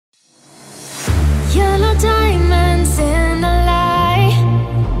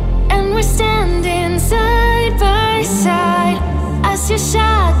your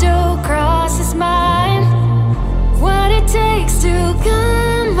shadow crosses mine. What it takes to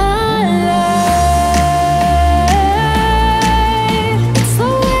come alive. It's the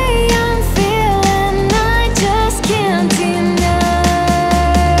way I'm feeling, I just can't deny.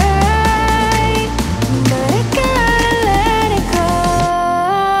 But I gotta let it go.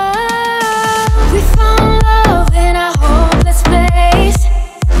 We found love in a hopeless place.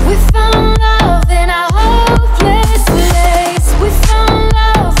 We found love in a hopeless place. We found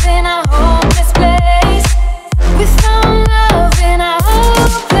love in a hopeless place. We found love in a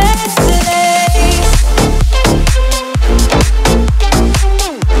hopeless place.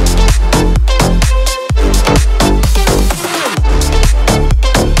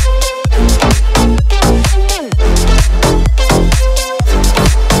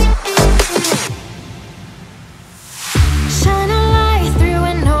 Shine a light through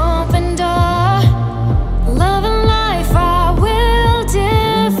an open door. Love and life I will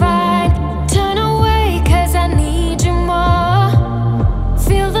divide. Turn away 'cause I need you more.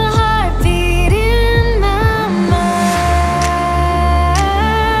 Feel the heartbeat in my mind.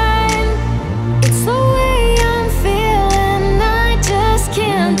 It's the way I'm feeling, I just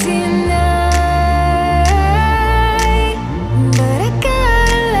can't deny. But I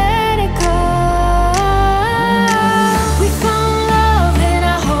gotta let it go. We found love in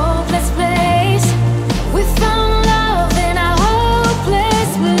a hopeless place. We found love in a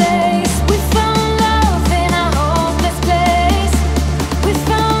hopeless place. We found love in a hopeless place. We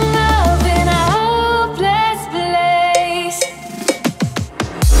found love in a hopeless place.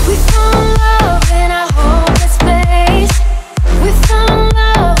 We found love in a hopeless place. We found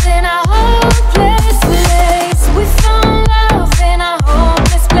love in a hopeless place. We found love in a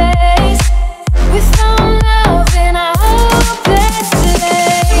hopeless place. We found love in a hopeless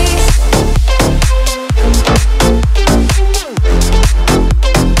place.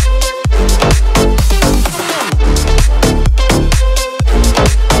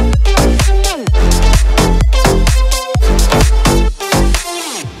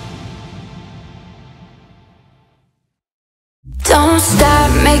 Don't stop,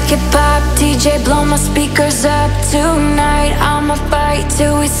 make it pop, DJ blow my speakers up. Tonight I'ma fight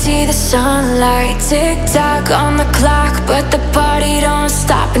till we see the sunlight. Tick tock on the clock, but the party don't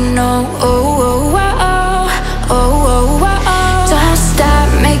stop. And no, oh, oh, oh, oh, oh, oh, oh, oh. Don't stop,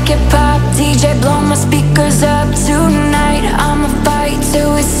 make it pop, DJ blow my speakers up. Tonight I'ma fight till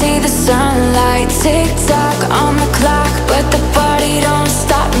we see the sunlight. Tick tock on the clock, but the party don't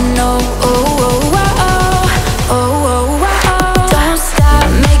stop. And no, oh, oh, oh, oh, oh, oh, oh, oh. Don't stop,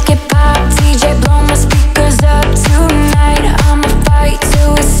 make it pop, DJ blow my speakers up. Tonight I'ma fight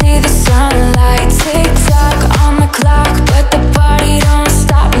till we see the sunlight. Tick tock on the clock, but the party don't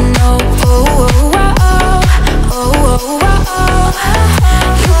stop. No, oh, oh, oh, oh, oh, oh, oh, oh.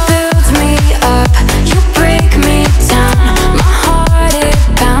 You build me up, you break me down. My heart it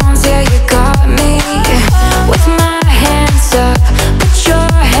pounds, yeah you got me. With my hands up, put your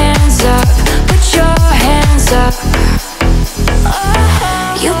hands up, put your hands up.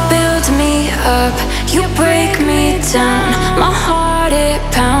 You build me up, you break me down. My heart it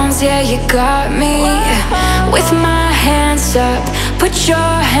pounds, yeah you got me. With my hands up, put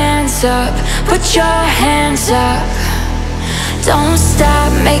your hands up, put your hands up. Don't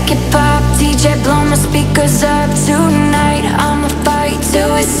stop, make it pop, DJ blow my speakers up. Tonight I'ma fight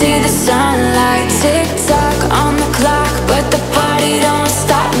till we see the sunlight. Tick tock on the clock, but the party don't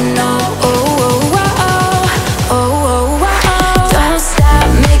stop. No, oh, oh, oh, oh, oh, oh, oh. Don't stop,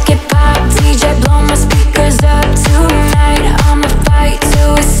 make it pop, DJ blow my speakers up. Tonight I'ma fight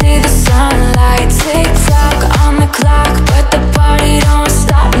till we see the sunlight. Tick tock on the clock, but the party don't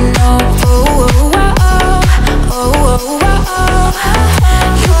stop. No, oh, oh, oh, oh, oh, oh, oh.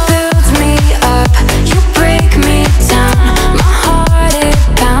 You build me up, you break me down. My heart it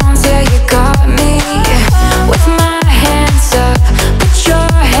pounds, yeah you got me. With my hands up, put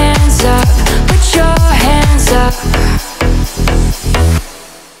your hands up, put your hands up.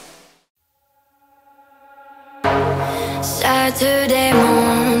 Saturday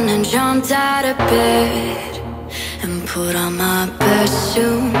morning, jumped out of bed and put on my best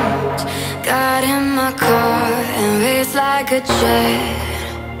suit. Got in my car and raced like a jet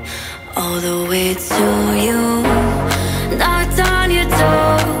all the way to you. Knocked on your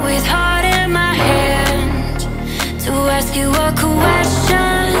door with heart in my hand to ask you a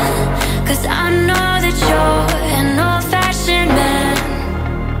question, 'cause I know that you're an old-fashioned man.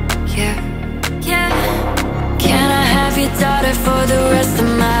 Yeah, yeah. Can I have your daughter for the rest of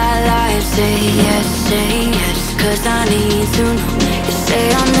my life? Say yes, 'cause I need to know. You say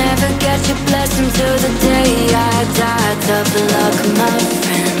I'll never get your blessing till the day I die. Tough luck, my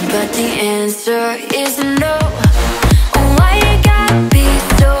friend, but the answer is no. Oh, why you gotta be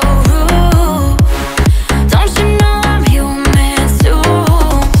so rude? Don't you know I'm human too?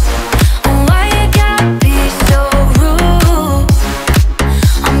 Oh, why you gotta be so rude?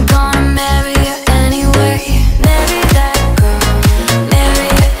 I'm gonna marry you anyway. Marry that girl, marry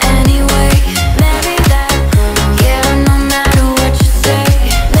you anyway. Marry that girl, yeah, no matter what you say.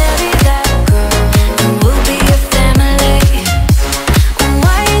 Marry that girl, and we'll be a family. Oh,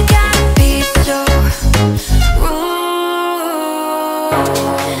 why you gotta be so rude?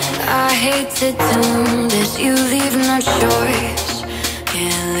 I hate to do this, you leave no choice.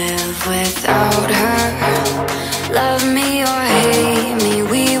 Can't live without her. Love me or hate me,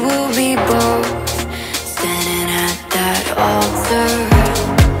 we will be both standing at that altar.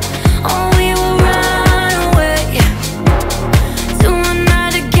 Oh, we will run away to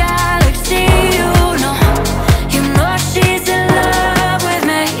another galaxy. You know she's in love with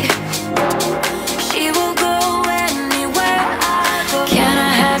me. She will go anywhere I go. Can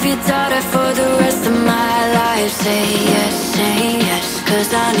I have your daughter for the rest of my life? Say yes,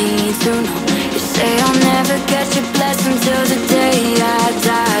 'cause I need to know. You say I'll never get your blessing till the day I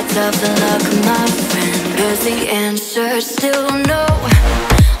die. Tough the luck, my friend, 'cause the answer's still no.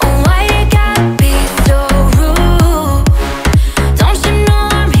 Oh, why you gotta be so rude? Don't you know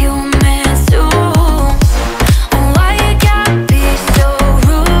I'm human too? Oh, why you gotta be so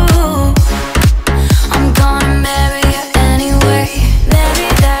rude? I'm gonna marry you anyway. Marry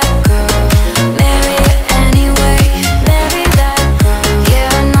that girl, marry you anyway. Marry that girl,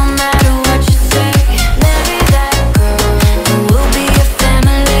 yeah, no matter what you say. Marry that girl, and we'll be a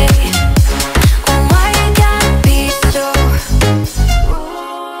family. Oh, why you gotta be so rude?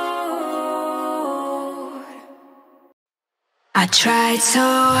 I tried so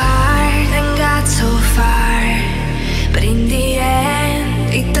hard and got so far, but in the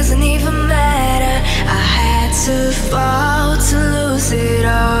end, it doesn't even matter. I had to fall to lose it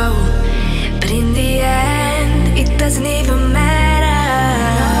all, but in the end, it doesn't even matter.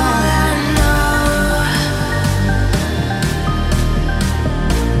 All I know,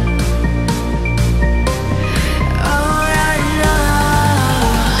 all I know.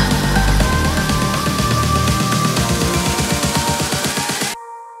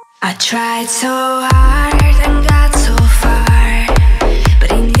 I tried so hard and got so far, but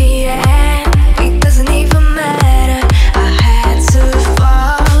in the end, it doesn't even matter. I had to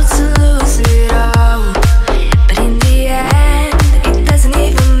fall to lose it all, but in the end, it doesn't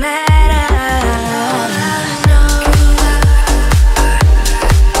even matter. All I know,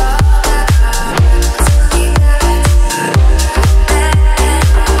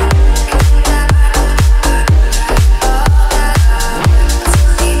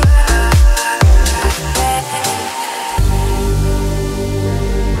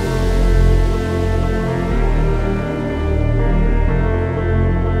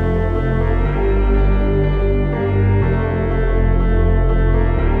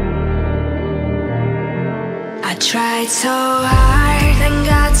 I tried so hard and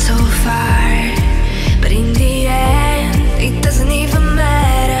got so far, but in the end, it doesn't even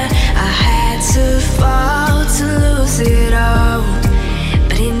matter. I had to fall to lose it all,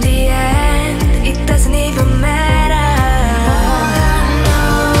 but in the end, it doesn't even matter. All I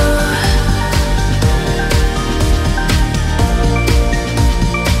know,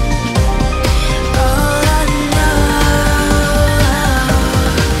 all I know.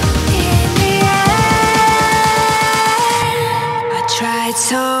 In the end, I tried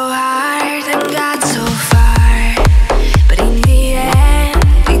so hard and got so far, but in the end,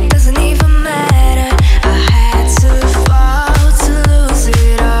 it doesn't even matter. I had to fall to lose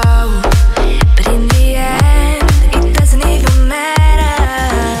it all, but in the end, it doesn't even matter.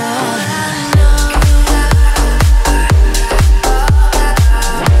 All I know,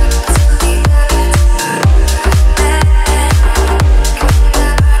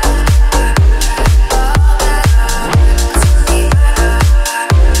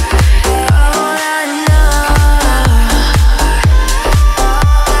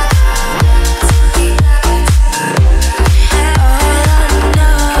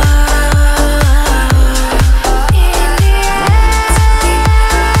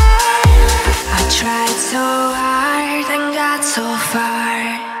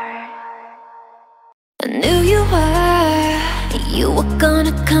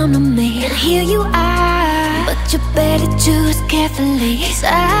 come to me, and here you are. But you better choose carefully, 'cause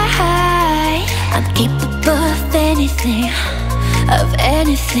I'm capable of anything,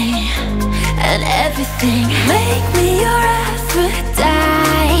 and everything. Make me your Aphrodite,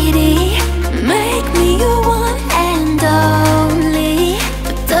 make me your one and only.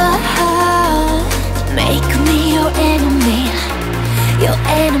 your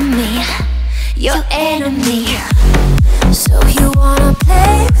enemy, your enemy. So you wanna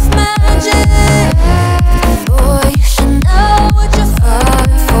play with magic? Boy, you should know what you're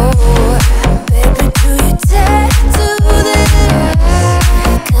falling for. Baby, do you dare do this?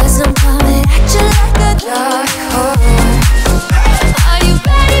 'Cause I'm coming at you like a dark horse. Are you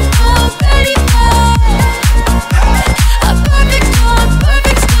ready for a perfect storm?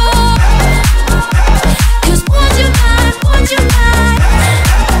 Perfect storm. 'Cause want you mine.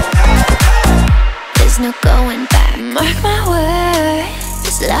 There's no going back. Mark my words,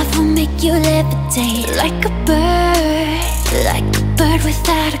 this love will make you levitate like a bird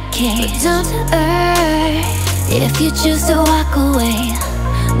without a cage. Down to earth, if you choose to walk away,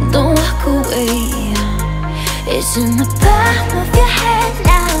 don't walk away. It's in the palm of your hand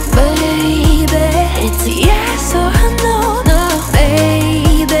now, baby. It's a yes or a no,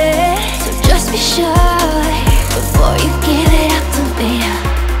 baby. So just be sure before you give it up to me,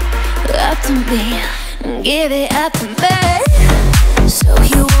 give it up to me. So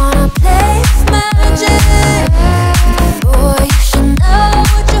you wanna play with magic? Boy, you should know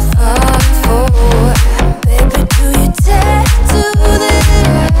what you're falling for. Baby, do you dare do this?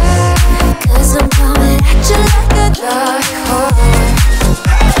 'Cause I'm coming at you like a dark horse.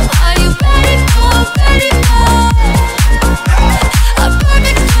 Are you ready for a perfect storm?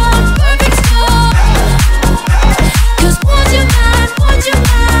 'Cause want you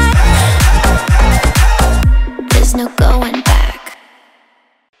mine. There's no going back.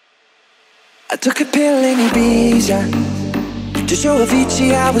 I took a pill in Ibiza to show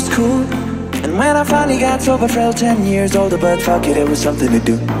Avicii I was cool. And when I finally got sober, felt 10 years older. But fuck it, it was something to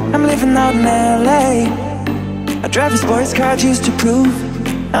do. I'm living out in LA. I drive a sports car just to prove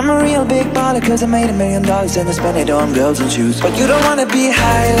I'm a real big baller, 'cause I made $1 million and I spent it on girls and shoes. But you don't wanna be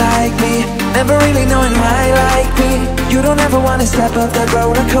high like me, never really knowing why like me. You don't ever wanna step up that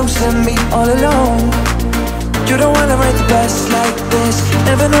roller coaster and be all alone. You don't wanna ride the bus like this,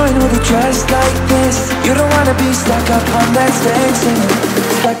 never knowing who to trust like this. You don't wanna be stuck up on that stage singing,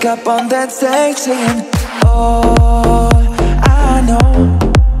 stuck up on that stage singing. Oh, I know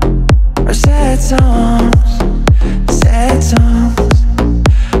are sad songs,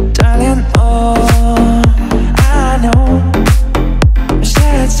 darling. Oh, I know are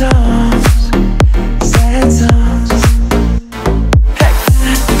sad songs.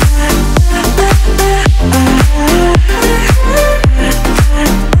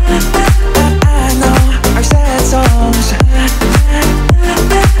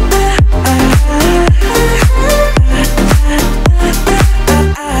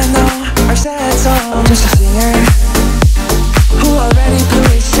 Just a singer who already blew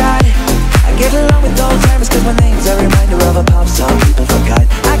his shot. I get along with old timers 'cause my name's a reminder of a pop song people forgot.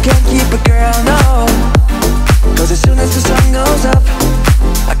 I can't keep a girl, no, 'cause as soon as the sun goes up,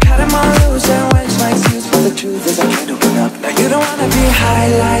 I cut him all loose. And when's my excuse? But the truth is I can't open up. Now you don't wanna be high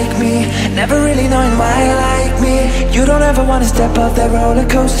like me, never really knowing why like me. You don't ever wanna step off that roller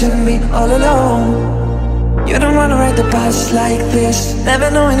coaster and be all alone. You don't wanna ride the bus like this, never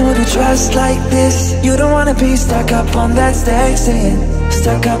knowing who to trust like this. You don't wanna be stuck up on that stage singing,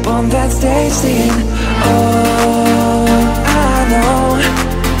 stuck up on that stage singing. Oh, I know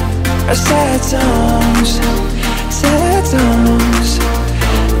are sad songs,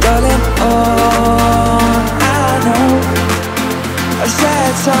 darling. Oh, I know are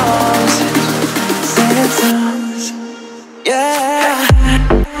sad songs, yeah.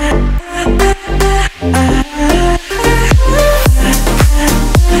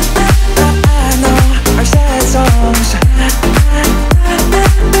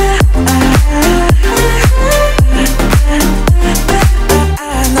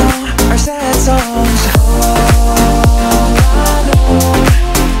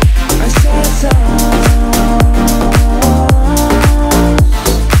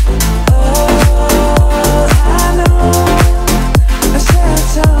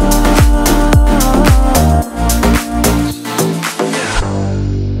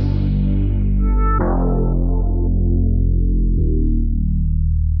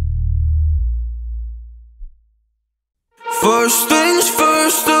 First things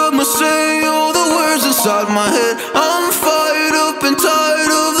first, I'ma say all the words inside my head. I'm fired up and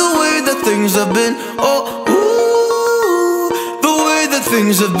tired of the way that things have been. Oh, ooh, the way that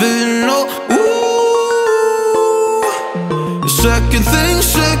things have been. Oh, ooh. Second thing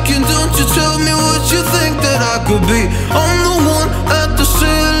second, don't you tell me what you think that I could be. I'm the one at the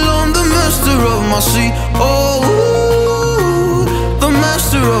sail, I'm the master of my sea. Oh, ooh, the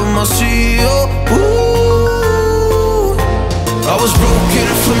master of my sea. Oh, ooh. I was broken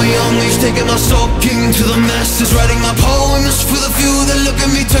from a young age, taking my soaking to the masses, writing my poems for the few that look at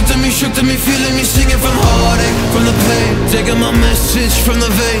me, took to me, shook to me, feeling me, singing from heartache, from the pain, taking my message from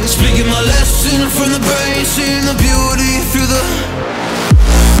the veins, speaking my lesson from the brain, seeing the beauty through the.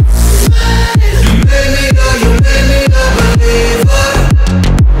 You made me know, you made me a believer,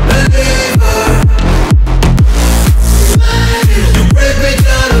 believer. You break me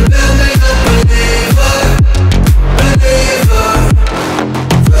down and build me a believer, believer.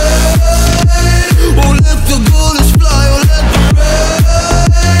 Oh, let the bullets fly, oh, let them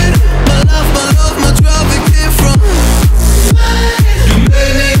rain. My life, my love, my drive, it came from. You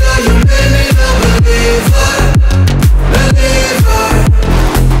made me know, you made me a believer, believer.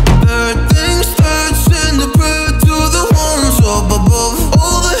 Third things third, send a prayer to the ones up above.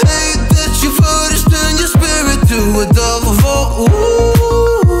 All the hate that you've heard is turn your spirit to a dove. Oh,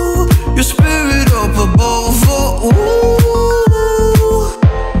 ooh, your spirit up above. Oh, ooh.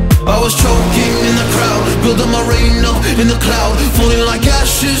 I was choking in the crowd, building my rain up in the cloud, falling like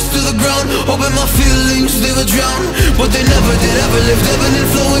ashes to the ground, hoping my feelings they would drown, but they never did, ever lived, ebbing and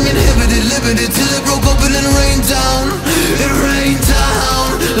flowing, inhibited, limited, till it broke open and rained down. It rained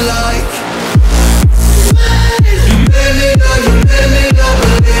down like. You made me know, you made me a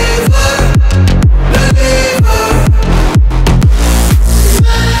believer, believer.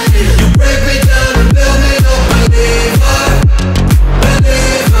 You break me down and build me a believer,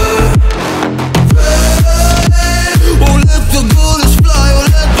 believer. Oh, let the bullets fly, oh,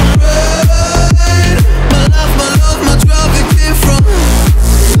 let them rain. My life, my love, my drive, it came from.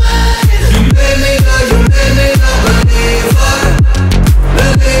 You made me know, you made me a believer,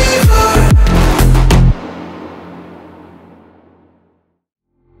 believer.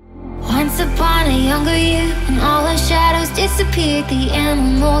 Once upon a younger year, when all our shadows disappeared, the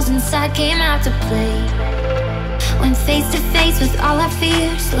animals inside came out to play. Went face to face with all our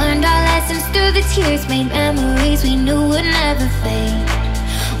fears, learned our lessons through the tears, made memories we knew would never fade.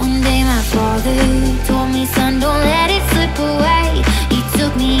 One day my father told me, son, don't let it slip away. He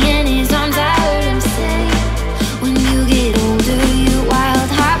took me in his arms, I heard him say, when you get older, your wild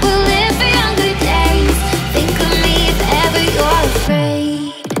heart will live for younger days. Think of me if ever you're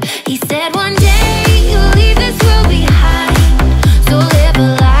afraid. He said one day you'll leave this world behind, so live a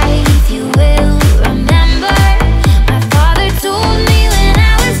life you will remember. My father told me when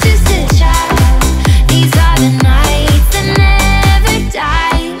I was just a child, these are the nights that never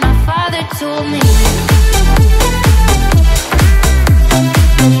die. My father told me.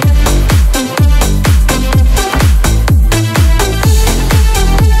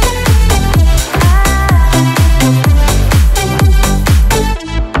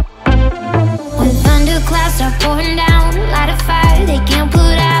 When thunderclouds start pouring down, light a fire they can't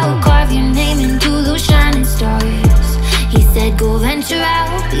put out, carve your name into those shining stars. He said go venture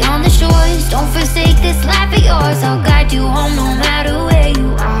out beyond the shores, don't forsake this life of yours, I'll guide you home no matter where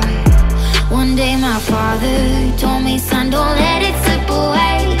you are. One day my father told me, son, don't let it slip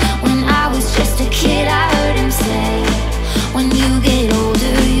away. When I was just a kid I heard him say, when you get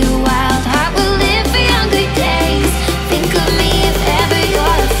older your wild heart will live for younger days. Think of me if ever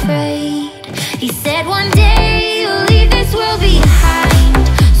you're afraid. He said one day you'll leave this world behind,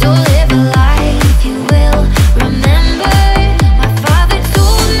 so live a life you will remember. My father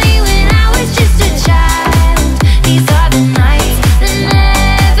told me when I was just a child, these are the nights that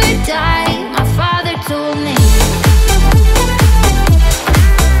never die. My father told me.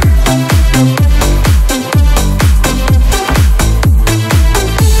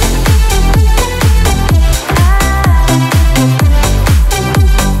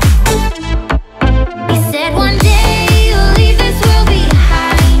 He said one day you'll leave this world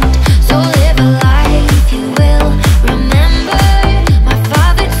behind, so live a life you will remember. My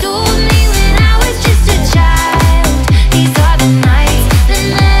father told me when I was just a child, these are the nights that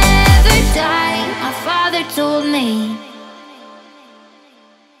never die. My father told me.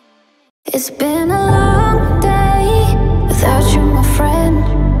 It's been a long day without you, my friend,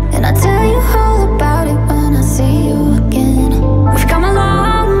 and I tell you all about it when I see you again. We've come a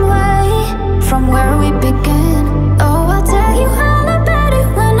long way from where we began. Oh, I'll tell you all about it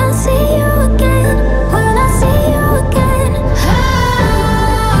when I see you again. When I see you again.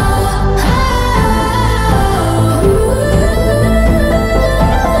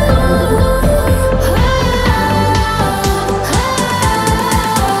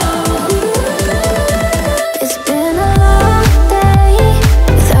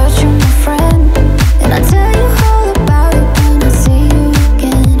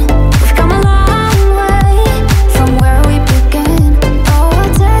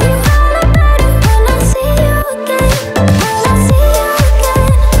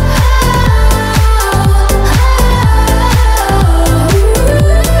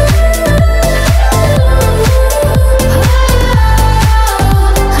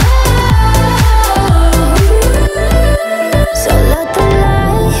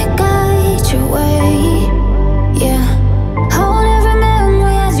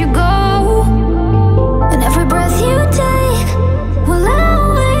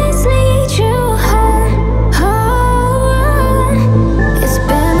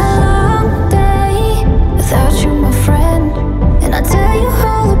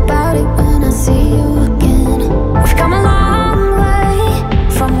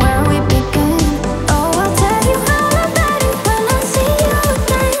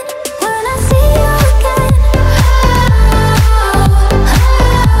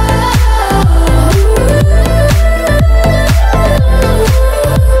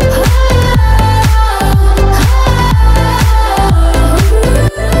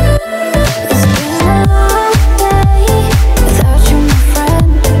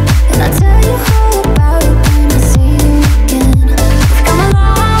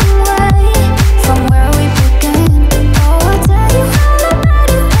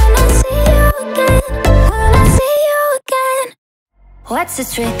 What's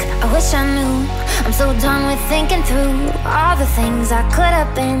the trick? I wish I knew. I'm so done with thinking through all the things I could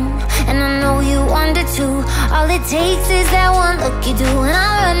have been, and I know you wonder too. All it takes is that one look you do, and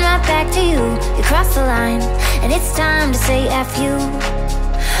I'll run right back to you. You cross the line, and it's time to say F you.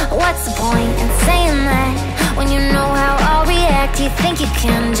 What's the point in saying that when you know how I'll react? You think you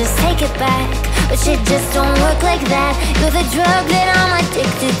can just take it back, but shit just don't work like that. You're the drug that I'm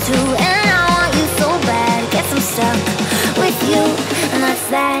addicted to, and I want you so bad. Guess I'm stuck with you, and that's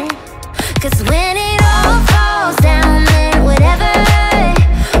that. Cause when it all falls down, then whatever.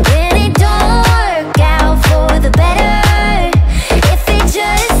 When it don't work out for the better, if it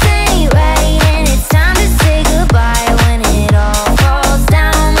just ain't right, and it's time to say goodbye. When it all falls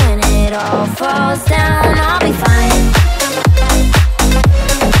down, when it all falls down, I'll be fine.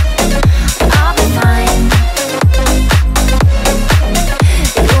 I'll be fine.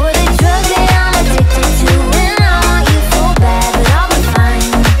 You're the drug that I'm addicted to, and I want you so bad, but I'll be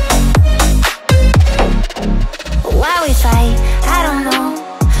fine. Why we fight, I don't know.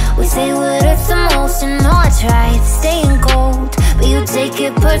 We say what hurts the most, and know I tried staying cold, but you take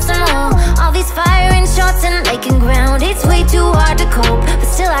it personal. All these firing shots and making ground, it's way too hard to cope, but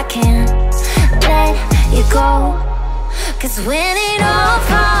still I can't let you go. Cause when it all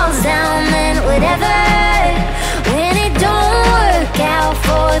falls down, then whatever. When it don't work out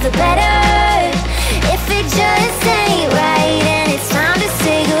for the better, if it just ain't right, and it's time to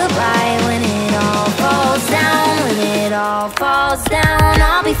say goodbye. When it all falls down, when it all falls down,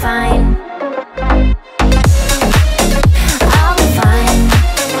 I'll be fine. I'll be fine.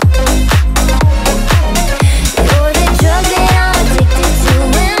 You're the drug that I'm addicted to,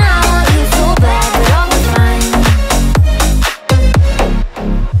 and I want you so bad, but I'll be fine.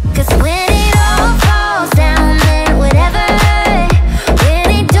 Cause when it all falls down, then whatever. When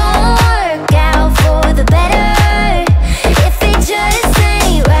it don't work out for the better, if it just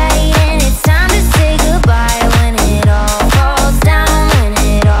ain't right, and it's time to say goodbye. When it all falls down, when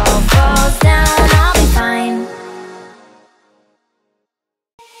it all falls down, I'll be fine.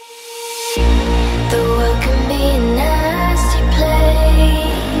 The world can be a nasty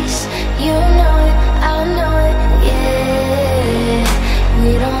place. You know it, I know it, yeah.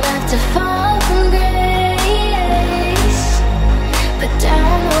 We don't have to fall from grace, but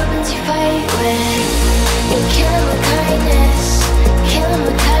down the weapons you fight with. You kill 'em with kindness, kill 'em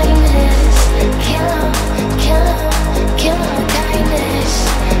with kindness. Kill 'em, kill 'em, kill 'em with kindness.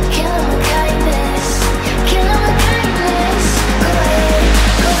 Kill 'em with kindness, kill 'em with kindness. Go ahead,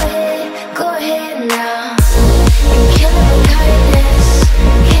 go ahead, go ahead now. You kill 'em with kindness,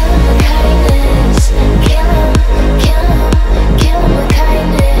 kill 'em with kindness. Kill 'em, kill 'em, kill 'em with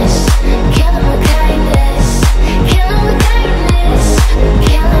kindness. Kill 'em with kindness, kill 'em with kindness.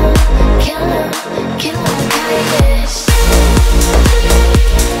 Kill 'em, kill 'em, kill 'em with kindness.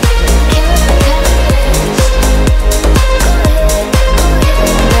 Kill 'em with kindness. Go ahead, go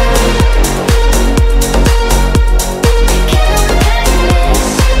ahead now. Kill 'em with kindness.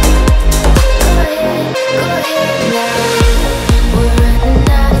 Go ahead now. We're running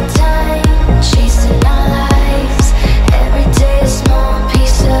out of time, chasing our lives. Every day a small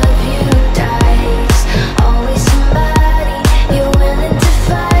piece of you dies. Always somebody you're willing to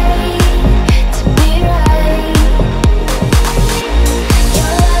fight to be right.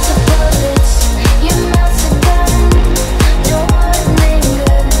 Your lies are bullets, your mouth's a gun. No one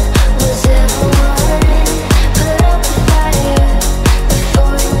anger was ever won. Put up the fire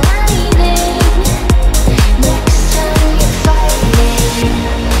before igniting. Next time you're fighting,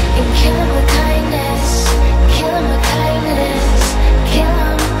 you kill 'em with kindness, kill 'em with kindness. Kill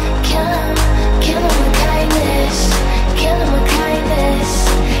 'em, kill 'em, kill 'em with kindness. Kill 'em with kindness,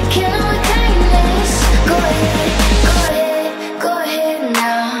 kill 'em with kindness. Go ahead, go ahead, go ahead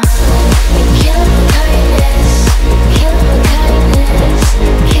now. You kill 'em with kindness, kill 'em with kindness.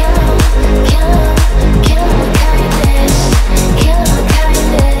 Kill 'em, kill 'em, kill 'em with kindness. Kill 'em with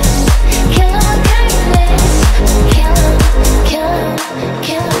kindness, kill 'em with kindness. Kill 'em, kill 'em,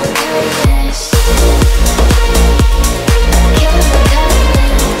 kill 'em with kindness. Kill 'em with kindness. Go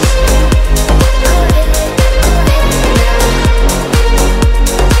ahead, go ahead now.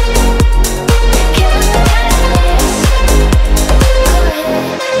 Kill 'em with kindness. Go ahead,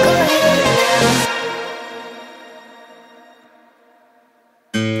 go ahead now.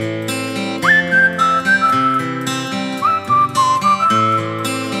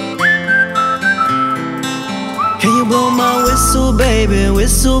 Can you blow my whistle,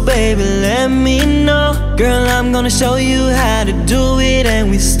 baby, let me know. Girl, I'm gonna show you how to do it,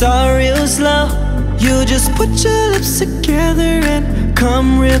 and we start real slow. You just put your lips together and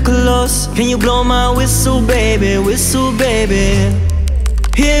come real close. Can you blow my whistle, baby, whistle, baby?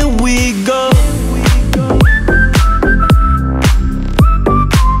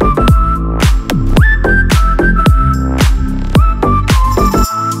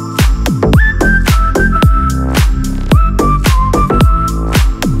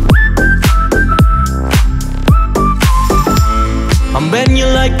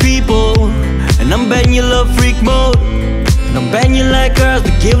 in your love freak mode. And I'm banging like girls,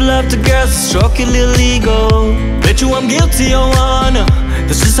 but give love to girls, stroke your little ego. Bet you I'm guilty, Yohan.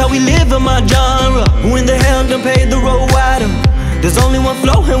 This is how we live in my genre. Who in the hell done paid the road wider? There's only one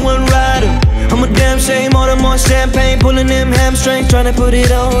flow and one rider. I'm a damn shame, order more champagne, pulling them hamstrings, trying to put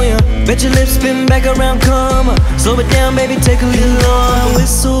it on ya. Bet your lips spin back around, come on. Slow it down, baby, take a little on.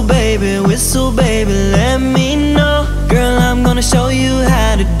 Whistle, baby, let me know. Girl, I'm gonna show you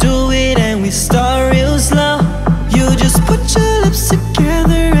how to do it, and we start real slow. You just put your lips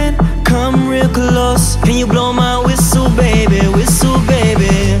together and come real close. Can you blow my whistle, baby, whistle,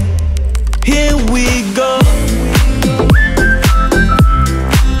 baby? Here we go.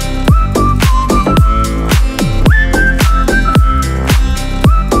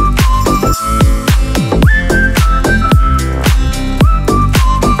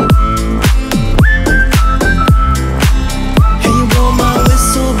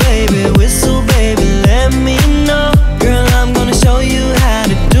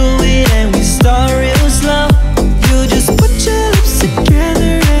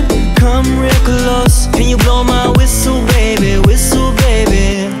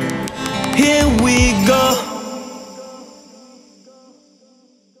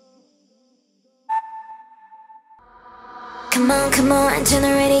 Come on, turn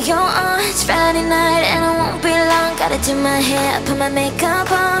the radio on. It's Friday night and it won't be long. Gotta do my hair, put my makeup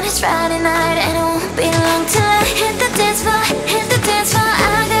on. It's Friday night and it won't be long till I hit the dance floor, hit the dance floor.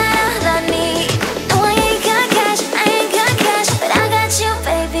 I got all I need. No, I ain't got cash, I ain't got cash, but I got you,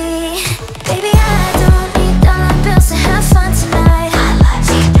 baby. Baby, I don't need dollar bills to have fun tonight. I love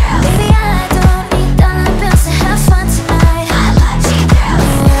you, girl. Baby, I don't need dollar bills to have fun tonight. I love you, girl.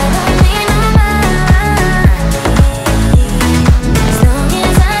 No, I don't need no money.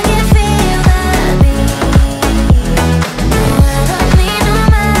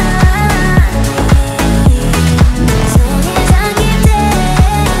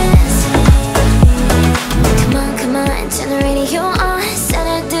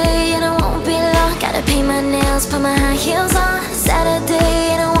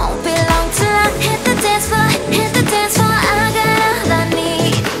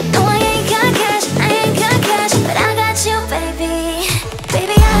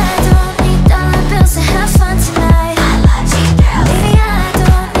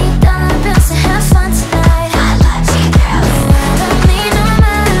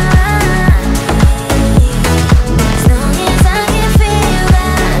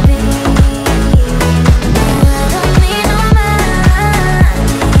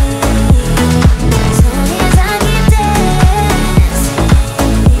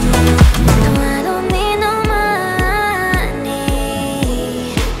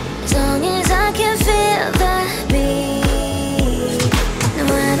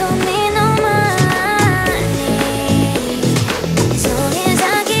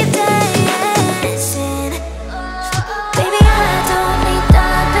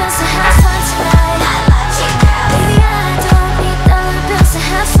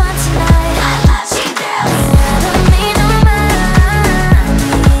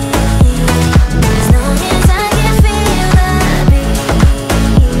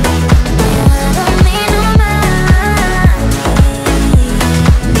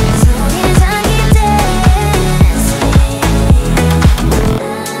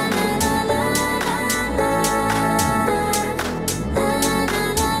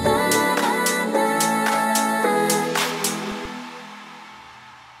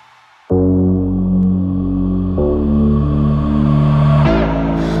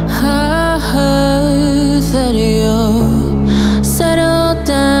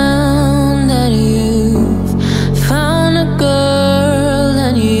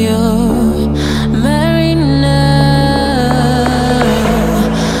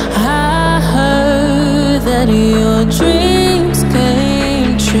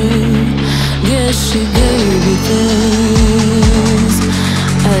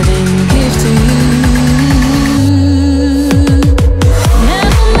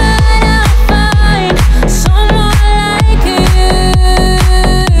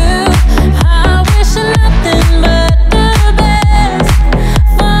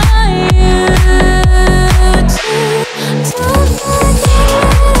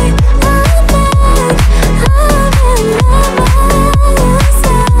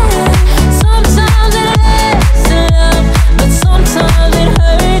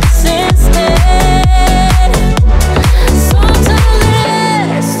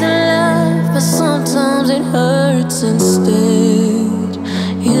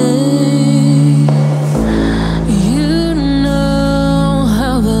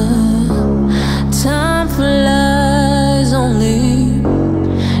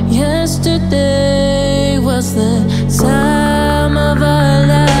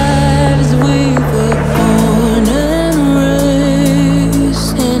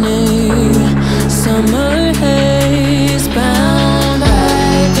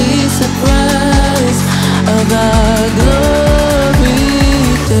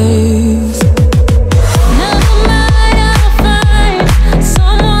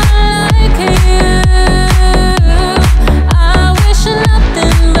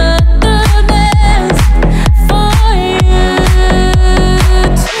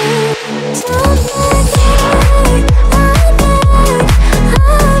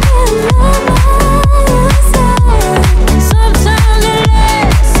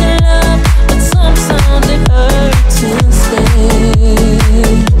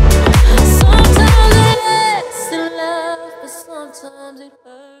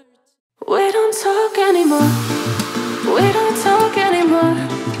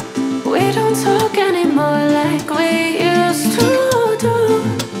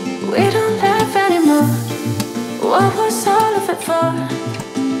 before.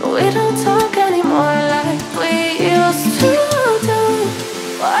 We don't talk anymore like we used to do.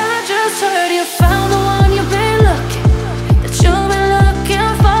 I just heard you found the one you've been looking, that you've been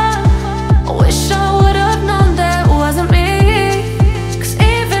looking for. I wish I would have known that wasn't me. Cause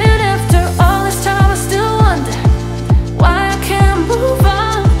even after all this time I still wonder why I can't move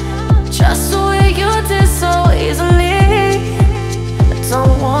on just the way you did so easily. I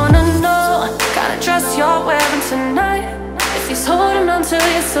don't wanna know what kind of dress you're wearing tonight, if he's holding on to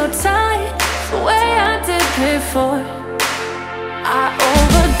you so tight the way I did before. I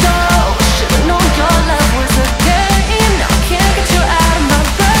overdosed, should've known your love was a game. Now I can't get you out of my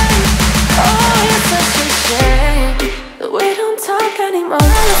brain. Oh, it's such a shame that we don't talk anymore.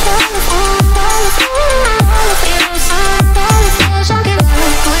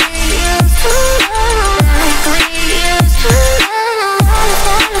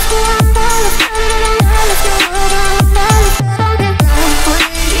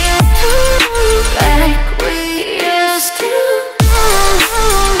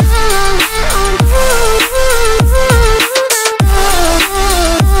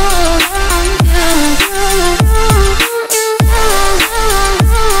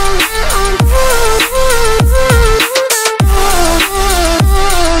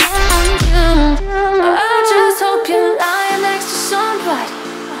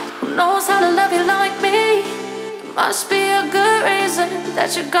 Must be a good reason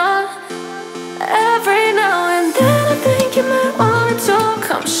that you're gone. Every now and then I think you might want me to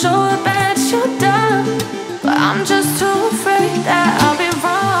come show up at your door, but I'm just too afraid that I'll be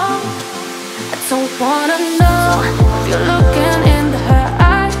wrong. I don't wanna know if you're looking into her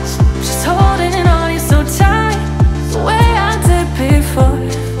eyes, she's holding on you so tight the way I did before.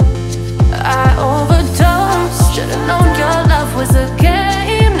 I overdosed, should've known your love was a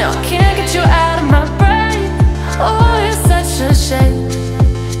game. Now I can't get you out of my brain. Oh, it's such a shame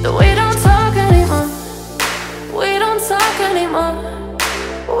that we don't talk anymore. We don't talk anymore.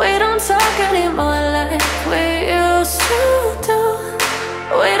 We don't talk anymore like we used to do.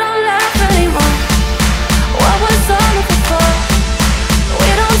 We don't laugh anymore. What was all of it for? We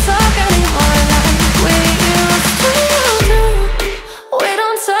don't talk anymore like we used to do. We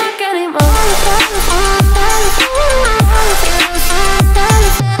don't talk anymore.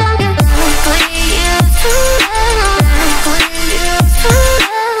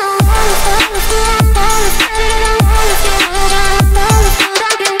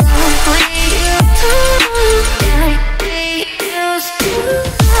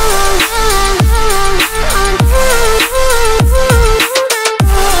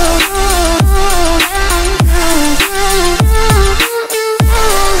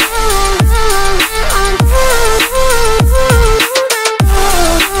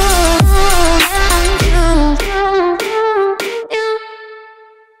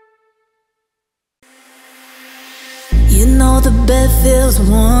 Feels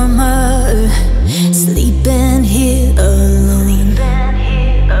warmer, sleeping here alone.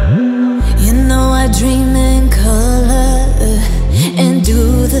 You know I dream in color and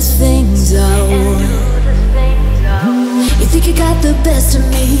do the things I want. You think you got the best of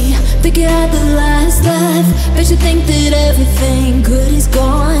me, think you had the last laugh, bet you think that everything good is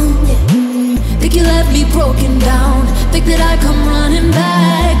gone, yeah. Think you left me broken down, think that I come running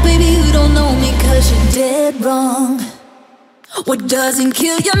back. Baby, you don't know me cause you're dead wrong. What doesn't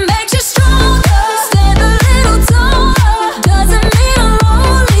kill you makes you stronger. Stand a little taller. Doesn't mean I'm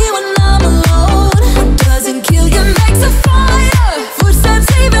lonely when I'm alone. What doesn't kill you makes a fighter. Footsteps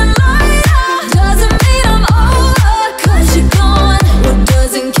even lighter. Doesn't mean I'm over cause you're gone. What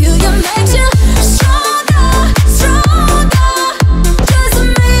doesn't kill you makes you stronger, stronger. Just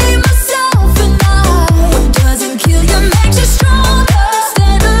me, myself and I. What doesn't kill you makes you stronger.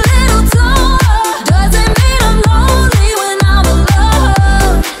 Stand a little taller. Doesn't mean I'm lonely when I'm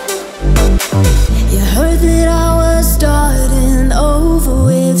alone. You heard that I was starting over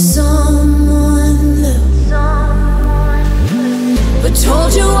with someone new, but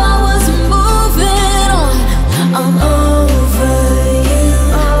told you I wasn't moving on. I'm over you.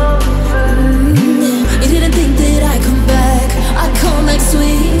 You didn't think that I'd come back. I come back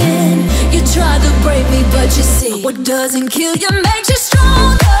swinging. You tried to break me, but you see, what doesn't kill you makes you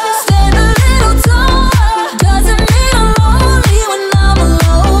stronger. Stand a little taller. Doesn't mean I'm lonely when I'm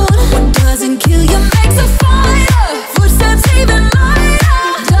alone. What doesn't kill you makes a fighter. Footsteps even lighter.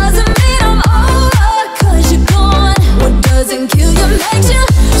 Doesn't mean I'm over cause you're gone. What doesn't kill you makes you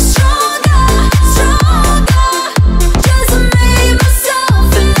stronger, stronger. Just me,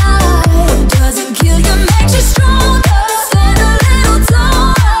 myself and I. What doesn't kill you makes you stronger. Stand a little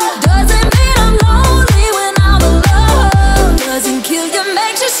taller. Doesn't mean I'm lonely when I'm alone.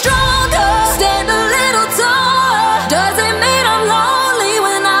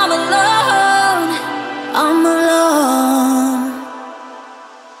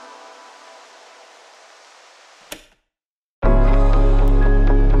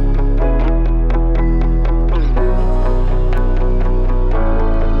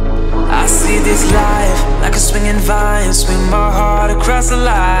 a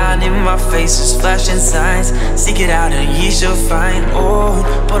lie, and in my face is flashing signs. Seek it out and ye shall find. Old,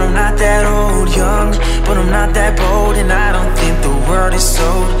 but I'm not that old. Young, but I'm not that bold. And I don't think the world is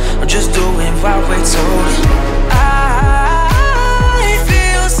sold. I'm just doing what we're told. I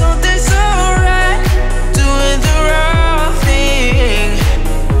feel something so right, doing the wrong thing.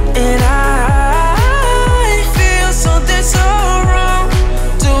 And I feel something so wrong,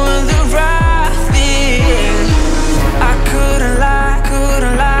 doing the right thing. I couldn't lie,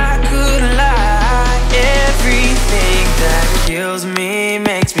 couldn't lie, couldn't lie. Everything that kills me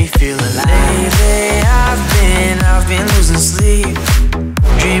makes me feel alive. Lately I've been losing sleep,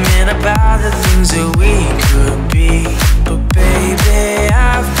 dreaming about the things that we could be. But baby,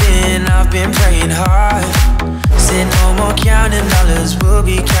 I've been praying hard. Said no more counting dollars, we'll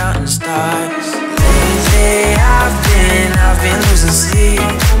be counting stars. Lately I've been losing sleep,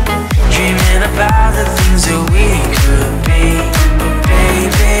 dreaming about the things that we could be. But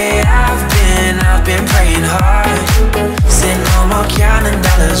baby, I've been praying hard. Said no more counting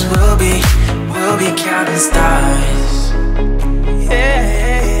dollars, we'll be counting stars.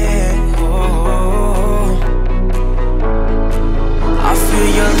 Yeah, oh. I feel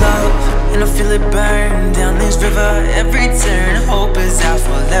your love and I feel it burn down this river every turn. Hope is out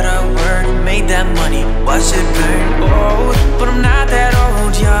for a letter word. Made that money, watch it burn. Old, but I'm not that old.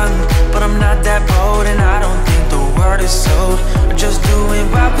 Young, but I'm not that bold. And I don't think the word is sold. I'm just doing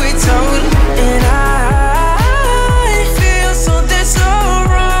what we're told. And I feel something so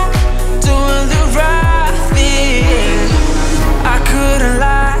wrong, doing the right thing. I couldn't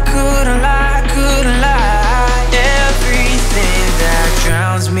lie, couldn't lie, couldn't lie. Everything that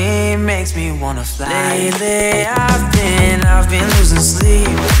drowns me makes me wanna fly. Lately I've been losing sleep,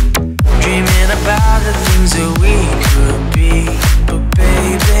 dreaming about the things that we could be. But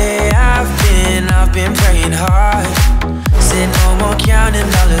baby, I've been praying hard. Said no more counting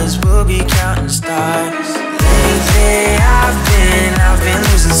dollars, we'll be counting stars. Lately I've been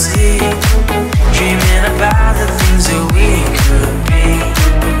losing sleep, dreaming about the things that we could be.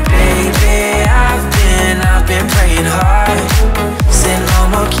 But baby, I've been praying hard. Said no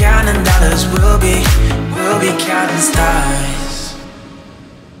more counting dollars, we'll be counting stars.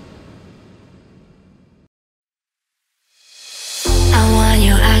 I want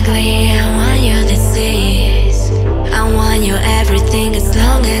you ugly, I want you disease. I want you everything as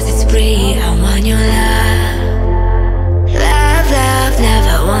long as it's free. I want your love, love, love, love.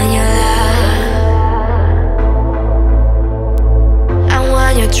 I want your love. I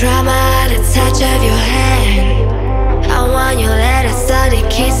want your drama, the touch of your hand. I want your letter, started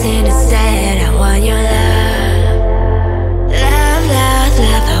kissing the sand. I want your love, love, love,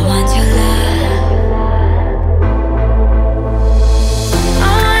 love. I want your love.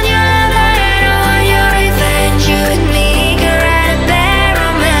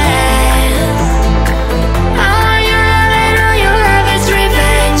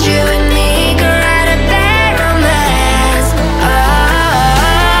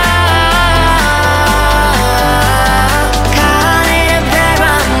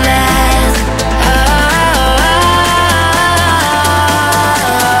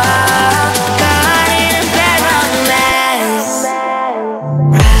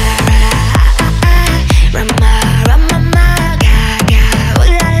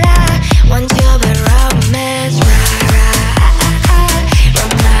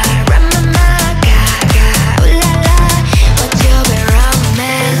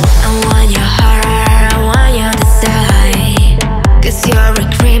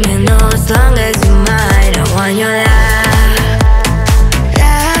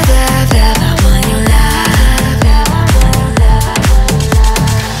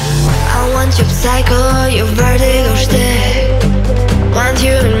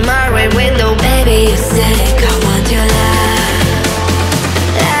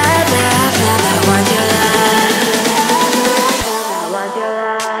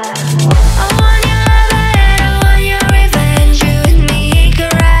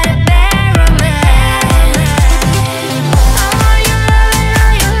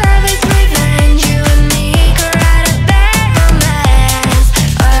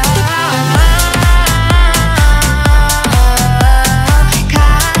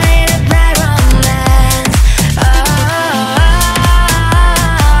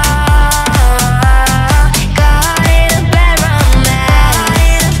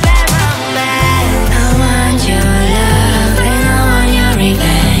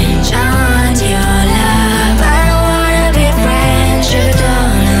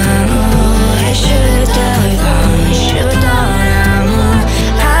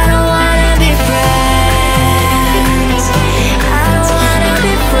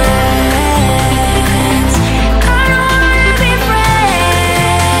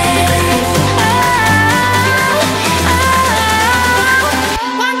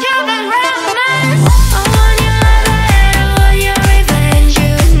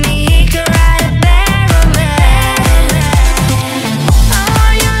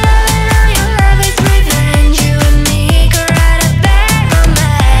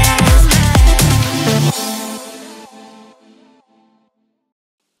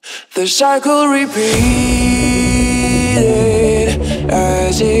 The cycle repeated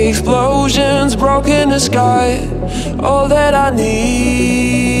as explosions broke in the sky. All that I needed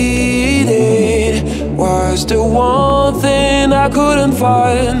was the one thing I couldn't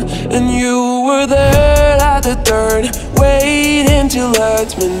find, and you were there at the turn, waiting to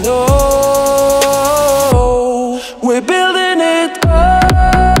let me know. We're building it up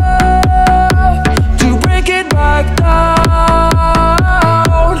to break it back down.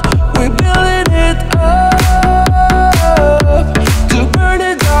 We're building it up to burn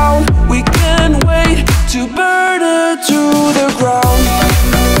it down. We can't wait to burn it to the ground.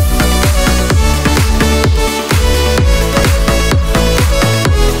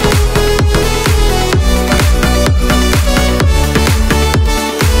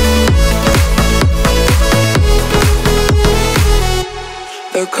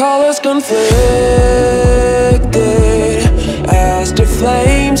 The colors conflicted as the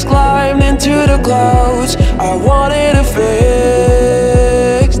flames climbed into the clouds. I wanted to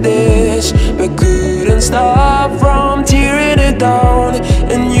fix this, but couldn't stop from tearing it down.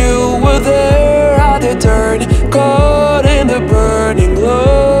 And you were there at the turn, caught in the burning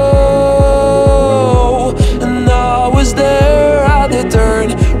glow. And I was there at the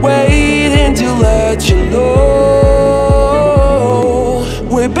turn, waiting to let you know.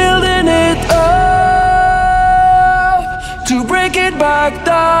 We're building it up to break it back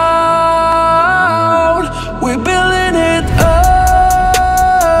down. We're building it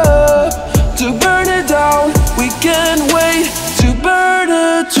up to burn it down. We can't wait to burn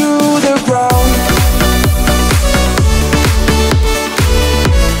it to the ground.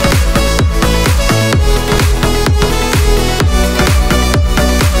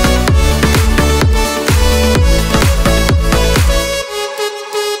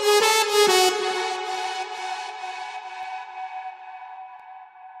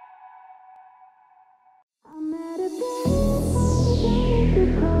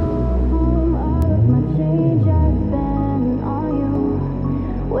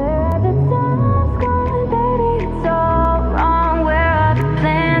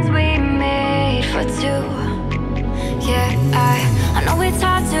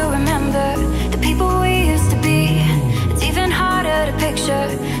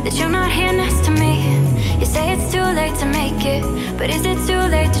 That you're not here next to me. You say it's too late to make it, but is it too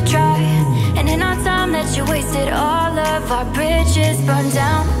late to try? And in our time that you wasted, all of our bridges burned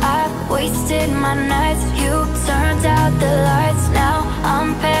down. I've wasted my nights, you turned out the lights. Now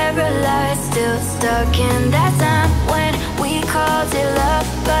I'm paralyzed, still stuck in that time when we called it love.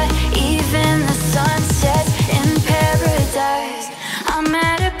 But even the sun sets in paradise. I'm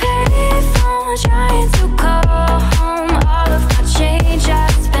at a payphone trying to call home. All of my change I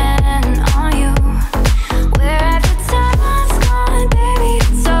spent on you. Where have the time's gone, baby?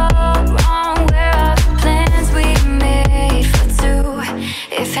 It's all wrong. Where are the plans we made for two?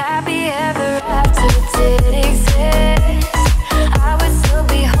 If happy ever after did exist, I would still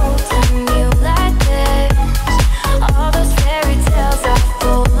be holding you like this. All those fairy tales are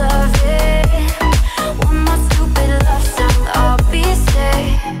full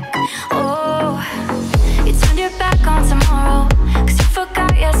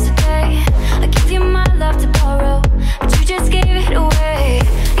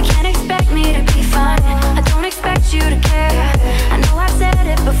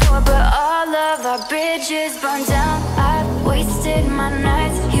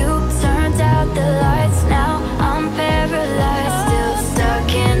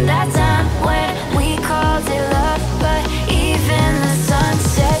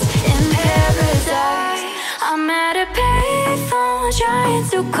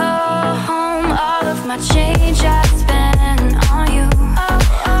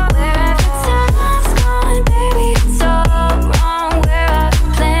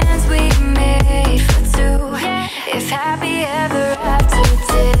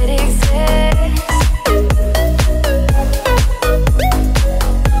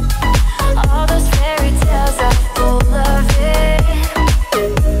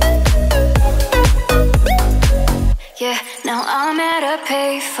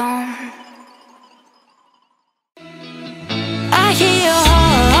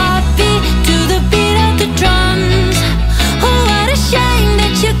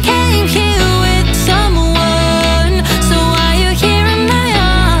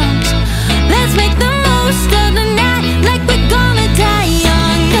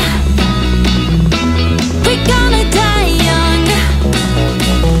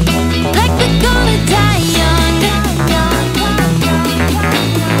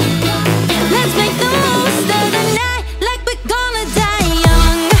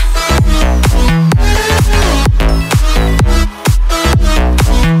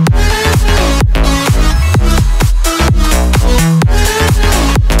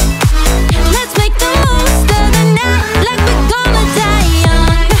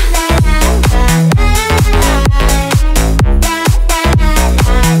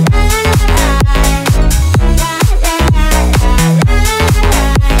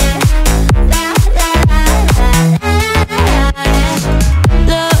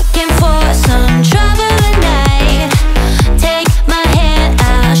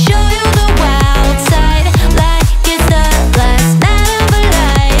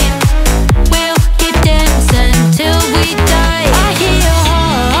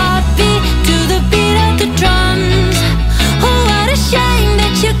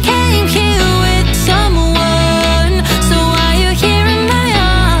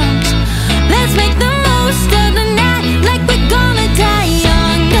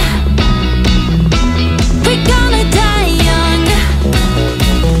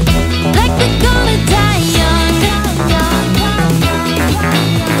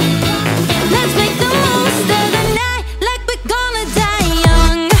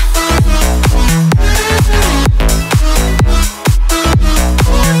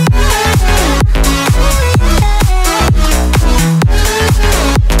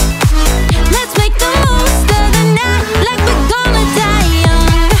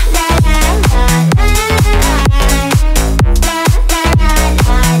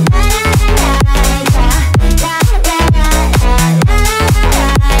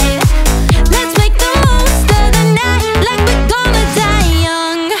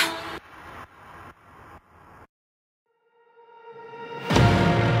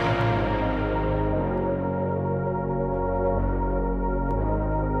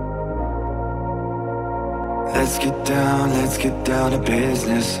let's get down to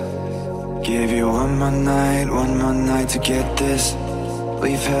business. Give you one more night to get this.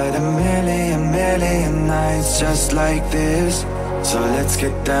 We've had a million nights just like this. So let's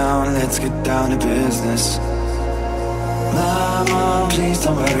get down to business. Mama, please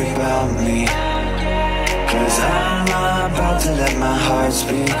don't worry about me, 'cause I'm about to let my heart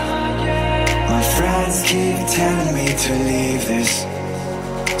speak. My friends keep telling me to leave this.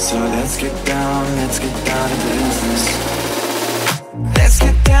 So let's get down to business. Let's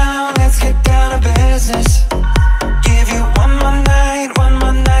get down to business. Give you one more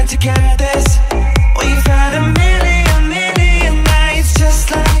night to get this. We've had a million nights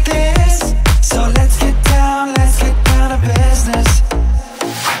just like this. So let's get down to business.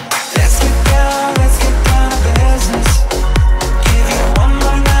 Let's get down to business. Give you one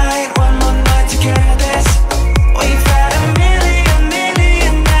more night to get this. We've had a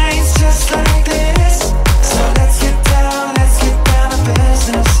million nights just like this. So let's get down to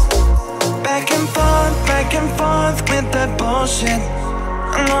business. Back and forth with that bullshit.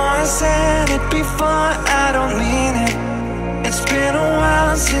 I know I said it before, I don't mean it. It's been a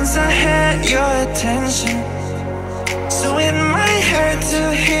while since I had your attention, so it might hurt to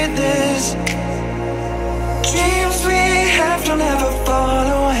hear this. Dreams we have don't ever fall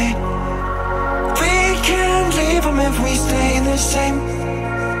away. We can't leave them if we stay the same.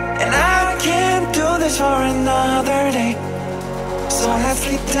 And I can't do this for another day. So let's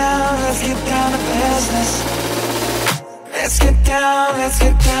get down to business. Let's get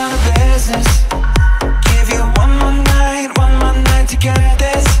down to business. Give you one more night to get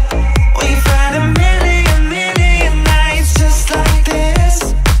this. We've had a million nights just like this.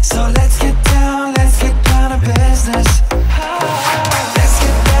 So let's get down to business. Let's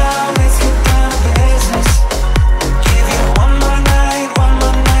get down to business. Give you one more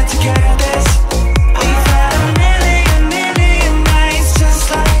night to get this. We've had a million nights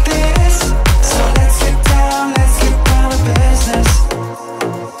just like this. So let's get down to business.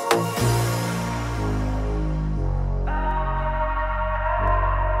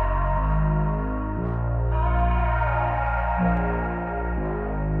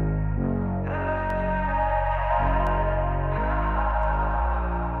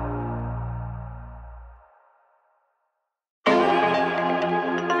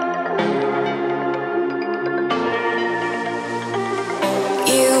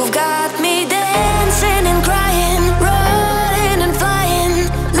 You've got me dancing and crying, rolling and flying.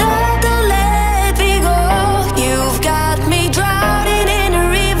 Love, don't let me go. You've got me drowning in a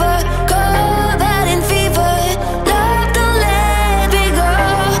river, cold but in fever. Love, don't let me go.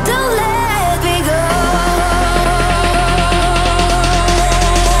 Don't let me go.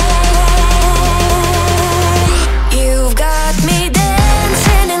 You've got me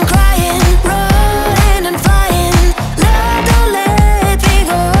dancing and crying, rolling and flying. Love, don't let me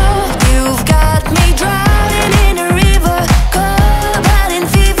go. You've got me drowning in a river, cold but in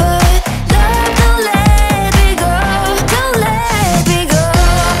fever. Love, don't let me go. Don't let me go.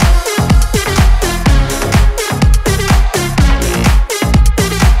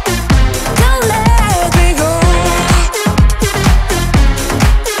 Don't let me go.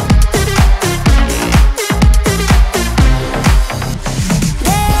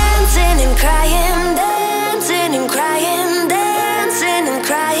 Dancing and crying, dancing and crying, dancing and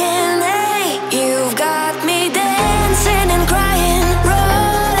crying. Hey, you've got me dancing and crying,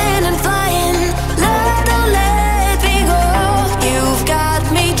 rolling and flying. Love, don't let me go. You've got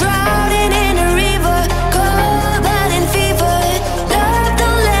me drowning in a river, cold but in fever. Love,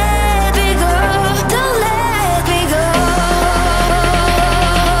 don't let me go. Don't let me go.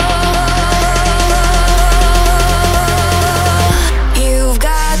 You've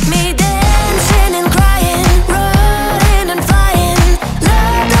got me dancing and crying, rolling and flying.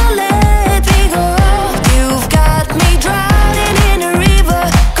 Love, don't let me go. You've got me drowning in a river,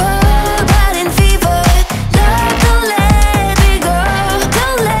 cold but in fever. Love, don't let me go.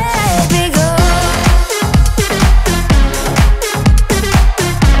 Don't let me go.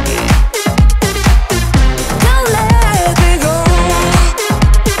 Don't let me go.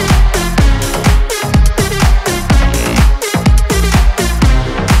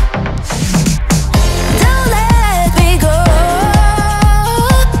 Don't let me go.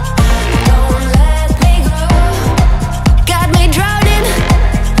 Don't let me go. Got me drowning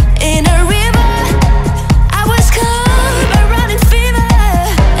in a river. I was cold but running fever.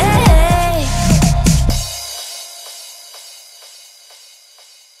 Hey.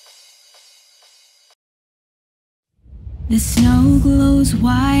 The snow glows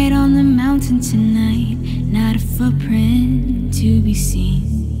white on the mountain tonight, not a footprint to be seen.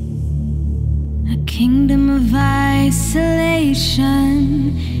 A kingdom of isolation,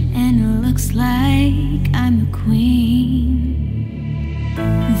 and it looks like I'm the queen.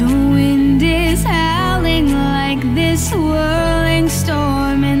 The wind is howling like this whirling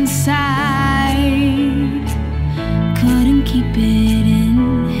storm inside. Couldn't keep it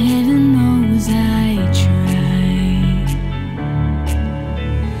in, heaven knows I tried.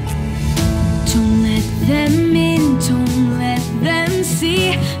 Don't let them in, don't let them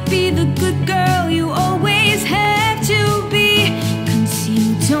see. Be the good girl you always have to be.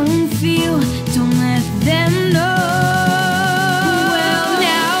 Conceal, don't feel, don't let them know. Well,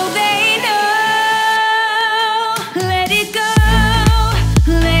 now they know. Let it go,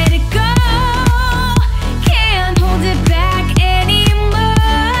 let it go. Can't hold it back anymore.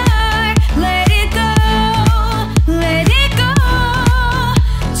 Let it go, let it go.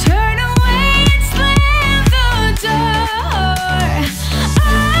 Turn away and slam the door. I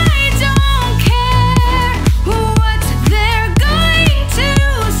don't care what they're going to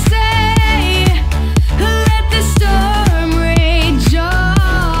say. Let the storm rage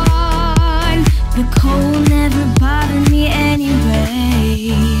on. The cold never bothered me anyway.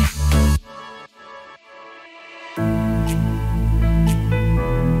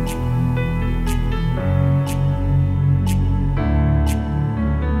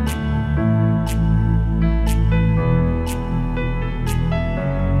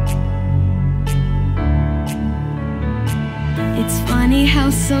 It's funny how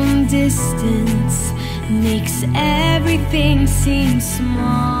some distance makes everything seem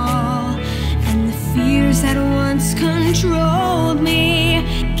small. And the fears that once controlled me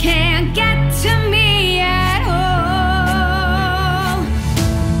can't get to me at all.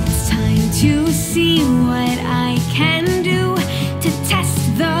 It's time to see what I can do to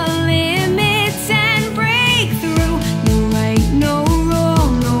test the limits and break through. No right, no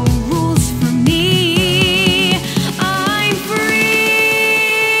wrong, no rules for me. I'm free.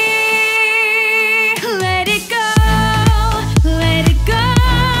 Let it go, let it go.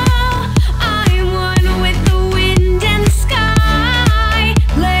 I'm one with the wind and sky.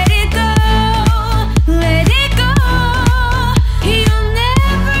 Let it go, let it go. You'll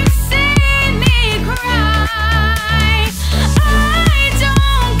never see me cry. I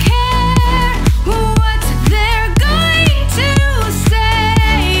don't care what they're going to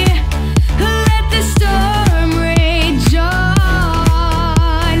say. Let the storm rage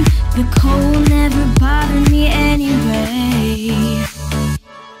on. The cold never bothered me anyway.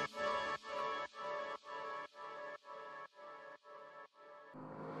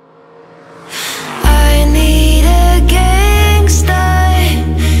 I need a gangster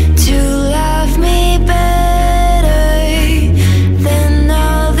to love me better than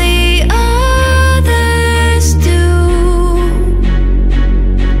all the others do.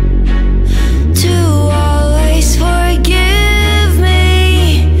 To always forgive me,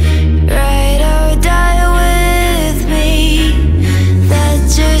 ride or die with me.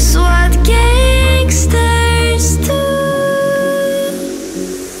 That's just what gangsters do.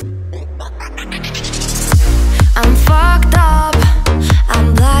 I'm fucked up,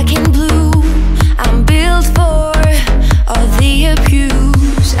 I'm black and blue. I'm built for all the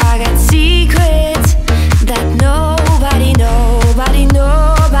abuse. I got secrets that nobody knows.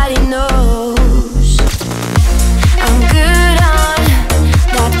 I'm good on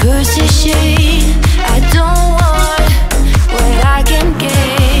that pussy shit. I don't want what I can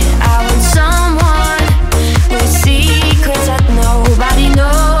get. I want someone with secrets that nobody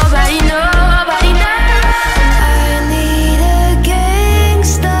knows. I need a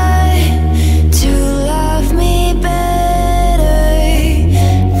gangster to love me better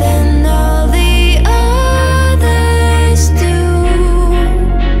than all the others do.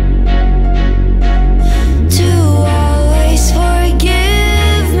 To always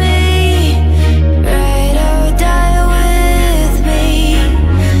forgive me, ride or die with me.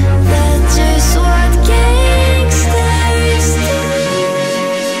 That's just what gangsters do.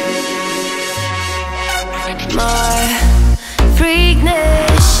 My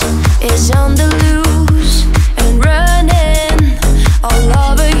freakness is on the loose and running all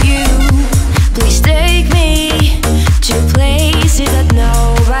over you. Please take me to places that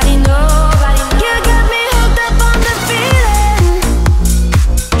nobody knows. You got me hooked up on the feeling.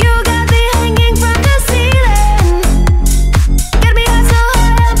 You got me hanging from the ceiling. Get me high so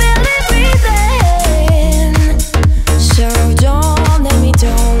high I'll barely breathing. So don't let me,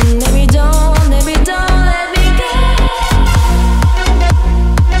 don't let me, don't let me, don't let me go.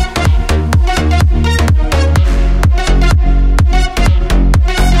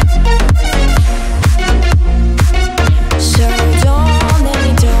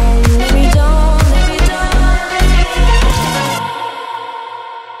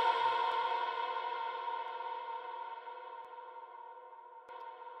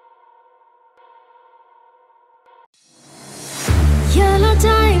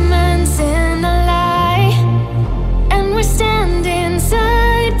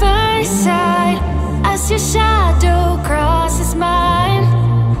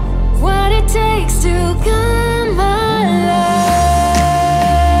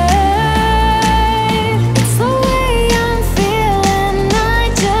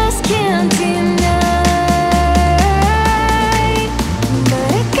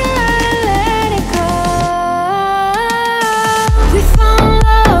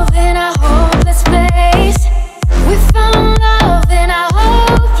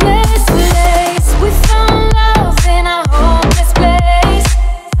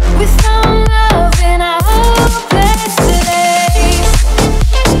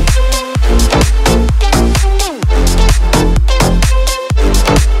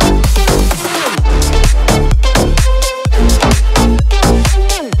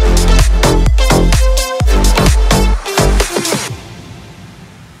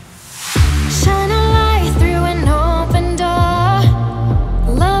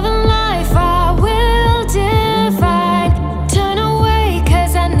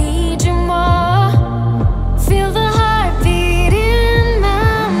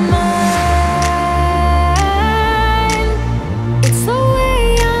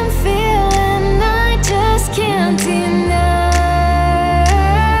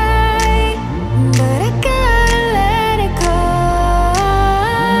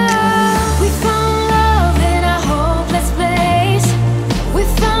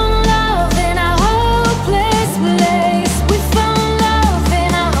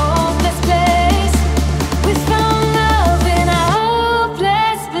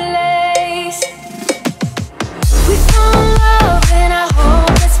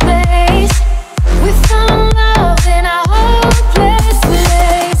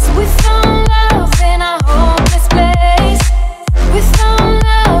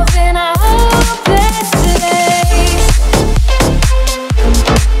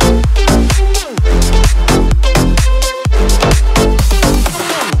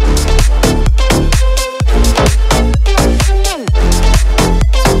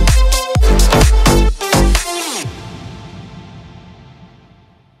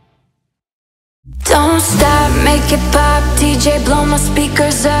 make it pop. DJ, blow my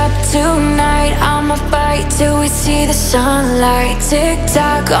speakers up tonight. I'ma fight till we see the sunlight. Tick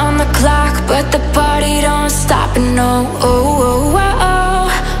tock on the clock, but the party don't stop. And no, oh, oh, oh, oh,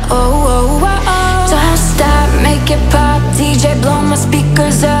 oh, oh, oh, oh. Don't stop, make it pop. DJ, blow my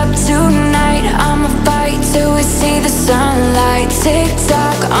speakers up tonight. I'ma fight till we see the sunlight. Tick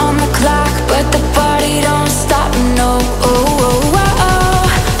tock on the clock, but the party don't stop. No, oh, oh, oh, oh,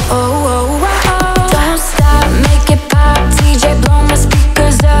 oh, oh, oh, oh. Don't stop, make it pop. DJ, blow my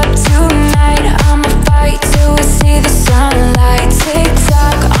speakers up tonight. I'ma fight till we see the sunlight. Tick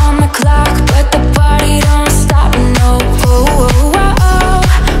tock on the clock, but the party don't stop. No, oh, oh, oh,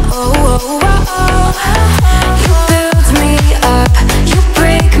 oh, oh, oh, oh. You build me up, you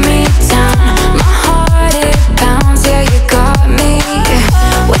break me down. My heart it pounds, yeah, you got me.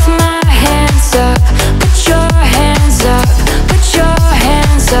 With my hands up, put your hands up, put your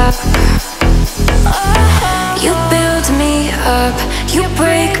hands up. You build me up, you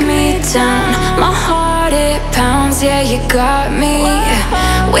break me down. My heart it pounds, yeah, you got me.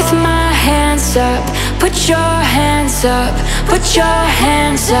 With my hands up, put your hands up, put your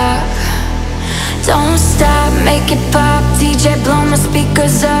hands up. Don't stop, make it pop. DJ, blow my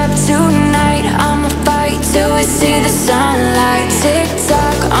speakers up tonight. I'ma fight till we see the sunlight. Tick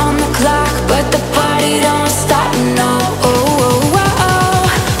tock on the clock, but the party don't stop. No, oh, oh, oh,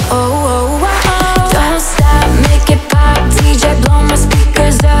 oh, oh, oh, oh. Don't stop, make it pop. DJ, blow my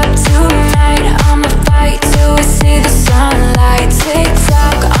speakers up tonight. I'ma fight till we see the sunlight. Tick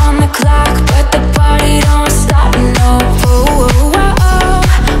tock on the clock, but the party don't stop. No, oh, oh, oh,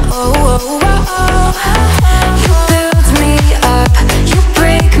 oh, oh, oh, oh. You build me up, you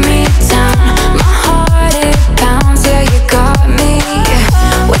break me down. My heart it pounds, yeah, you got me.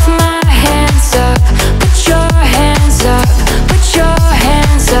 With my hands up, put your hands up, put your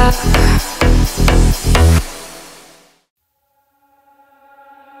hands up.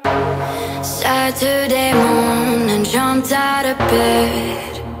 Saturday morning, jumped out of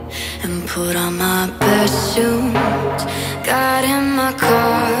bed and put on my best suit. Got in my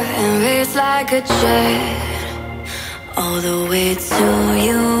car and raced like a jet all the way to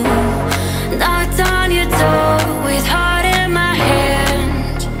you. Knocked on your door with heart in my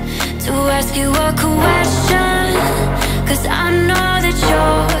hand to ask you a question, 'cause I know that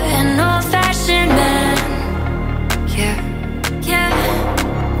you're an old-fashioned man. Yeah, yeah.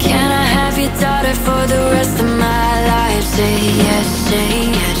 Can I have your daughter for the rest of my life? Say yes,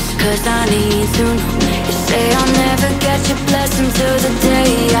 'cause I need to know. You say I'll never get your blessing till the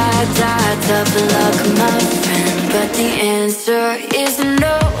day I die. Tough luck, my friend, but the answer is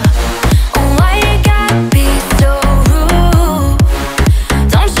no. Oh, why you gotta be so rude?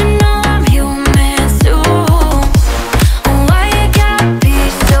 Don't you know I'm human too? Oh, why you gotta be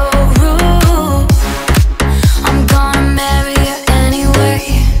so rude? I'm gonna marry you anyway.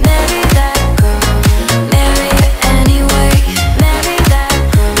 Marry that girl, marry you anyway. Marry that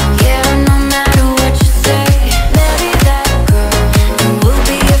girl, yeah, no matter what you say. Marry that girl, and we'll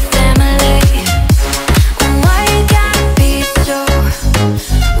be a family. Oh, why you gotta be so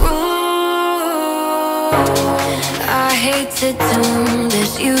rude? I hate to do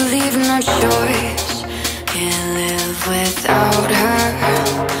this, you leave no choice. Can't live without her.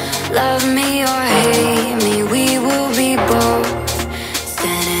 Love me or hate me, we will be both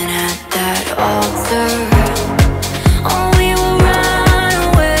standing at that altar. Oh, we will run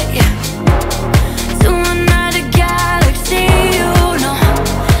away to another galaxy.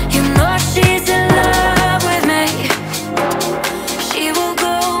 You know she's in love with me. She will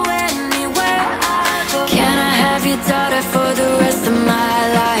go anywhere I go. Can I have your daughter for the rest of my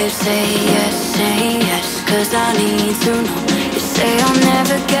life? Say yes, 'cause I need to know. You say I'll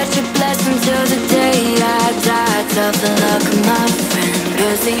never get your blessing till the day I die. Tough luck, my friend,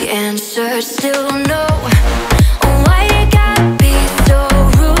 'cause the answer's still no. Oh, why you gotta be so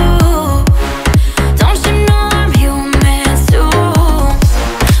rude? Don't you know I'm human too?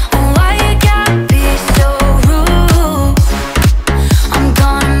 Oh, why you gotta be so rude? I'm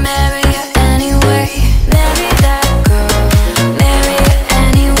gonna marry you anyway. Marry that girl, marry you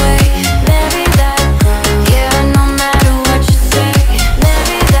anyway. Marry that girl, yeah, no matter what you say.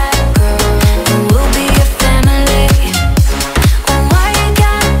 Marry that girl, and we'll be a family. Oh, why you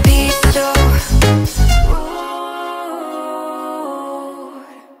gotta be so rude?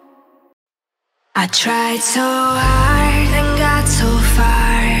 I tried so hard and got so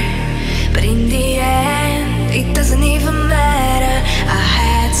far, but in the end, it doesn't even matter. I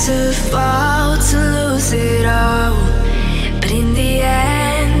had to fall to lose it all, but in the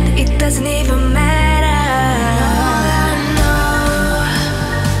end, it doesn't even matter. All I know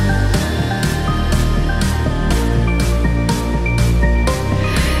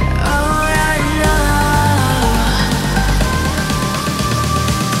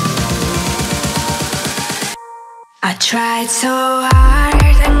tried so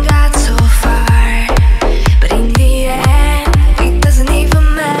hard and got so far, but in the end, it doesn't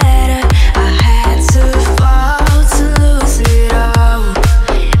even matter. I had to fall to lose it all,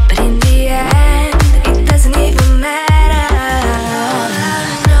 but in the end, it doesn't even matter.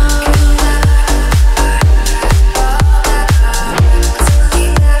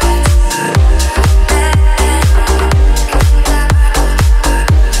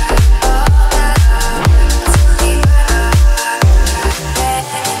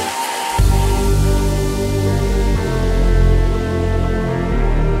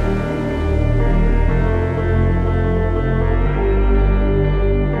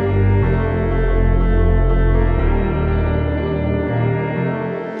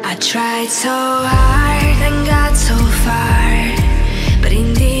 Tried so hard and got so far, but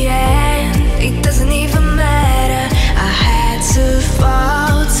in the end, it doesn't even matter. I had to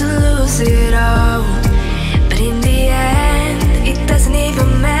fall to lose it all, but in the end, it doesn't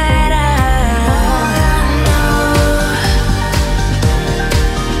even matter.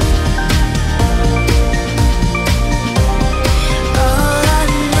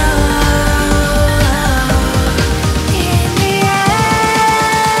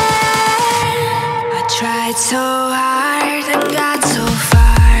 Tried so hard and got so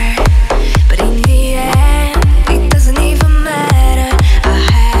far, but in the end, it doesn't even matter. I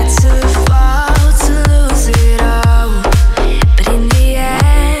had to fall to lose it all, but in the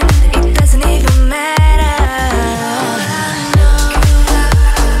end, it doesn't even matter.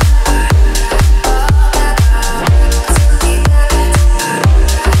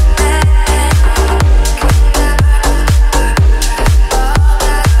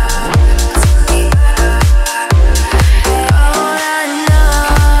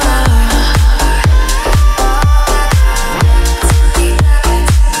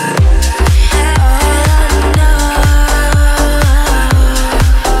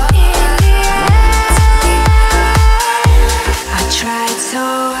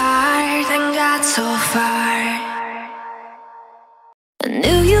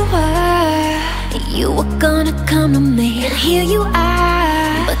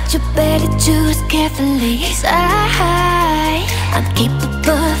 Choose carefully, 'cause I'm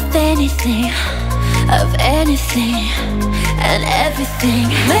capable of anything, and everything.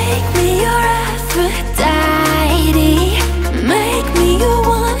 Make me your Aphrodite, make me your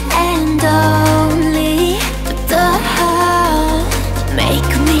one and only.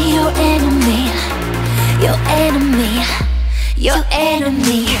 Make me your enemy, your enemy, your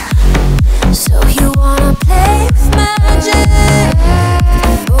enemy. So you wanna play with magic?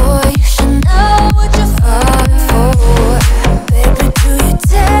 Boy, you should know what you're falling for. Baby, do you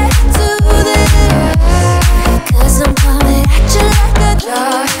dare do this? 'Cause I'm coming at you like a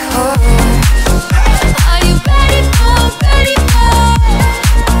dark horse. Are you ready for a perfect storm?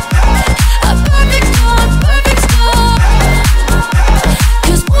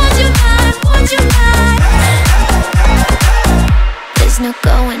 There's no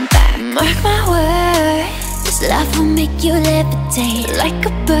going back. Mark my words, this love will make you levitate like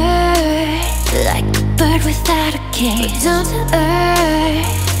a bird without a cage. Down to earth,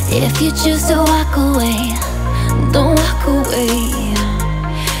 if you choose to walk away, don't walk away.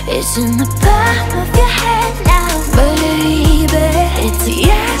 It's in the palm of your hand now, baby. It's a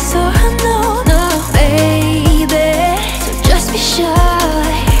yes or a no, no, baby. So just be sure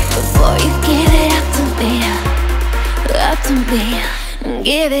before you give it up to me,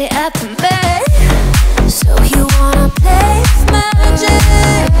 give it up to me. So you wanna play with magic?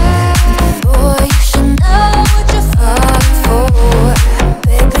 Boy, you should know what you're falling for.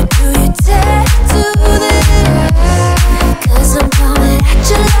 Baby, do you dare do this? 'Cause I'm coming at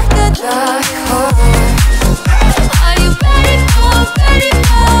you like a dark horse. Are you ready for a perfect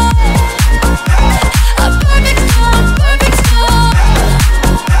storm?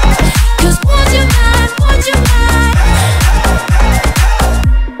 'Cause once you're mine,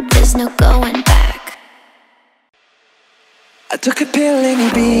 there's no going back. I took a pill in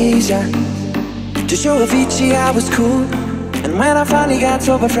Ibiza to show Avicii I was cool. And when I finally got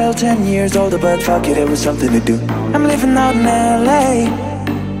sober, felt 10 years older, but fuck it, it was something to do. I'm living out in LA.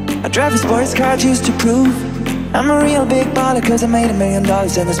 I drive a sports car just to prove I'm a real big baller, 'cause I made $1 million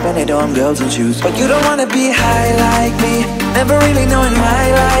and I spent it on girls and shoes. But you don't wanna be high like me, never really knowing why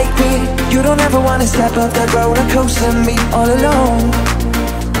like me. You don't ever wanna step up that roller coaster and be all alone.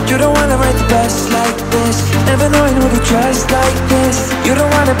 You don't wanna ride the bus like this, never knowing who to trust like this. You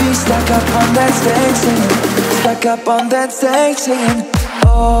don't wanna be stuck up on that stage singing, stuck up on that stage singing.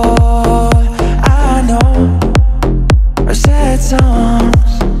 Oh, I know our sad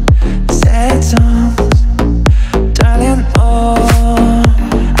songs, darling.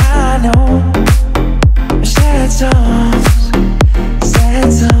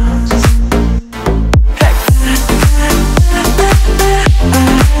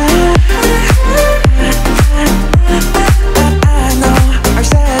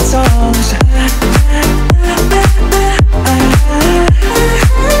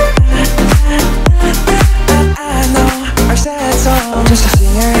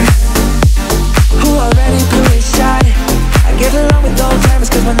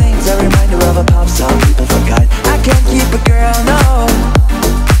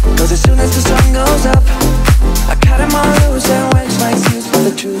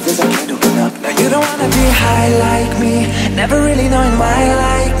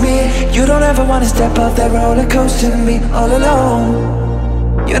 wanna step off that roller coaster and be all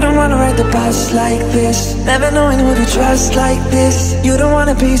alone. You don't wanna ride the bus like this, never knowing who to trust like this. You don't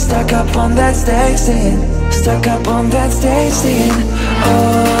wanna be stuck up on that stage singing, stuck up on that stage singing.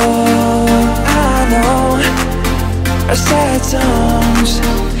 Oh, I know our sad songs,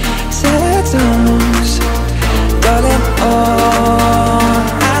 darling. Oh,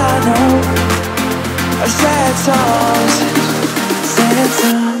 I know our sad songs,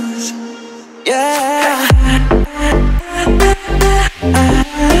 yeah.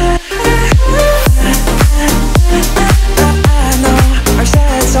 I know our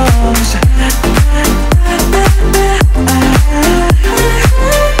sad songs.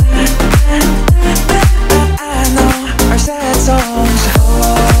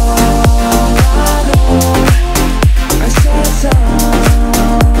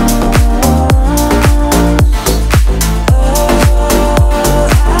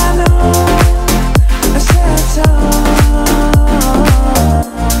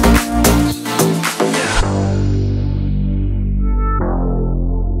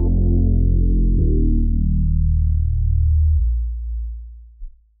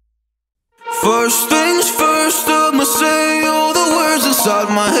 First things first, I'ma say all the words inside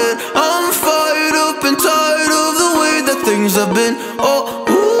my head. I'm fired up and tired of the way that things have been. Oh,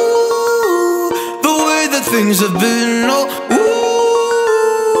 ooh, the way that things have been. Oh, ooh.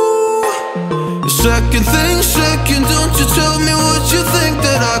 Second thing second, don't you tell me what you think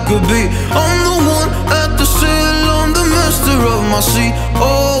that I could be. I'm the one at the sail, I'm the master of my sea.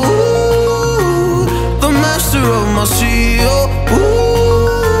 Oh, ooh, the master of my sea. Oh, ooh.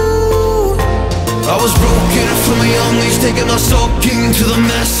 I was broken from a young age, taking my soaking to the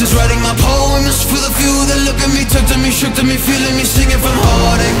masses, writing my poems for the few that look at me, talk to me, shook to me, feeling me, singing from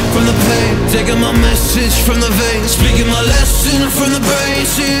heartache, from the pain, taking my message from the veins, speaking my lesson from the brain,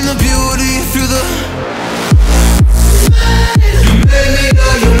 seeing the beauty through the. You made me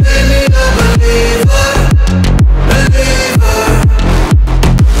know, you made me a believer, believer.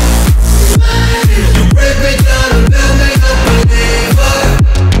 You break me down and build me a believer,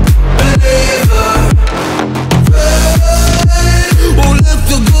 believer. Oh, let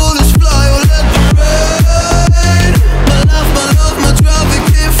the bullets fly, oh, let them rain. My life, my love, my drive, it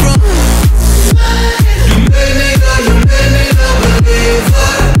came from. You made me a believer,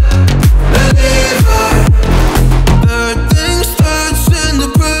 believer. Third things third, send a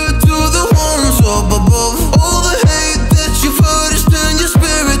prayer to the ones up above. All the hate that you've heard is turn your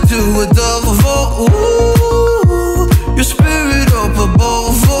spirit to a dove. Oh, ooh, your spirit up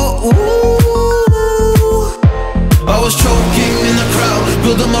above. Oh, ooh. I was choking in the crowd,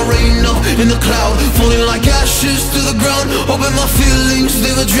 building my rain up in the cloud, falling like ashes to the ground, hoping my feelings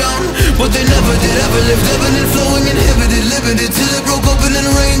they would drown, but they never did, ever lived, ebbing and flowing, inhibited, limited, till it broke open and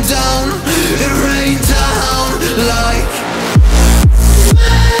rained down. It rained down like.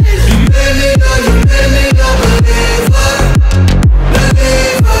 You made me know, you made me a believer,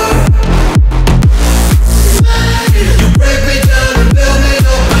 believer. You break me down and build me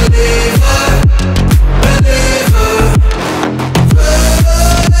a believer, believer.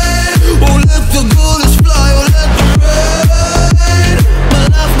 Oh, let the bullets fly, oh, let them rain. My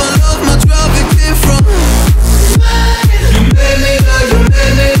life, my love, my drive, it came from. You made me a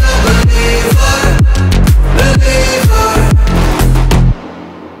believer, believer.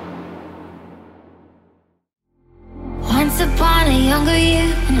 Once upon a younger year,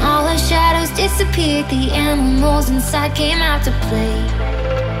 when all our shadows disappeared, the animals inside came out to play.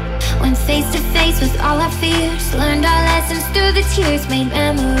 Went face to face with all our fears, learned our lessons through the tears, made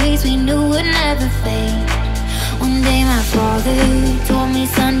memories we knew would never fade. One day my father told me,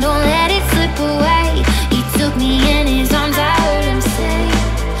 son, don't let it slip away. He took me in his arms, I heard him say,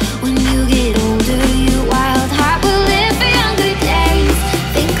 when you get older, your wild heart will live for younger days.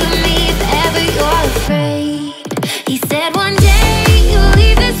 Think of me if ever you're afraid. He said one day you'll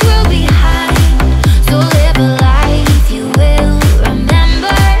leave this world behind, so live a life you will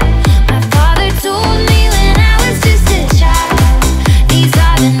remember. My father told me when I was just a child, these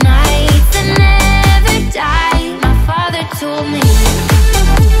are the nights that never die. My father told me.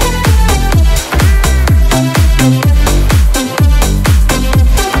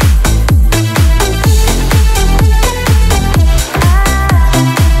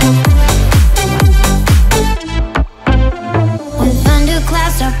 When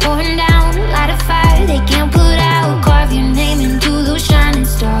thunderclouds start pouring down, light a fire they can't put out, carve your name into those shining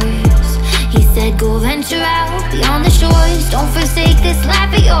stars. He said go venture out beyond the shores, don't forsake this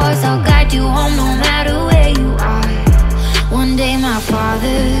life of yours. I'll guide you home no matter where you are. One day my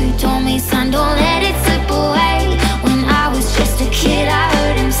father told me, son, don't let it slip away. When I was just a kid I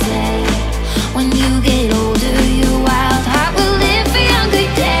heard him say,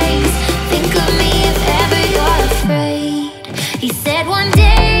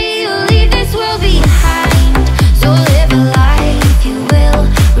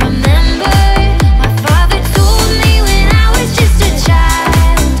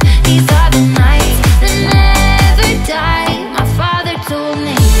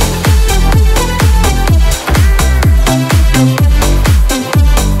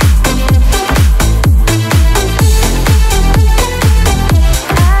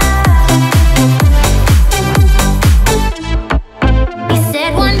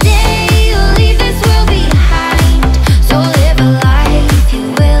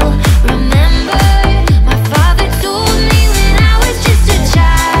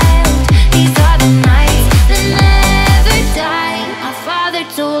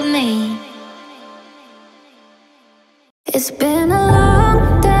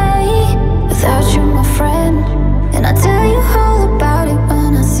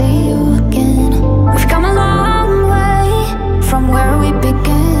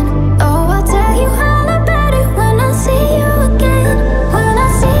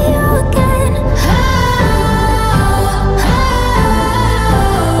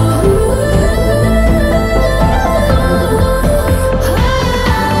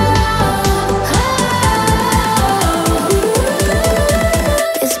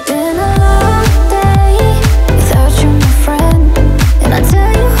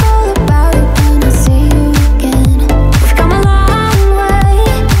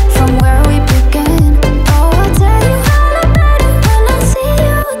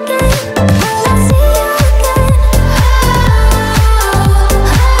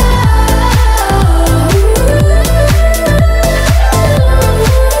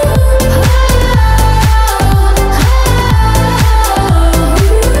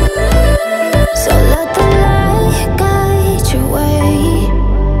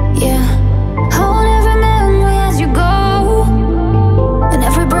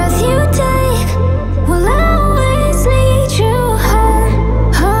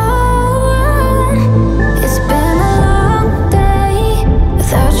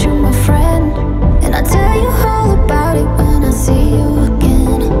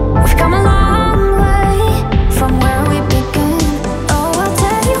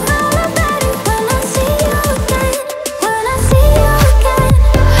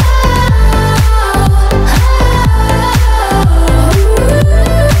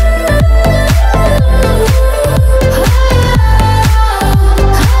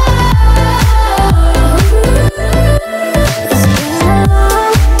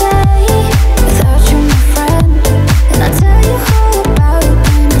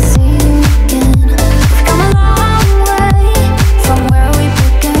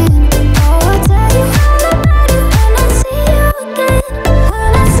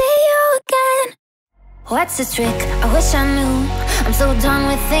 what's the trick? I wish I knew. I'm so done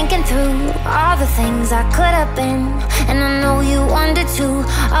with thinking through all the things I could have been, and I know you wonder too.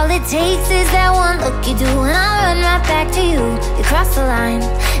 All it takes is that one look you do, and I'll run right back to you. You cross the line,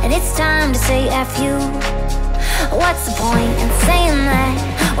 and it's time to say F you. What's the point in saying that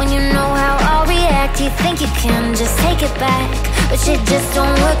when you know how I'll react? You think you can just take it back, but shit just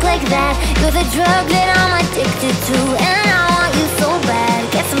don't work like that. You're the drug that I'm addicted to, and I want you so bad.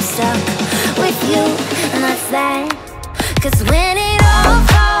 Guess I'm stuck with you, and that's that. Cause when it all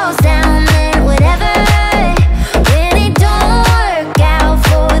falls down, then whatever. When it don't work out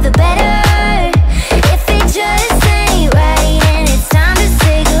for the better, if it just ain't right, and it's time to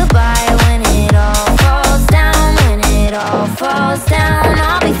say goodbye. When it all falls down, when it all falls down,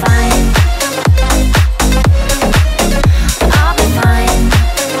 I'll be fine. I'll be fine.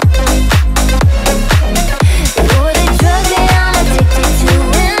 You're the drug that I'm addicted to,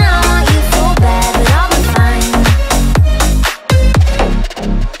 and I want you so bad, but I'll be fine.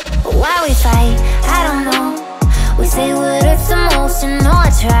 Why we fight, I don't know. We say what hurts the most, and know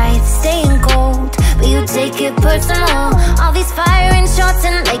I tried staying cold, but you take it personal. All these firing shots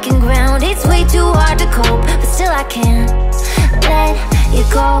and making ground, it's way too hard to cope, but still I can't let you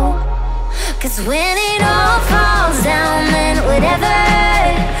go. Cause when it all falls down, then whatever.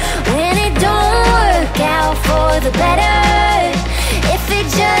 When it don't work out for the better, if it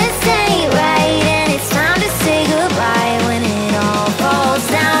just ain't right, and it's time to say goodbye. When it all falls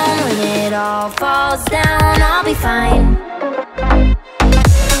down, when it all falls down, I'll be fine.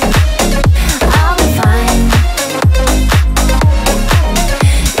 I'll be fine.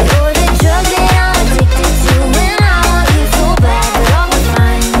 You're the drug that I'm addicted to, and I want you so bad, but I'll be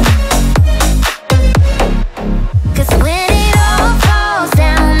fine. Cause when it all falls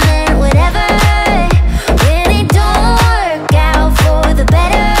down, then whatever. When it don't work out for the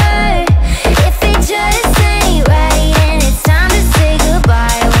better, if it just ain't right, and it's time to say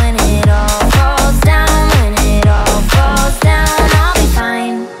goodbye. When it all falls down, when it all falls down, I'll be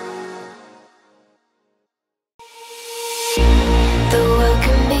fine. The world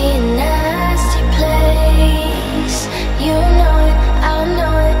can be a nasty place. You know it, I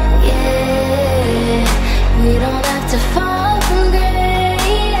know it, yeah. We don't have to fall from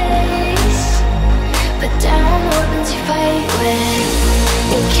grace, but downward ones you fight with.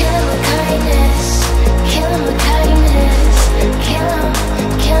 You kill 'em with kindness, kill 'em with kindness. Kill 'em,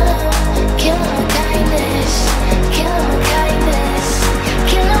 kill 'em, kill 'em with kindness. Kill 'em with kindness,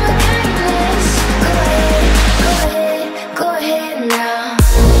 kill 'em with kindness. Go ahead, go ahead, go ahead now.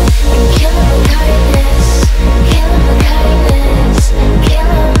 And kill 'em with kindness, kill 'em with kindness. Kill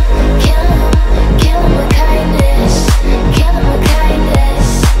 'em, kill 'em, kill 'em with kindness. Kill 'em with kindness,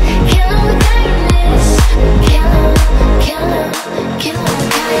 kill 'em with kindness. Kill 'em, kill 'em, kill 'em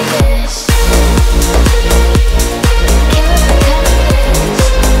with kindness. Kill 'em with kindness.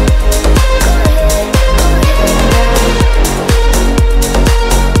 Go ahead, go ahead now.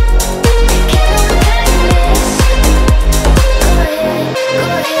 Kill 'em with kindness. Go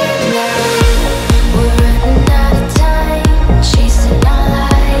ahead now. We're running out of time, chasing our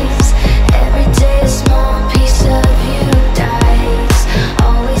lives. Every day a small piece of you dies.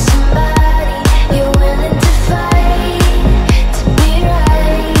 Always somebody you're willing to fight to be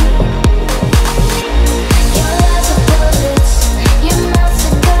right. Your lies are bullets, your mouth's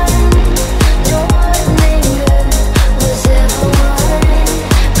a gun. No one anger was ever won.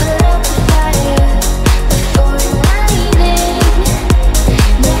 Put up the fire before igniting.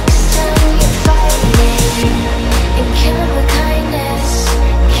 Next time you're fighting, and kill 'em with kindness,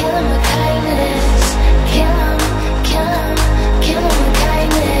 kill 'em with kindness. Kill 'em, kill 'em, kill 'em with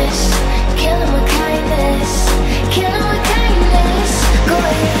kindness. Kill 'em with kindness, kill 'em with kindness. Go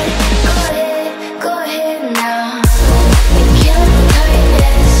ahead, go ahead, go ahead now. And kill 'em with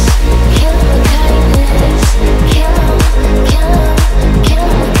kindness, kill 'em with kindness. Kill 'em, kill 'em, kill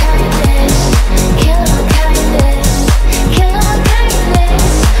 'em with kindness. Kill 'em with kindness, kill 'em with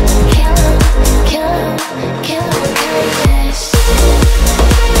kindness. Kill 'em, kill 'em, kill 'em with kindness.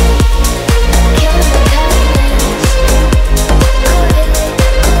 Kill 'em with kindness. Go ahead,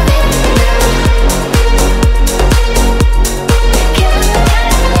 go ahead now. Kill 'em with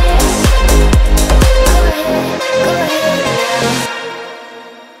kindness. Go ahead, go ahead now.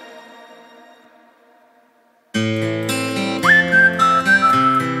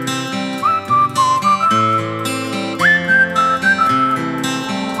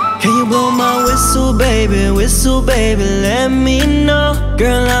 Can you blow my whistle, baby, let me know.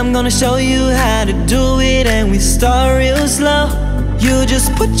 Girl, I'm gonna show you how to do it, and we start real slow. You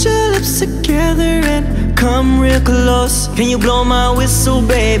just put your lips together and come real close. Can you blow my whistle,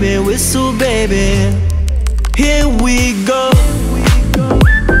 baby, whistle, baby? Here we go.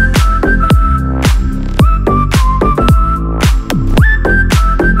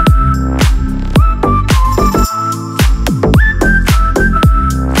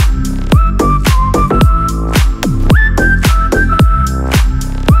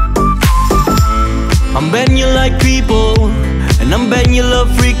 I'm betting you like people, and I'm betting you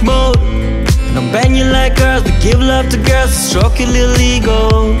love freak mode. And I'm betting you like girls that give love to girls to stroke your little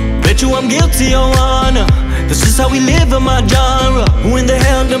ego. Bet you I'm guilty, Yohan. This is how we live in my genre. Who in the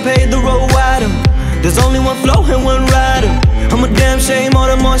hell done paid the road wider? There's only one flow and one rider. I'm a damn shame,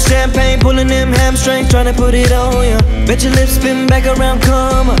 order more champagne, pulling them hamstrings, trying to put it on ya. Bet your lips spin back around,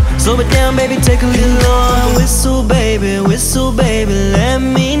 come on. Slow it down, baby, take a little on. Whistle, baby, let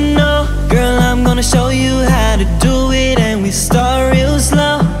me know. Girl, I'm gonna show you how to do it, and we start real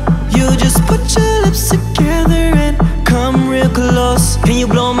slow. You just put your lips together and come real close. Can you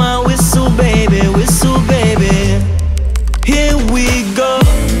blow my whistle, baby, whistle, baby? Here we go.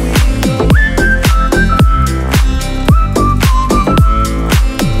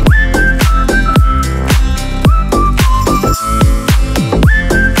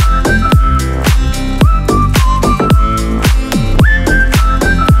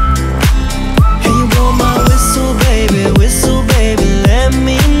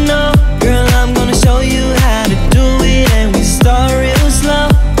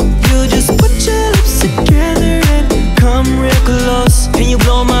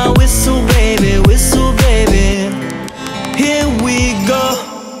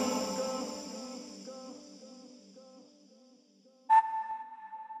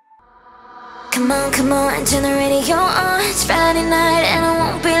 Come on, turn the radio on. It's Friday night and it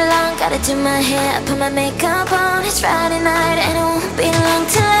won't be long. Gotta do my hair, put my makeup on. It's Friday night and it won't be long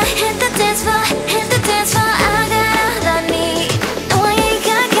till I hit the dance floor, hit the dance floor. I got all I need. No, I ain't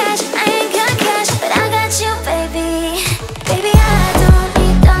got cash, I ain't got cash, but I got you, baby. Baby, I don't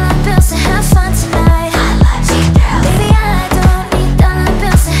need dollar bills to have fun tonight. Baby, I don't need dollar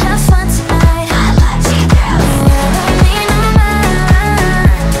bills to have fun tonight. I don't need no money.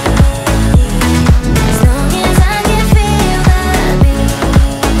 As long as I can feel the beat.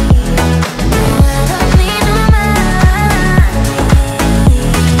 I don't need no money.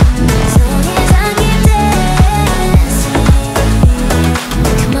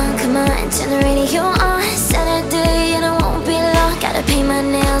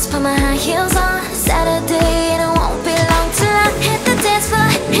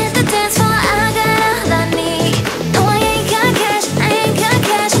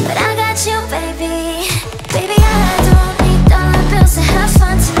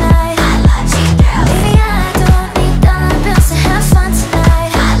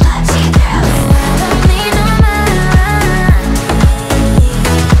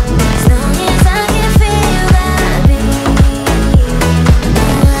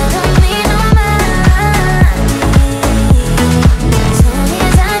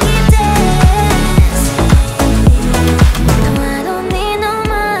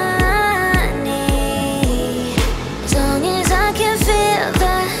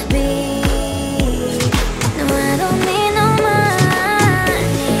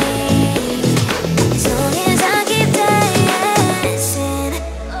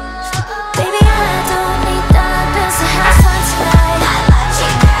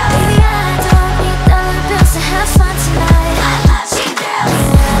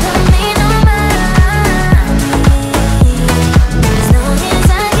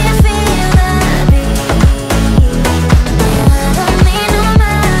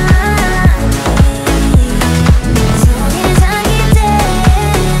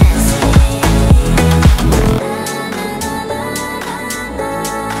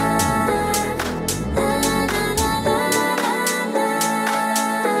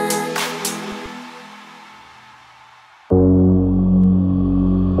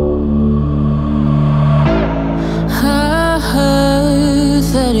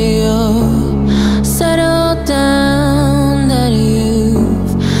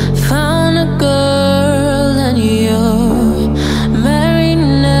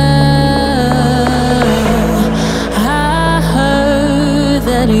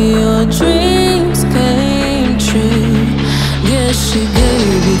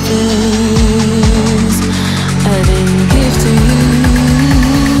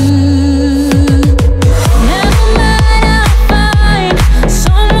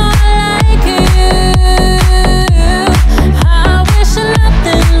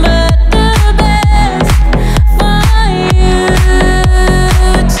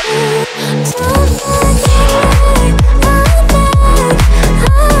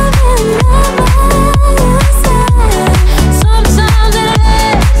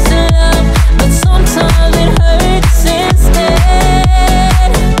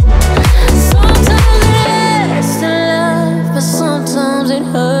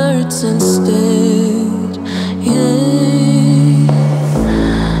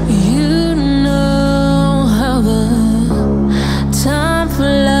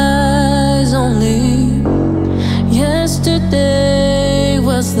 leave. Yesterday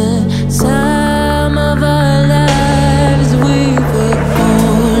was the time of our lives. We were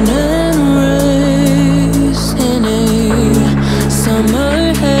born and raised in a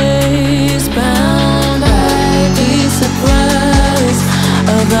summer haze, bound by the surprise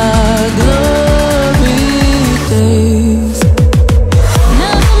of our glory days.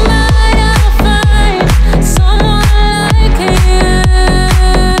 Never mind, I'll find someone like you.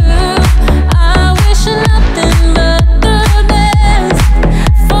 I wish nothing but the best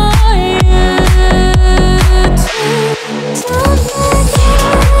for you too.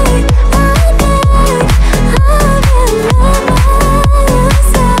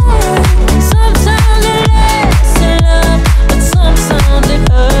 Sometimes it lasts in love, but sometimes it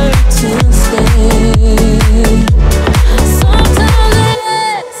hurts instead. Sometimes it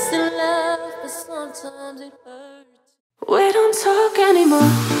lasts in love, but sometimes it hurts. We don't talk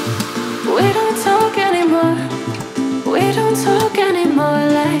anymore. We don't talk anymore. We don't talk anymore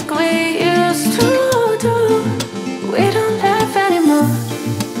like we used to do. We don't laugh anymore.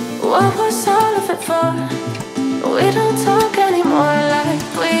 What was all of it for? We don't talk anymore like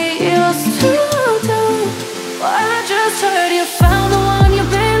we used to do. Well, I just heard you found the one you've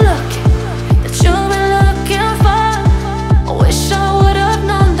been looking, that you've been looking for. I wish I would have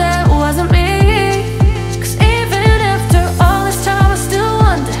known that wasn't me. 'Cause even after all this time I still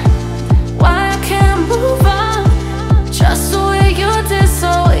wonder why I can't move on just the way you did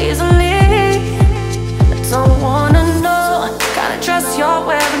so easily. I don't wanna know what kind of dress you're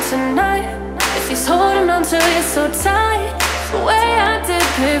wearing tonight, if he's holding on to you so tight the way I did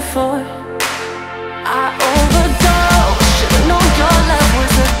before. I overdosed. Should've known your love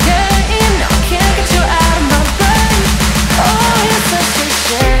was a game. Now I can't get you out of my brain. Oh, it's such a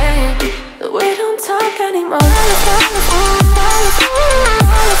shame that we don't talk anymore.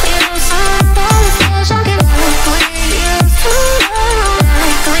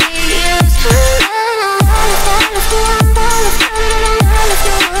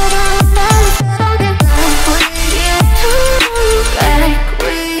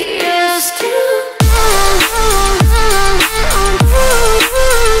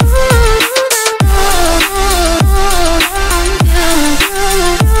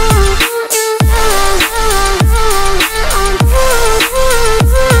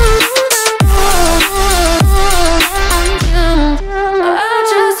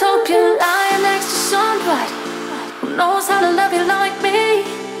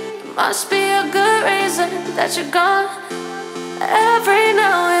 Must be a good reason that you're gone. Every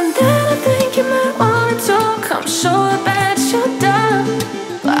now and then I think you might want to come show up at your done,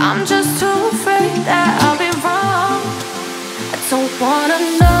 but I'm just too afraid that I'll be wrong. I don't wanna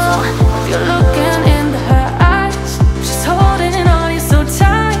know if you're looking into her eyes. She's holding on you so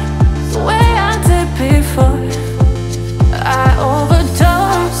tight the way I did before. I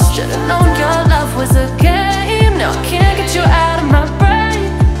overdosed. Should've known your love was a game. Now I can't get you out of my brain.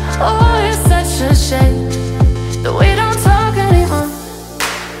 Oh, it's such a shame that we don't talk anymore.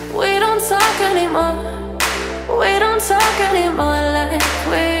 We don't talk anymore. We don't talk anymore like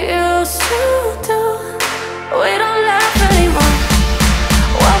we used to do. We don't laugh anymore.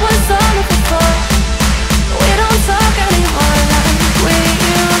 What was all of it for? We don't talk anymore like we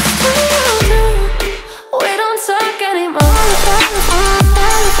used to do. We don't talk anymore.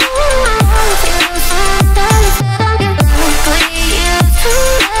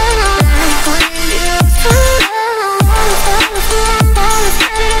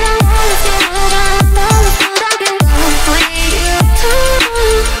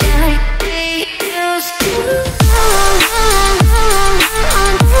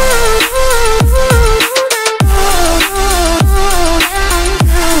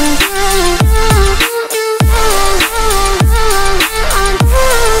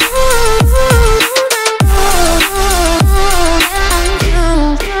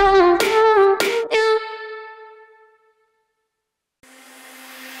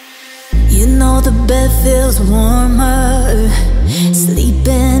 Feels warmer,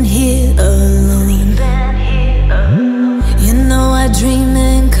 sleeping here alone. You know I dream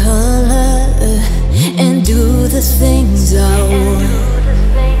in color and do the things I want.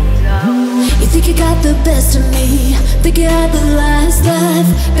 You think you got the best of me, think you had the last laugh,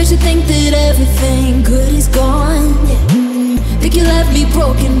 bet you think that everything good is gone, yeah. Think you left me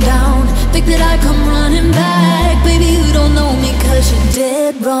broken down, think that I come running back. Baby, you don't know me 'cause you're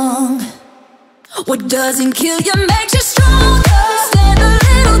dead wrong. What doesn't kill you makes you stronger. Stand a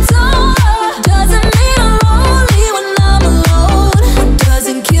little taller. Doesn't mean I'm lonely when I'm alone. What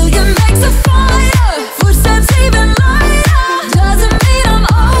doesn't kill you makes a fire. Footsteps even lighter. Doesn't mean I'm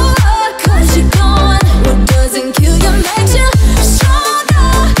over, 'cause you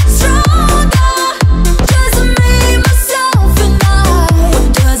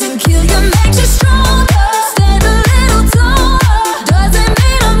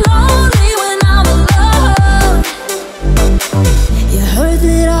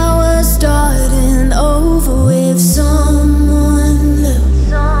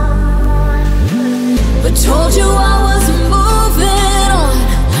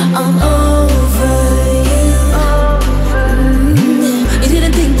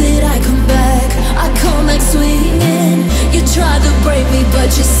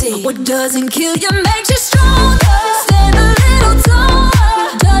doesn't kill you, makes you stronger. Stand a little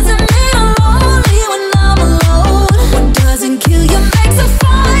taller. Doesn't mean I'm lonely when I'm alone. What doesn't kill you makes a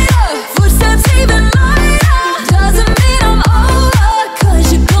fighter. Footsteps even lighter. Doesn't mean I'm over,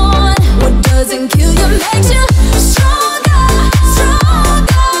 'cause you're gone. What doesn't kill you makes you stronger,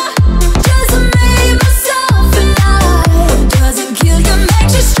 stronger. Just made myself and I. What doesn't kill you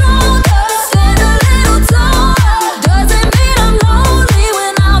makes you stronger. Stand a little taller. Doesn't mean I'm lonely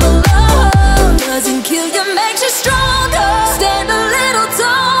when I'm alone. Doesn't kill you makes you stronger. Stand a little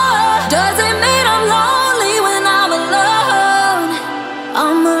taller. Doesn't mean I'm lonely when I'm alone.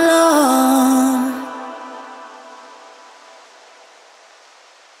 I'm alone.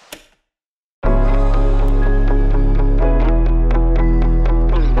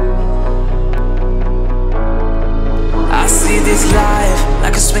 I see this life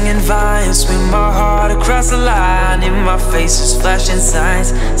like a swinging vine. Swing my heart across the line. In my face is flashing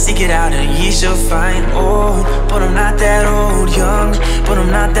signs. Seek it out and ye shall find. Old, but I'm not that old. Young, but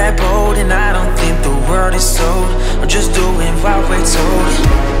I'm not that bold. And I don't think the world is sold. I'm just doing what we're told.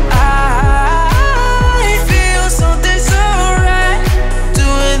 I feel something so right,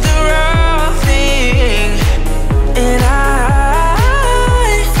 doing the wrong thing. And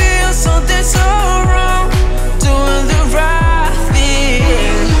I feel something so wrong, doing the right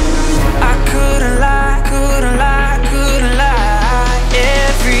thing. I couldn't lie, couldn't lie, couldn't lie.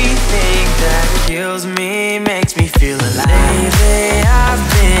 Everything that kills me makes me feel alive. Lately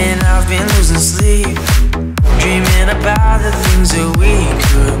I've been losing sleep, dreaming about the things that we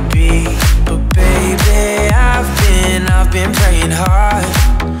could be. But baby, I've been praying hard.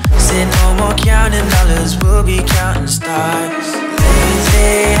 Said no more counting dollars, we'll be counting stars.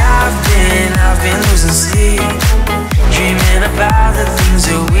 Lately I've been losing sleep, dreaming about the things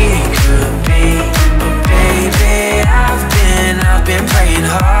that we could be. But baby, I've been praying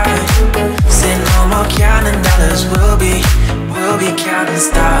hard. Said no more counting dollars, we'll be counting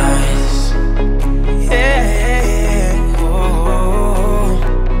stars. Yeah, oh.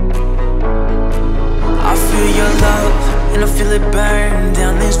 I feel your love and I feel it burn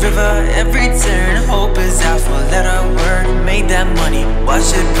down this river every turn. Hope is out for a letter word. Made that money,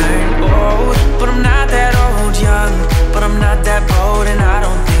 watch it burn. Old, but I'm not that old. Young, but I'm not that bold. And I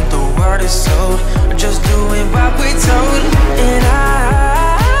don't think the word is sold. I'm just doing what we're told. And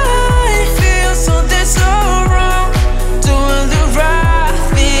I feel something so wrong, doing the right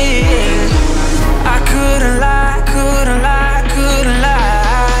thing. I couldn't lie, couldn't lie, couldn't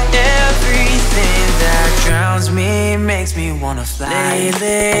lie. Everything that drowns me makes me wanna fly.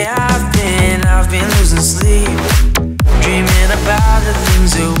 Lately I've been losing sleep, dreaming about the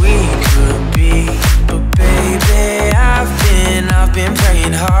things that we could be. But baby, I've been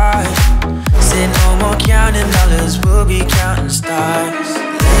praying hard. Said no more counting dollars, we'll be counting stars.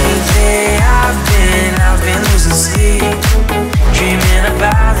 Lately I've been losing sleep, dreaming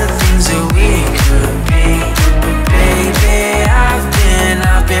about the things that we could be. But baby, I've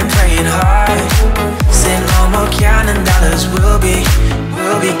been praying hard. Said no more counting dollars, we'll be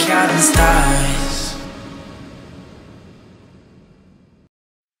counting stars.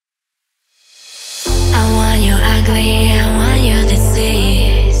 I want you ugly, I want you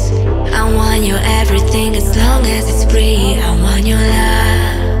disease. I want you everything as long as it's free. I want your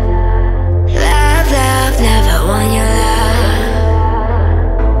love, love, love, love. I want your love.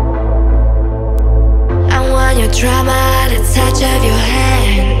 I want your drama, the touch of your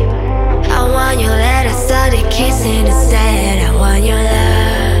hand. I want your letter, started kissing instead. I want your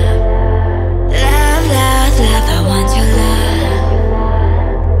love, love, love, love. I want your love.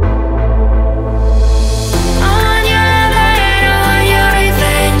 I want your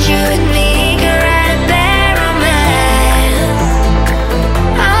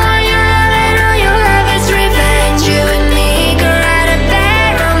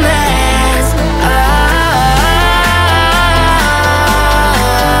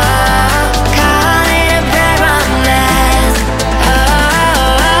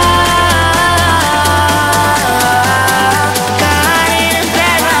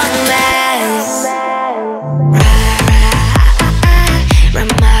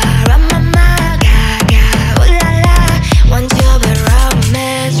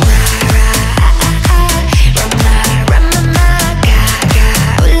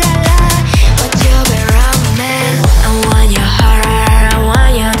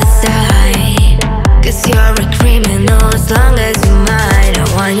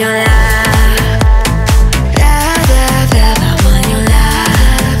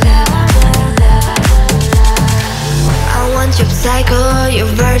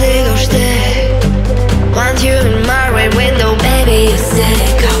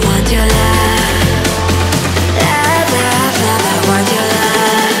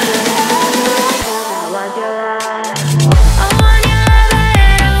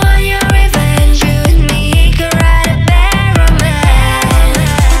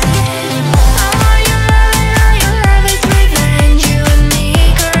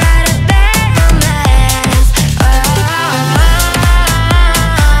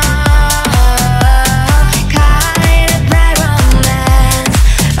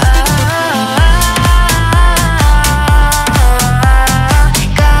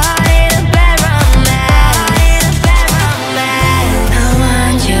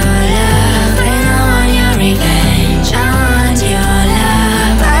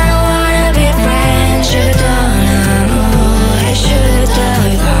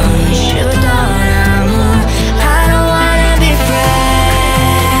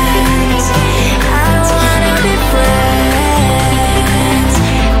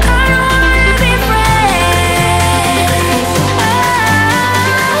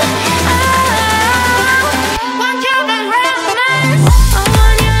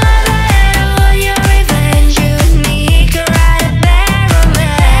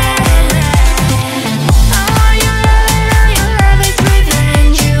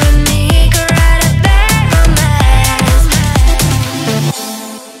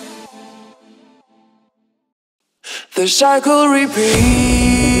The cycle repeated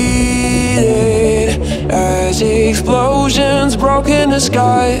as explosions broke in the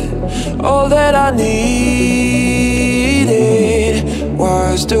sky. All that I needed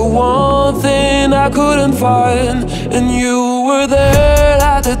was the one thing I couldn't find, and you were there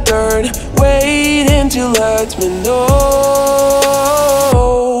at the turn, waiting to let me know.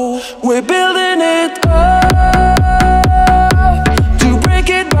 We're building it up to break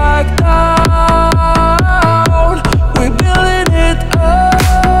it back down. We're building it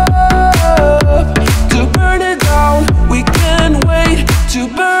up to burn it down. We can't wait to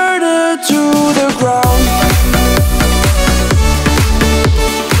burn it to the ground.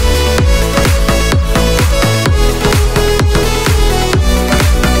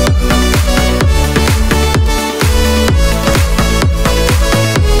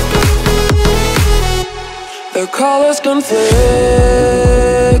 The colors conflicted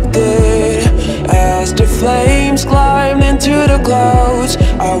as the flames climbed into the clouds.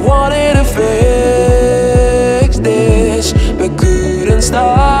 I wanted to fix this, but couldn't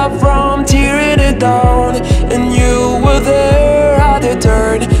stop from tearing it down. And you were there at the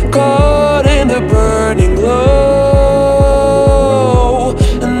turn, caught in the burning glow.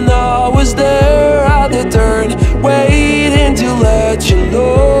 And I was there at the turn, waiting to let you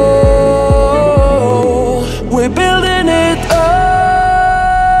know. We're building it up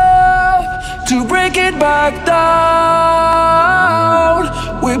to break it back down.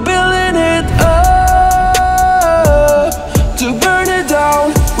 We're building it up to burn it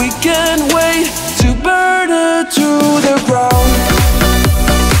down. We can't wait to burn it to the ground.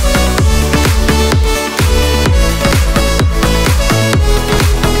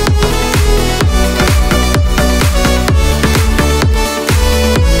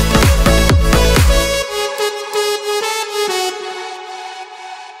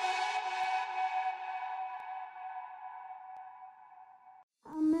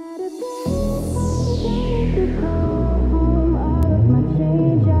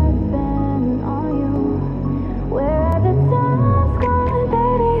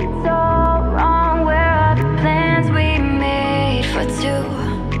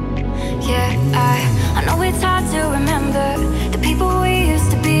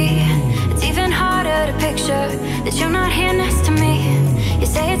 That you're not here next to me. You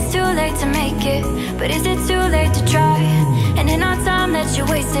say it's too late to make it, but is it too late to try? And in our time that you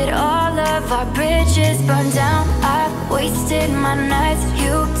wasted, all of our bridges burned down. I've wasted my nights,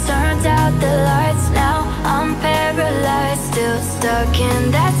 you turned out the lights. Now I'm paralyzed, still stuck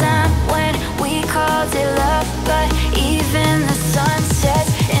in that time when we called it love. But even the sun sets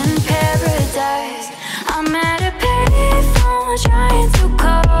in paradise. I'm at a payphone trying to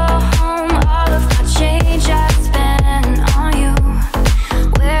call home. All of my change I spent on you.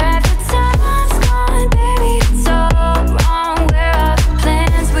 Where have the time's gone, baby? It's all wrong. Where are the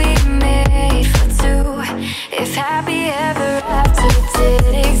plans we made for two? If happy ever after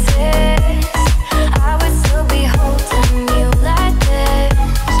did exist, I would still be holding you like this.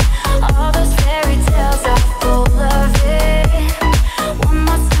 All those fairy tales are full of it. One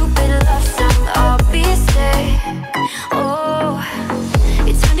more stupid love song, I'll be sick. Oh,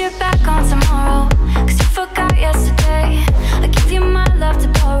 you turned your back on tomorrow, 'cause you forgot yesterday. I gave you my love to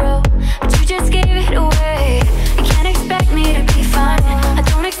borrow, but you just gave it away. You can't expect me to be fine, I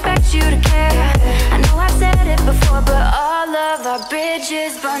don't expect you to care. I know I've said it before, but all of our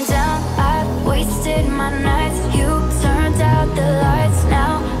bridges burned down. I've wasted my nights, you turned out the lights.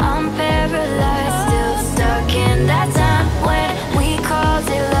 Now I'm paralyzed, still stuck in that time when we called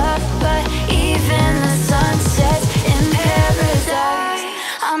it love. But even the sun sets in paradise.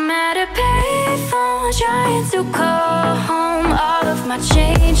 I'm at a payphone trying to call home. All of my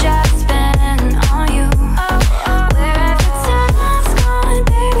change I spent on you. Where have the time's gone,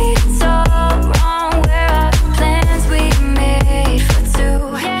 baby? It's all wrong. Where are the plans we made for two?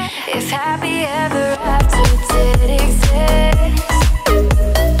 If happy ever after did exist,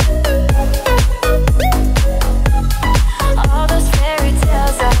 all those fairy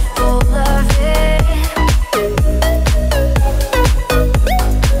tales are full of it.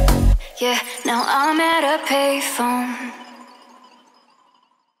 Yeah, now I'm at a payphone.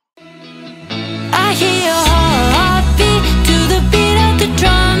 I hear your heartbeat to the beat of the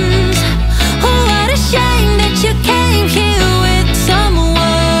drums. Oh, what a shame that you came here with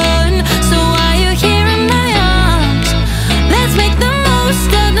someone. So while you're here in my arms, let's make the most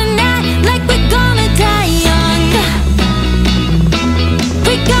of the night, like we're gonna die young.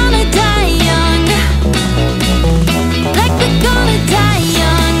 We're gonna die young, like we're gonna die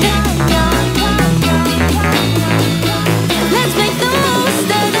young. Let's make the most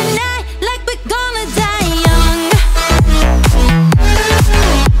of the night, like we're gonna die young.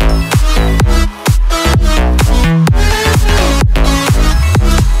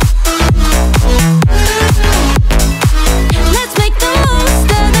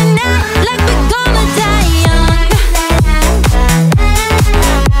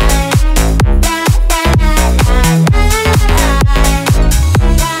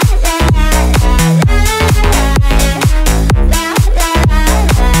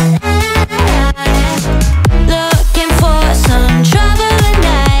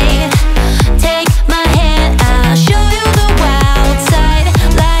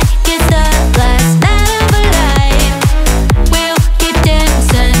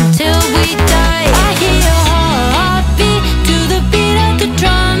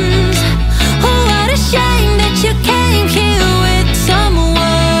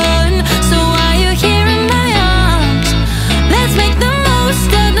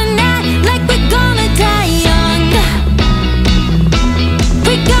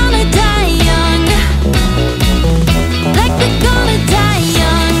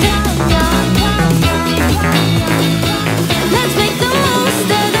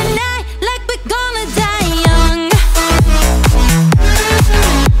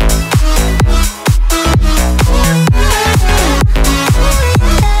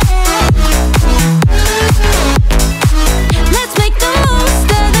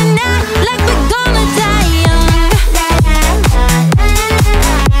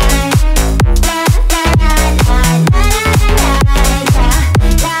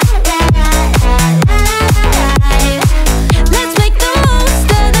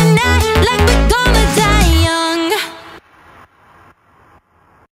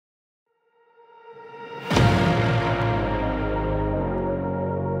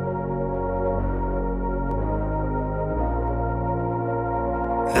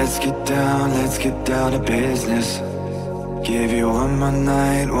 Let's get down to business. Give you one more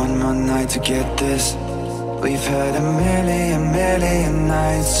night to get this. We've had a million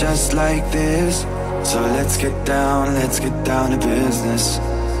nights just like this. So let's get down to business.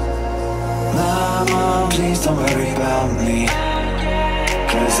 Mama, please don't worry about me,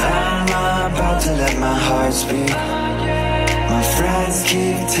 'cause I'm about to let my heart speak. My friends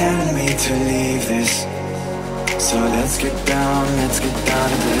keep telling me to leave this. So let's get down to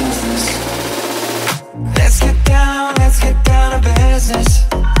business. Let's get down to business.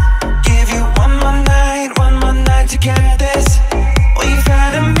 Give you one more night to get this. We've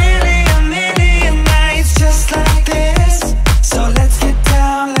had a million nights just like this. So let's get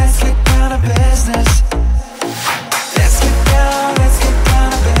down to business. Let's get down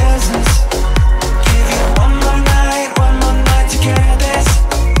to business. Give you one more night to get this.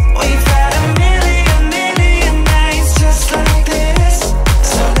 We've had a million nights just like this.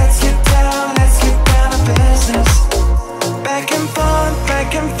 So let's get down to business. Back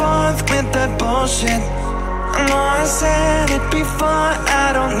and forth with that bullshit. I know I said it before, I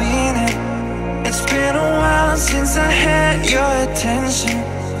don't mean it. It's been a while since I had your attention,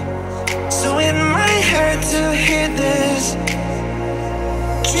 so it might hurt to hear this.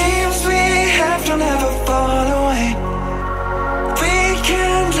 Dreams we have don't ever fall away. We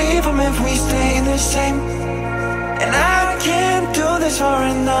can't leave them if we stay the same. And I can't do this for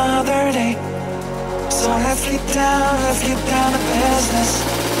another day. So let's get down to business.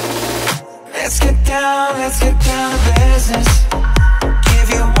 Let's get down to business. Give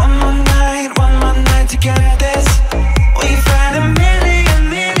you one more night to get this. We've had a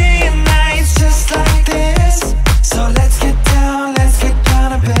million nights just like this. So let's get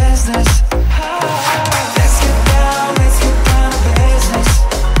down to business. Let's get down to business.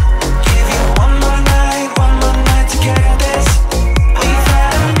 Give you one more night to get this. We've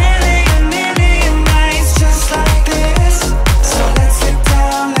had a million nights just like this. So let's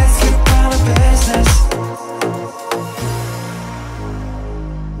get down to business.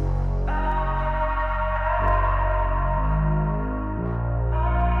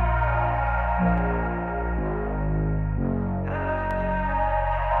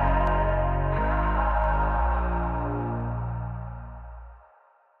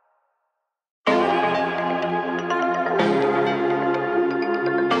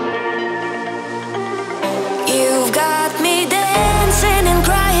 You've got me dancing and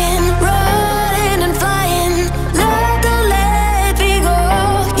crying, rolling and flying. Love, don't let me go.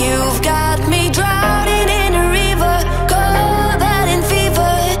 You've got me drowning in a river, cold out in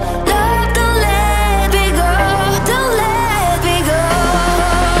fever. Love, don't let me go. Don't let me go.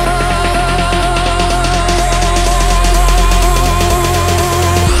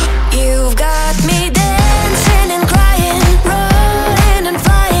 You've got me dancing and crying, rolling and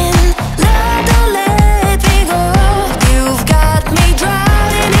flying. Love, don't let me go. You've got me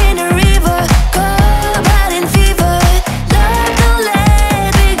drowning in a river, cold out in fever. Love, don't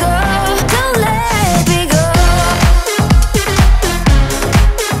let me go. Don't let me go.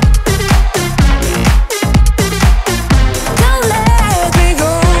 Don't let me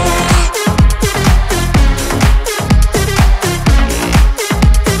go.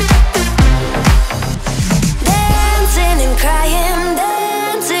 Dancing and crying,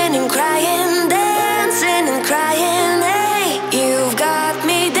 dancing and crying, dancing and crying. Hey, you've got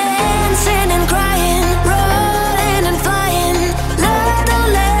me dancing and crying, rolling and flying. Love,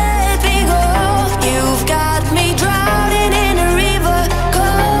 don't let me go. You've got me drowning in a river,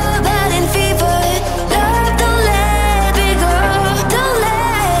 cold out in fever. Love, don't let me go. Don't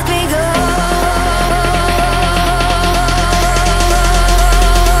let me go.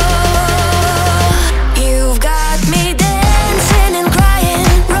 You've got me dancing and crying,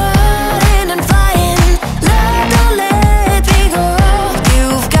 rolling and flying. Love, don't let me go.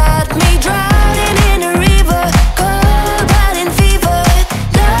 You've got me drowning in a river, cold out in fever.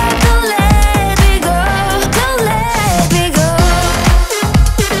 Love, don't let me go. Don't let me go.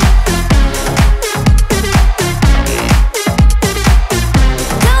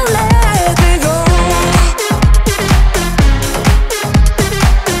 Don't let me go.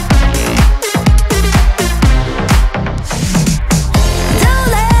 Don't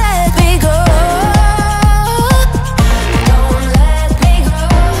let me go. Don't let me go.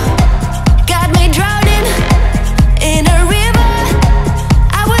 Got me drowning in a river.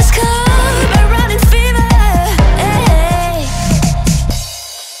 I was cold but running fever. Hey.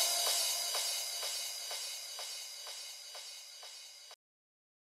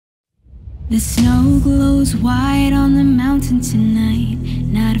 The snow glows white on the mountain tonight,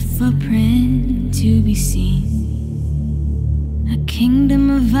 not a footprint to be seen. A kingdom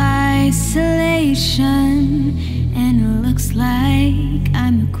of isolation, and it looks like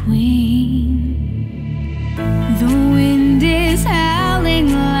I'm the queen. The wind is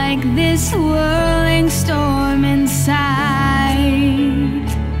howling like this whirling storm inside.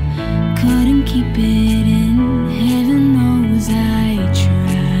 Couldn't keep it in, heaven knows I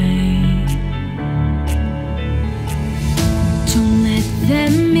tried. Don't let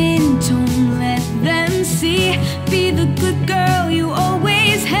them in, don't let them see. Be the good girl you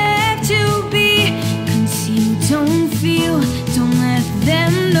always have to be. 'Cause you don't feel, don't let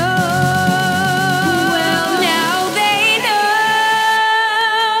them know. Well, now they know.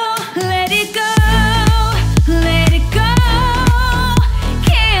 Let it go, let it go.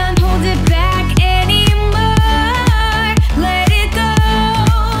 Can't hold it back anymore. Let it go,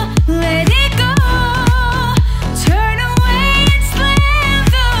 let it go. Turn away and slam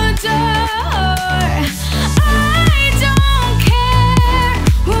the door. I don't care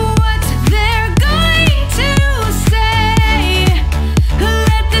what they're going to say.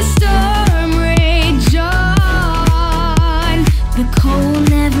 Let the storm rage on. The cold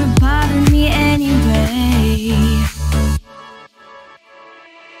never bothered me anyway.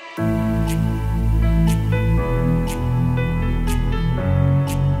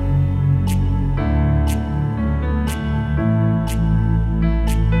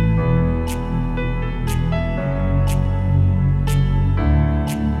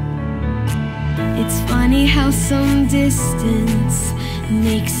 It's funny how some distance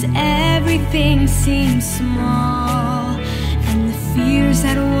makes everything seem small. And the fears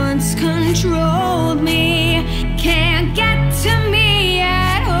that once controlled me can't get to me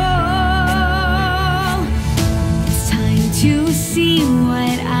at all. It's time to see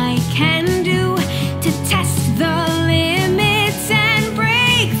what I can do to test the limits and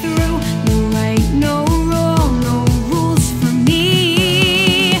break through. No right, no wrong, no rules for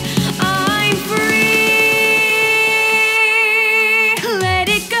me. I'm free. Let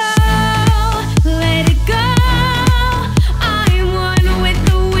it go, let it go. I'm one with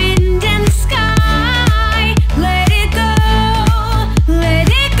the wind and sky.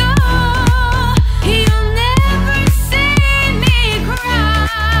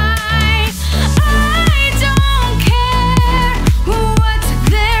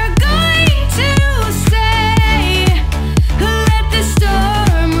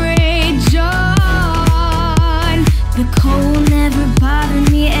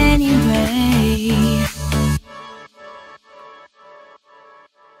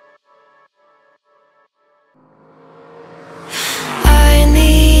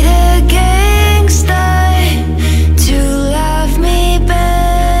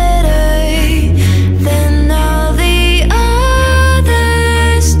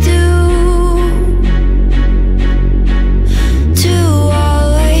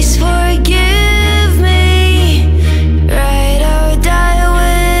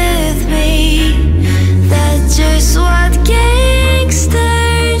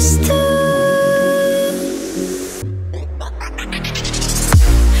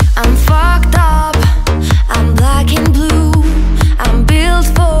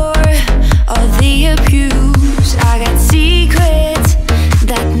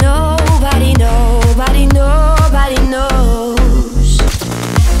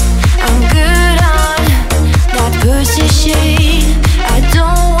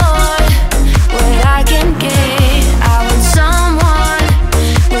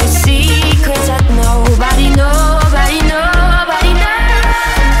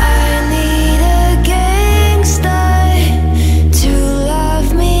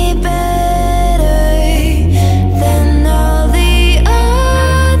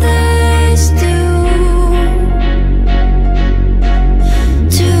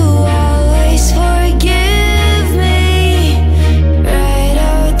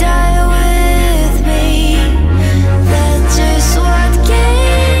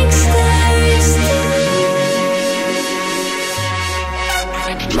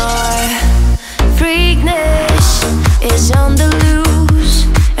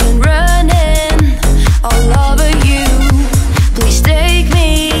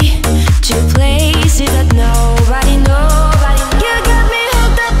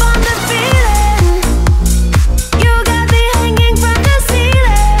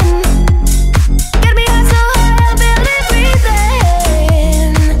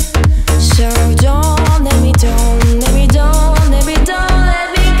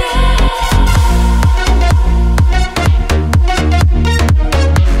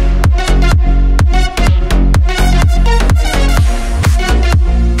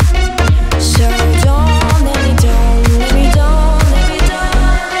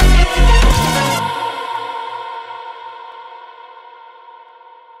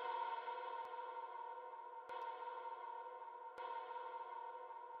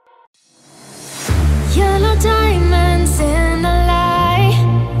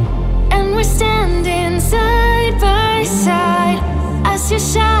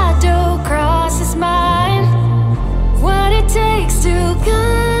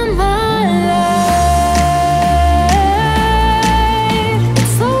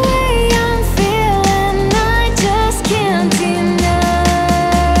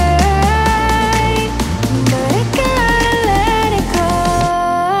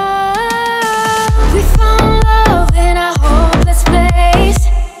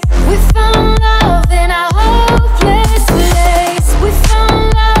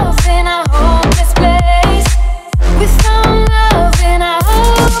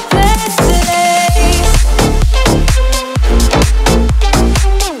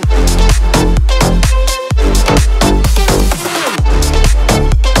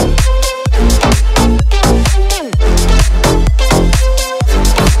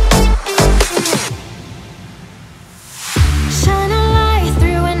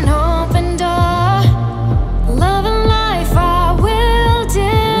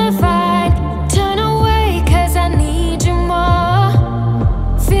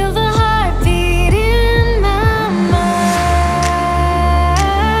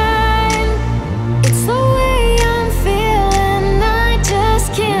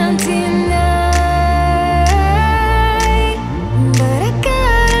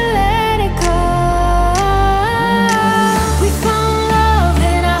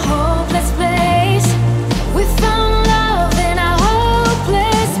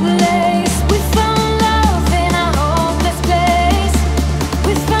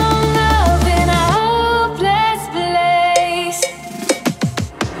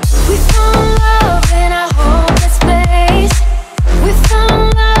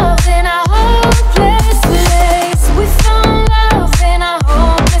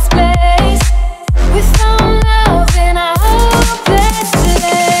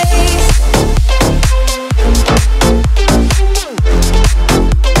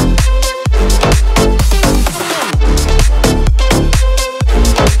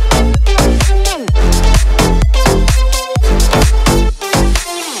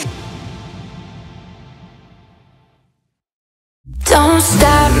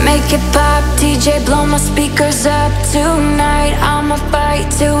 my speakers up tonight. I'ma fight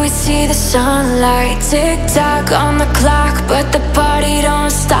till we see the sunlight. Tick tock on the clock, but the party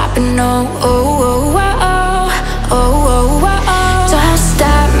don't stop. And no, oh, oh, oh, oh, oh, oh, oh, oh. Don't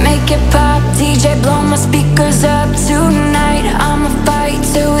stop, make it pop. DJ, blow my speakers up tonight. I'ma fight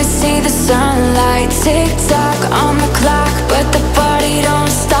till we see the sunlight. Tick tock on the clock, but the party don't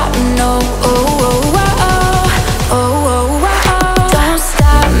stop. No, oh, oh, oh, oh, oh, oh, oh. Don't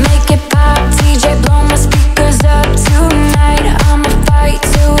stop, make it pop. DJ, blow my speakers up tonight. I'ma fight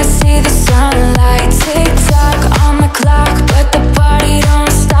till we see the sunlight. Tick tock on the clock, but the party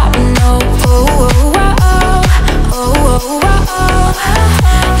don't stop. No, oh, oh, oh, oh, oh, oh, oh.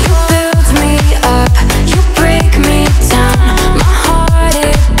 You build me up, you break me down. My heart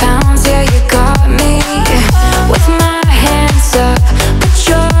it pounds, yeah, you got me. With my hands up, put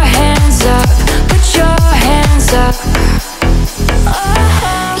your hands up, put your hands up.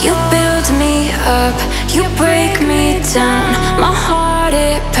 You build me up, you break me down. My heart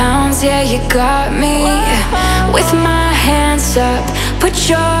it pounds, yeah, you got me. With my hands up, put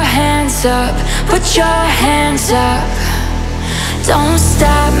your hands up, put your hands up. Don't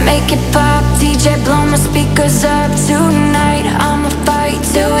stop, make it pop. DJ, blow my speakers up tonight. I'ma fight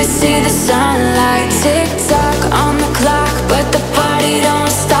till we see the sunlight. Tick tock on the clock, but the party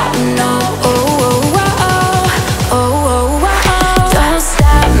don't stop. No, oh, oh, oh, oh, oh, oh, oh. Don't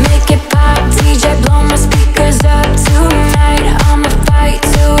stop, make it pop. DJ, blow my speakers up tonight. I'ma fight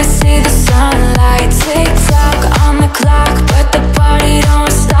till we see the sunlight. Tick tock on the clock, but the party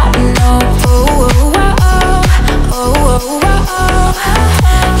don't stop. No, oh, oh, oh, oh, oh, oh, oh.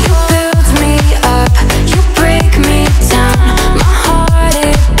 You build me up, you break me down. My heart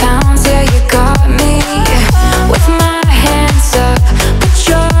it pounds, yeah, you got me. With my hands up, put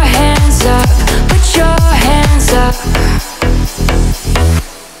your hands up, put your hands up.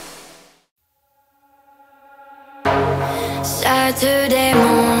 Saturday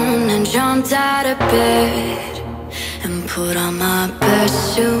morning, jumped out of bed and put on my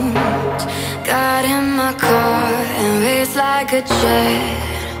best suit. Got in my car and raced like a jet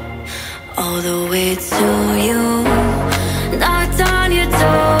all the way to you. Knocked on your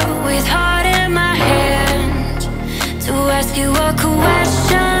door with heart in my hand to ask you a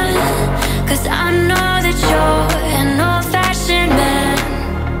question, 'cause I know that you're an old-fashioned man.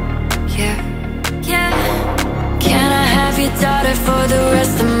 Yeah, yeah. Can I have your daughter for the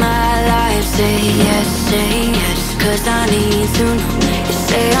rest of my life? Say yes, 'cause I need to know. You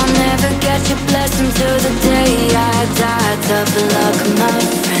say I'll never get your blessing till the day I die. Tough luck, my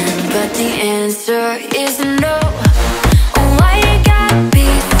friend, but the answer is no. Oh, why you gotta be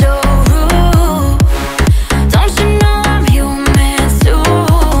so rude? Don't you know I'm human too?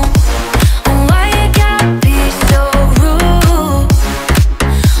 Oh, why you gotta be so rude?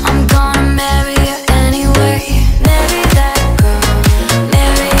 I'm gonna marry you anyway. Marry that girl,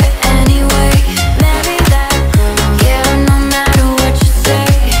 marry you anyway. Marry that girl, yeah, no matter what you say.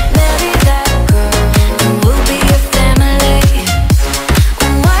 Marry that girl, and we'll be a family.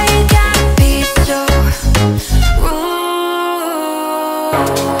 Oh, why you gotta be so rude?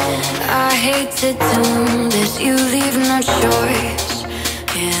 I hate to do this, you leave no choice.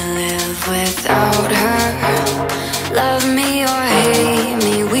 Can't live without her. Love me or hate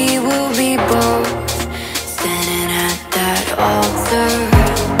me, we will be both standing at that altar.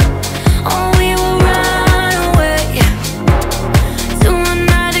 Oh, we will run away to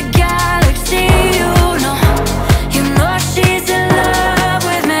another galaxy. You know she's in love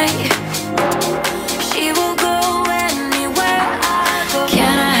with me. She will go anywhere I go.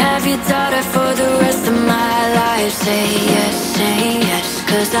 Can I have your daughter for the rest of my life? Say yes,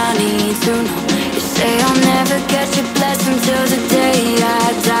 'cause I need to know. You say I'll never get your blessing till the day I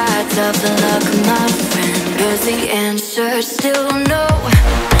die. Tough luck, my friend, 'cause the answer's still no.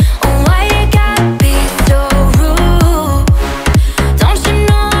 Oh, why you gotta be so rude? Don't you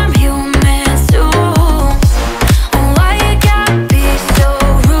know I'm human too? Oh, why you gotta be so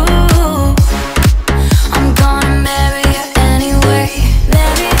rude? I'm gonna marry you anyway.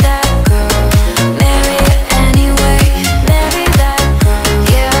 Marry that girl, marry you anyway. Marry that girl,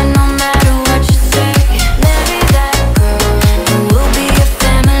 yeah, no matter what you say. Marry that girl, and we'll be a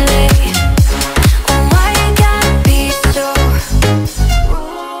family. Oh, why you gotta be so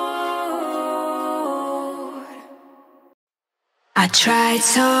rude? I tried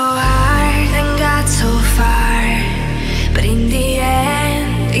so hard and got so far, but in the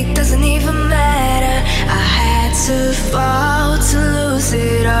end, it doesn't even matter. I had to fall to lose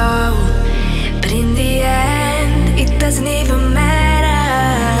it all, but in the end, it doesn't even matter.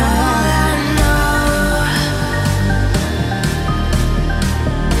 All I know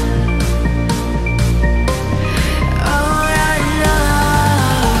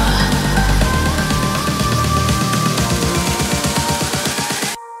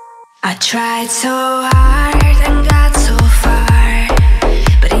tried so hard and got so far,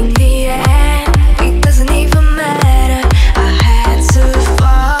 but in the end, it doesn't even matter. I had to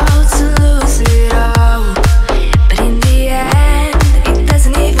fall to lose it all, but in the end, it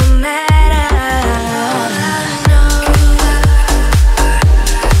doesn't even matter.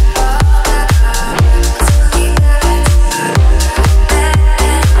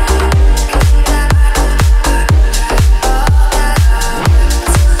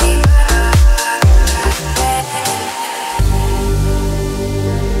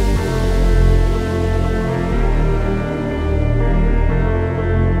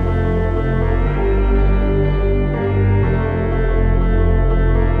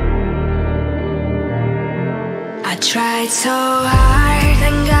 Tried so hard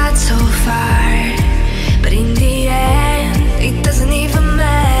and got so far, but in the end, it doesn't even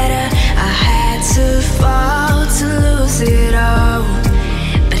matter. I had to fall to lose it all,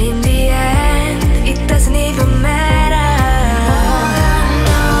 but in the end, it doesn't even matter.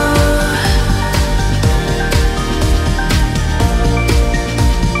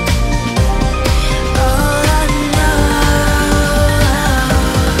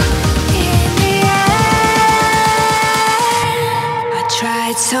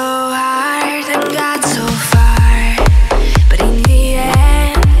 Tried so hard and got so far, but in the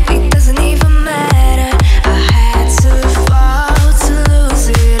end, it doesn't even matter. I had to fall to lose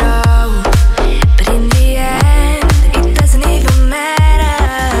it all, but in the end, it doesn't even matter.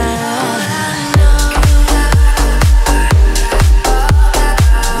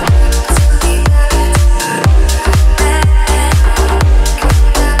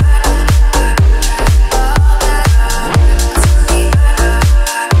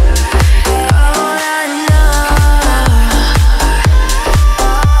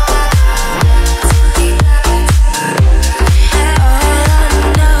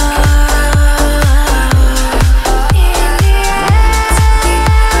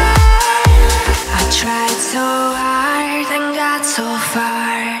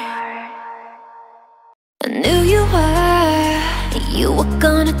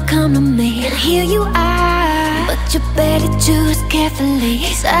 Choose carefully,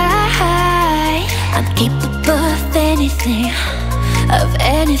 'cause I'm capable of anything,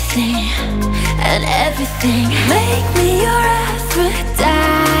 and everything. Make me your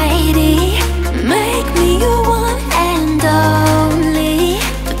Aphrodite, make me your one and only.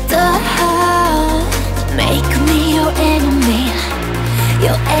 Make me your enemy,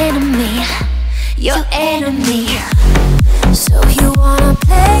 your enemy, your enemy. So you wanna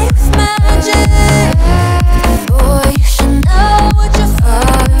play with magic? Boy, you should know what you're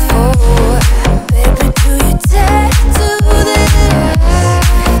falling for. Baby, do you dare to do this?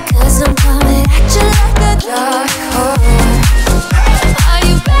 'Cause I'm coming at you like a dark horse. Are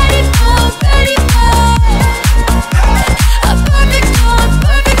you ready for a perfect storm,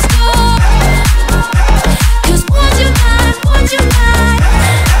 perfect storm? 'Cause want you mine,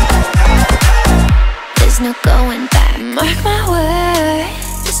 there's no going back. Mark my words,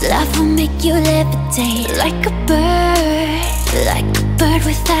 this love will make you levitate like a bird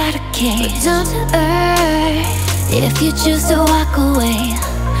without a cage. Down to earth, if you choose to walk away,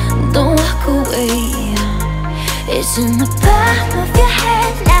 don't walk away. It's in the palm of your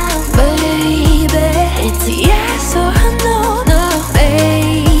hand now, baby. It's a yes or a no, no,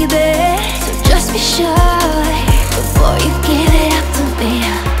 baby. So just be sure before you give it up to me,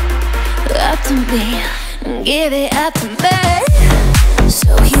 give it up to me.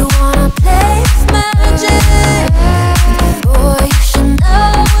 So you wanna play with magic? Boy, you should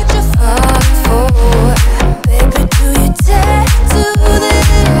know what you're falling for. Baby, do you dare to do this?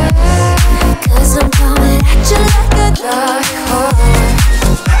 'Cause I'm coming at you like a dark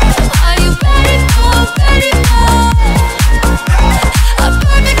horse. Are you ready for a perfect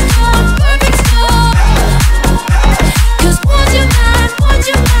storm, perfect storm? 'Cause want you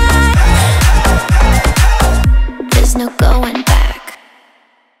mine, there's no going back.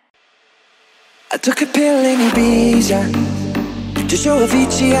 I took a pill in Ibiza to show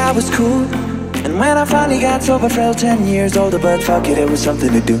Avicii I was cool. And when I finally got sober, felt 10 years older. But fuck it, it was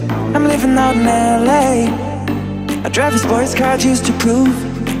something to do. I'm living out in LA. I drive a sports car just to prove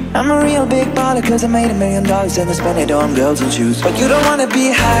I'm a real big baller, 'cause I made $1 million and I spent it on girls and shoes. But you don't wanna be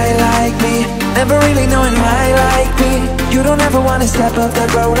high like me, never really knowing why like me. You don't ever wanna step up that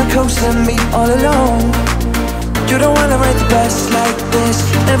roller coaster and be all alone. You don't wanna write the best like this,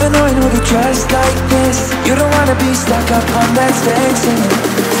 never knowing who to trust like this. You don't wanna be stuck up on that stage singing,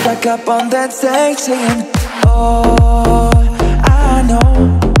 stuck up on that stage singing. Oh, I know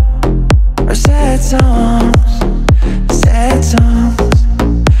our sad songs,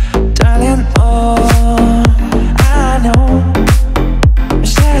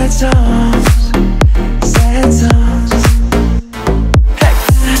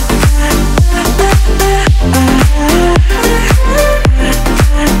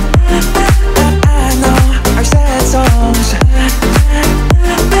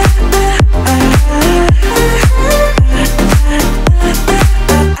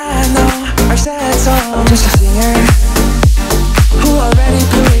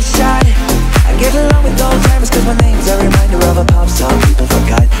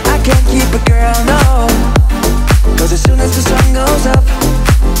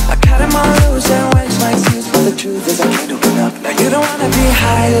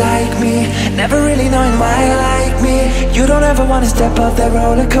 never really knowing why you like me. You don't ever wanna step off that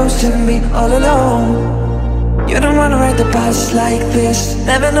roller coaster and be all alone. You don't wanna ride the bus like this,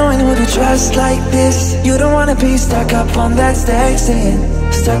 never knowing who to trust like this. You don't wanna be stuck up on that stage singing,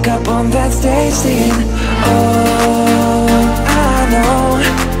 stuck up on that stage singing. Oh, I know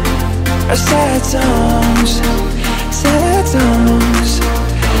our sad songs,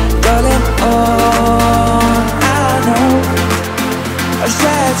 darling. Oh, I know our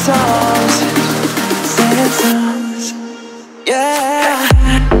sad songs, yeah.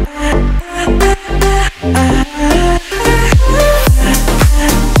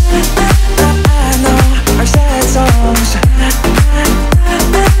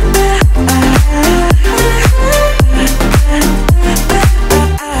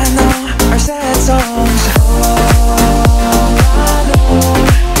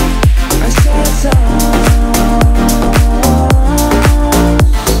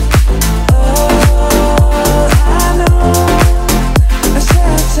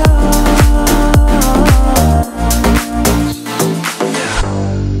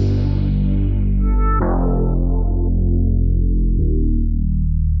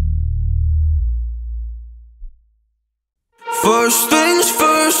 First things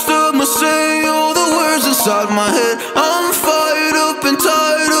first, I'ma say all the words inside my head. I'm fired up and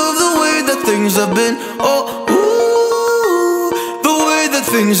tired of the way that things have been. Oh, ooh, the way that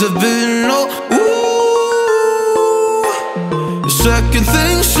things have been. Oh, ooh. Second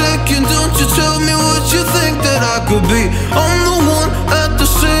thing second, don't you tell me what you think that I could be. I'm the one at the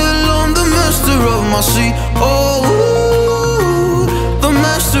sail, I'm the master of my sea. Oh, ooh, the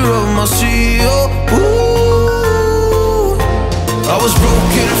master of my sea. Oh, ooh. I was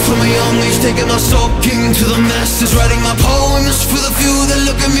broken from a young age, taking my soaking to the masses, writing my poems for the few that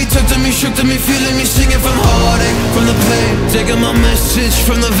look at me, took to me, shook to me, feeling me, singing from heartache, from the pain, taking my message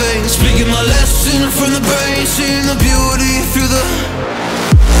from the veins, speaking my lesson from the brain, seeing the beauty through the.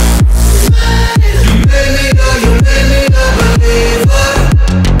 You made me know, you made me a believer,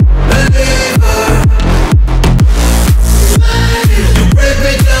 believer. You break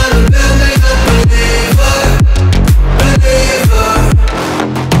me down and build me a believer, believer.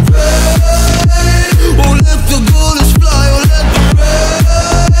 Oh, let the bullets fly, oh, let them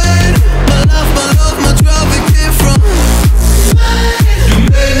rain. My life, my love, my drive, it came from. You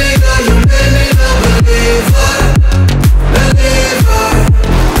made me a believer, believer.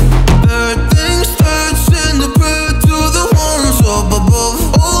 Third things third, send a prayer to the ones up above.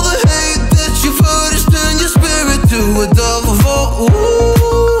 All the hate that you've heard is turn your spirit to a dove. Oh,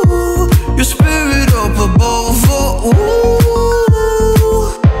 ooh, your spirit up above. Oh, ooh.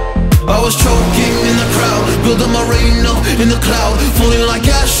 I was choking in the crowd, building my rain up in the cloud, falling like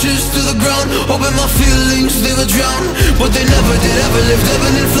ashes to the ground, hoping my feelings they would drown, but they never did, ever lived,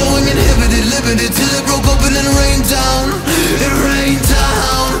 ebbing and flowing, inhibited, limited, till it broke open and rained down. It rained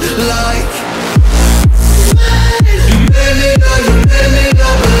down like. You made me know, you made me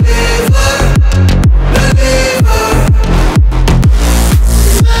a believer, believer.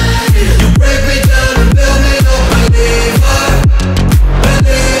 You break me down and build me a believer,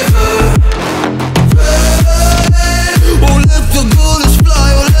 believer. Oh, let the bullets fly,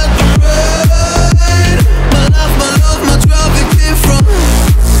 oh, let them rain. My life, my love, my drive, it came from.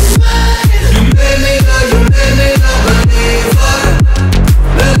 You made me a believer,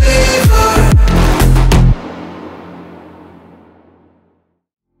 believer.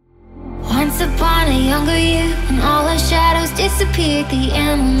 Once upon a younger year, when all our shadows disappeared, the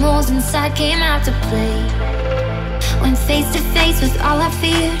animals inside came out to play. Went face to face with all our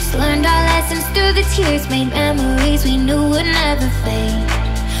fears, learned our lessons through the tears, made memories we knew would never fade.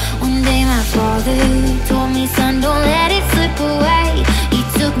 One day my father told me, son, don't let it slip away. He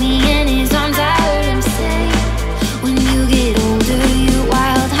took me in his arms, I heard him say, when you get older, your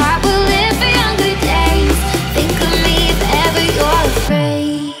wild heart will live for younger days. Think of me if ever you're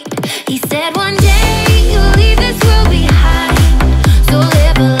afraid. He said one day you'll leave this world behind, so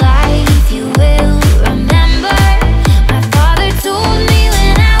live a life you will remember. My father told me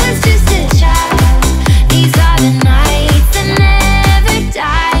when I was just a child, these are the nights that never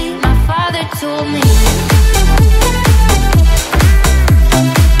die. My father told me.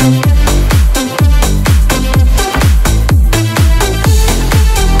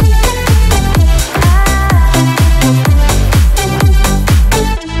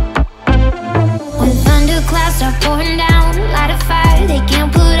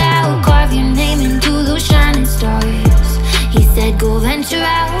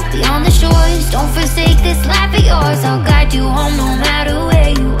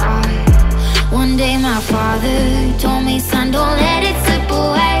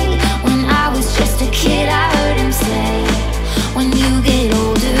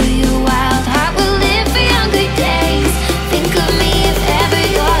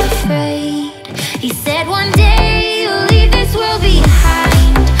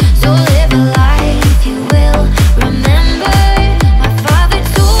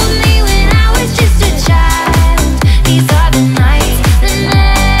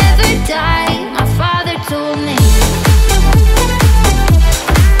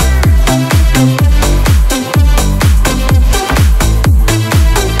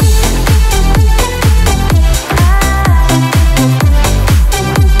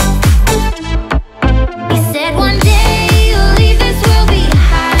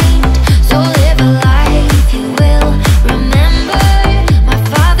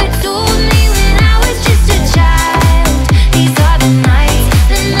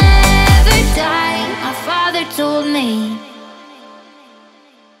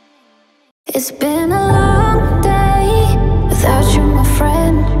 It's been a long day without you, my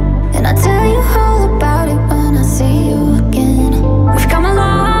friend, and I'll tell you all about it when I see you again. We've come a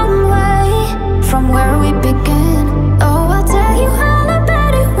long way from where we began. Oh, I'll tell you all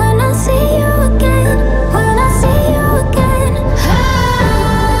about it when I see you again. When I see you again.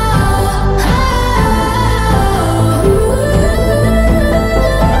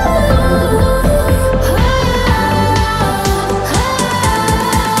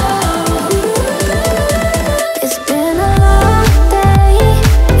 It's been a long day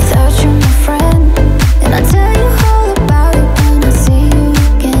without you, my friend, and I'll tell you all about it when I see you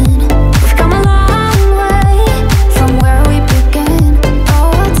again. We've come a long way from where we began.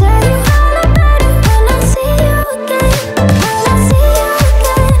 Oh, I'll tell you all about it when I see you again. When I see you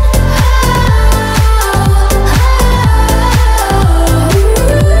again.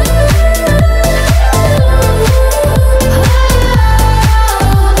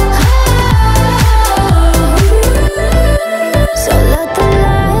 So let the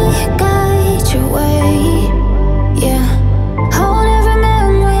light guide your way. Yeah, hold every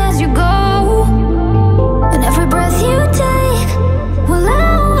memory as you go, and every breath you take will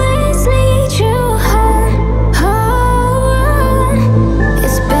always lead you home. Home.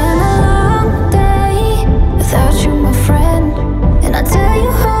 It's been a long day without you, my friend, and I'll tell you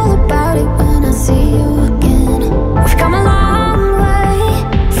all about it when I see you again. We've come a long way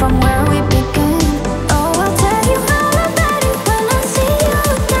from where we began. Oh, I'll tell you all about it when I see you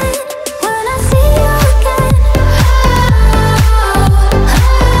again. When I see you again.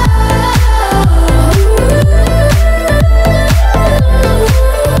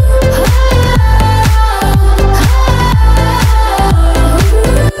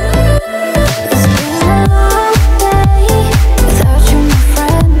 It's been a long day without you, my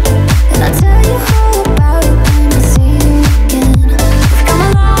friend, and I'll tell you all about it when I see you again. We've come a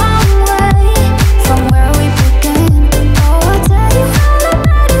long way from where we began. Oh, I'll tell you all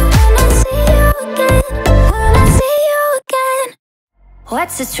about it when I see you again. When I see you again.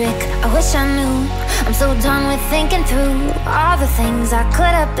 What's the trick? I wish I knew. I'm so done with thinking through all the things I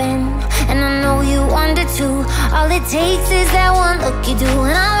could have been, and I know you wonder too. All it takes is that one look you do,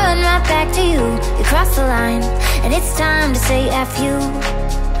 and I'll run right back to you. You cross the line, and it's time to say F you.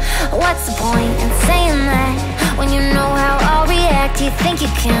 What's the point in saying that when you know how I'll react? You think you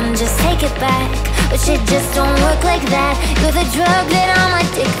can just take it back, but shit just don't work like that. You're the drug that I'm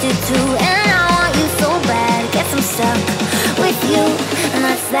addicted to, and I want you so bad. Guess I'm stuck with you, and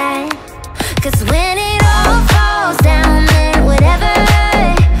that's that. Cause when it all falls down, then whatever.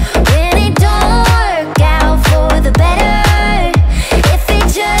 When it don't work out for the better, if it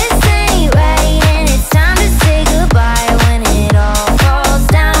just ain't right, and it's time to say goodbye. When it all falls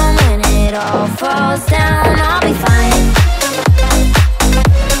down, when it all falls down, I'll be fine.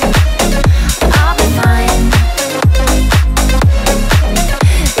 I'll be fine.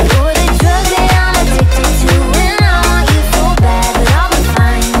 You're the drug that I'm addicted to, and I want you so bad, but I'll be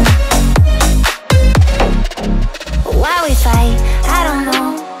fine. Why we fight, I don't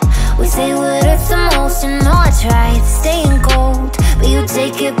know. We say what hurts the most, and know I tried staying cold, but you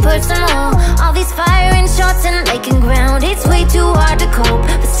take it personal. All these firing shots and making ground, it's way too hard to cope,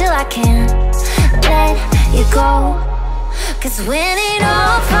 but still I can't let you go. Cause when it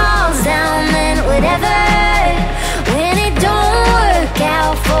all falls down, then whatever. When it don't work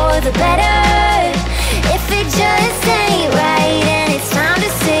out for the better, if it just ain't right, and it's time to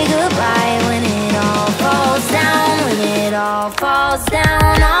say goodbye. When it all falls down, when it all falls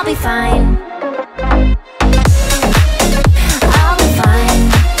down, I'll be fine. I'll be fine.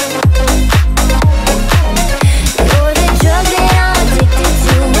 You're the drug that I'm addicted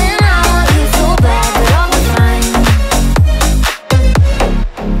to, and I want you so bad, but I'll be fine.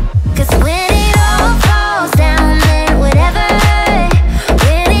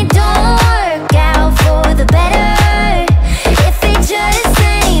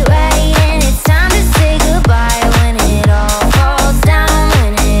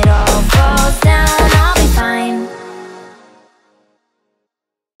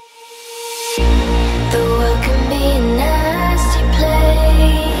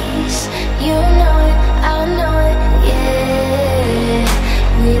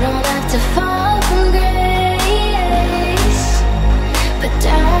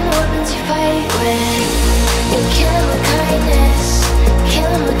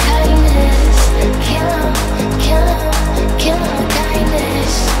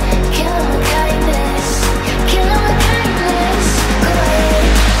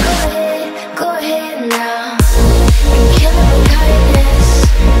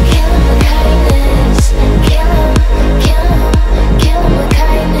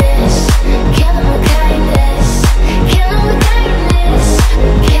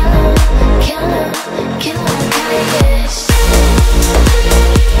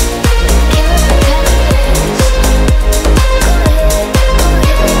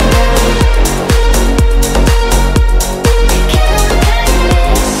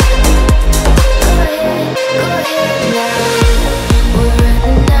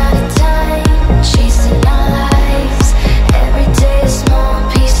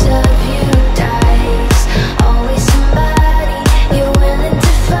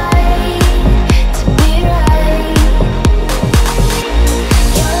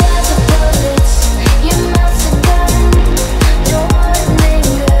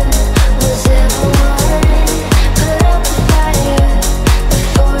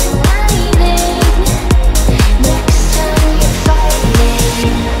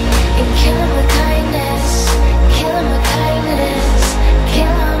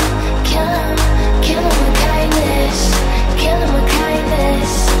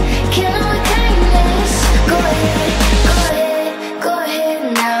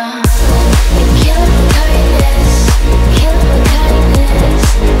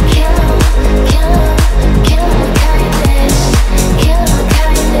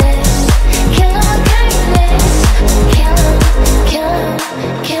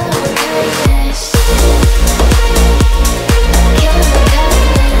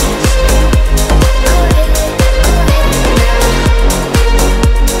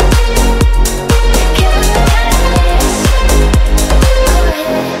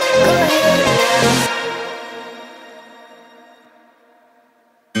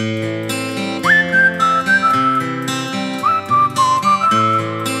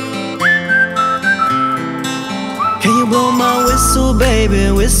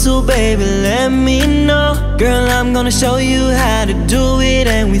 whistle baby, let me know. Girl, I'm gonna show you how to do it,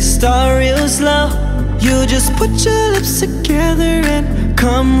 and we start real slow. You just put your lips together and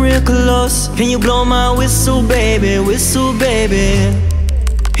come real close. Can you blow my whistle baby, whistle baby?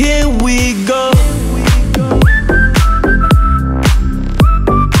 Here we go.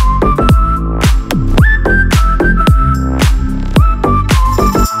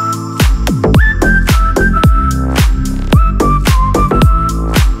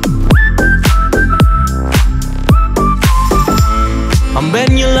 I'm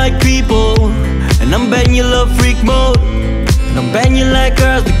betting you like people, and I'm betting you love freak mode. And I'm betting you like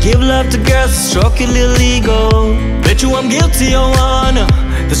girls that give love to girls, to stroke your little ego. Bet you I'm guilty, Yohan.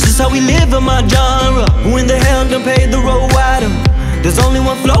 This is how we live in my genre. Who in the hell done paid the road wider? There's only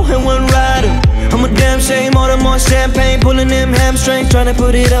one flow and one rider. I'm a damn shame, order more champagne, pulling them hamstrings, trying to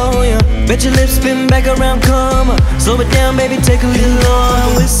put it on ya. Bet your lips spin back around, come on. Slow it down, baby, take a little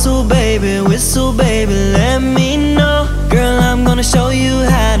on. Whistle baby, let me know. Girl, I'm gonna show you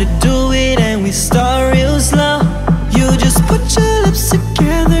how to do it, and we start real slow. You just put your lips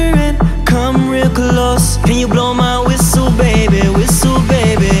together and come real close. Can you blow my whistle baby, whistle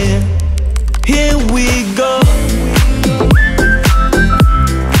baby? Here we go.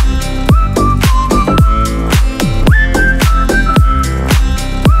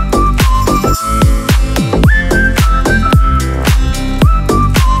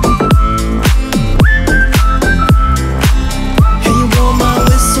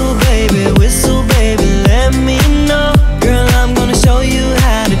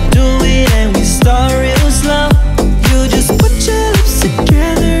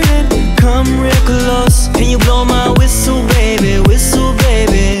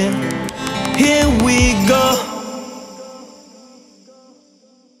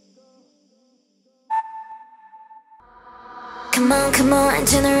 Come on,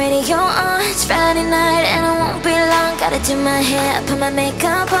 turn the radio on. It's Friday night and it won't be long. Gotta do my hair, put my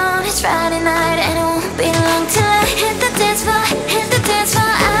makeup on. It's Friday night and it won't be long till I hit the dance floor, hit the dance floor.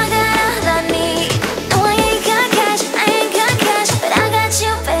 I got all I need. No, I ain't got cash, I ain't got cash, but I got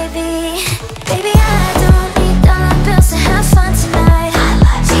you, baby. Baby, I don't need dollar bills to have fun tonight.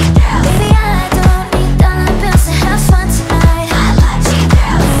 Baby, I don't need dollar bills to have fun tonight. I don't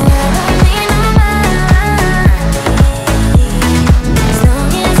need no money.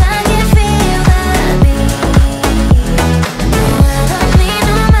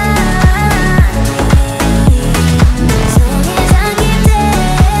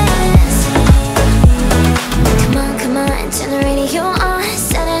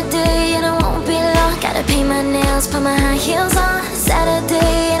 Put my high heels on.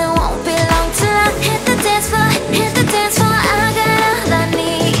 Saturday and it won't be long till I hit the dance floor, hit the dance floor. I got all I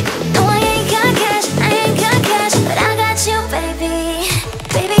need. No, I ain't got cash, I ain't got cash, but I got you, baby.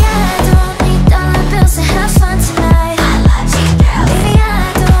 Baby, I don't need dollar bills to have fun tonight. Baby,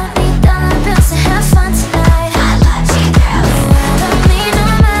 I don't need dollar bills to have fun tonight. I don't need no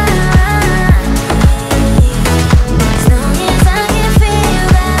money, as long as I can feel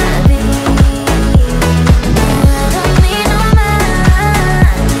that beat. I don't need no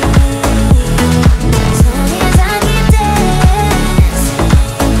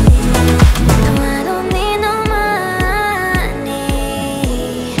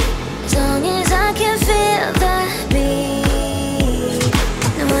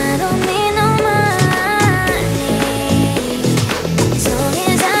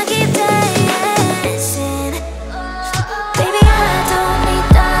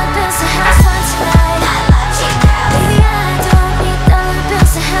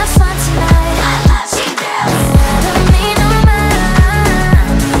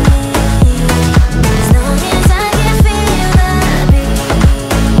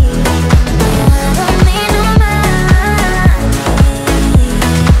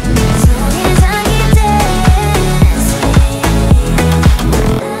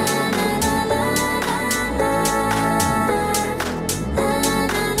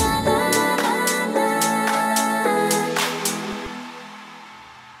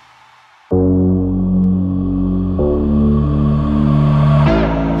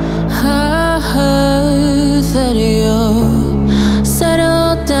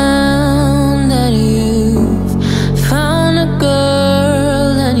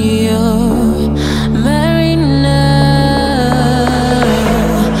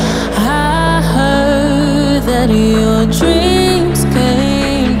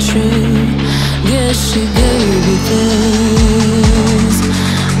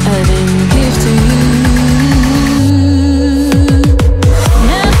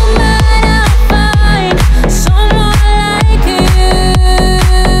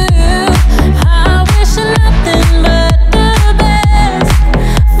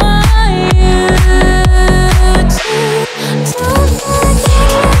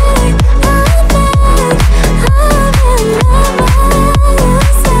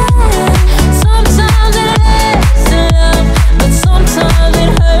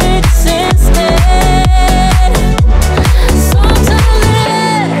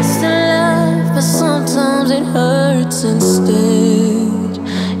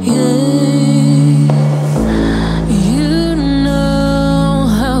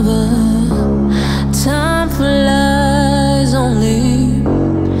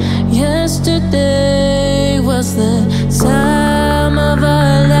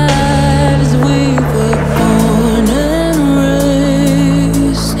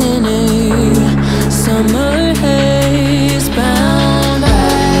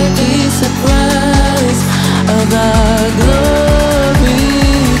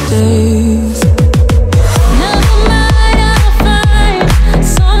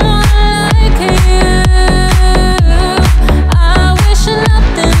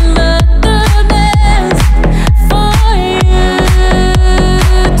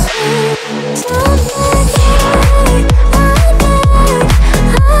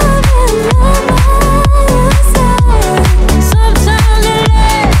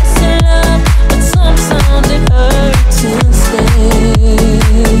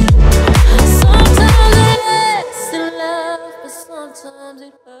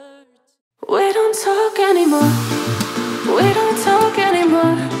don't talk anymore. We don't talk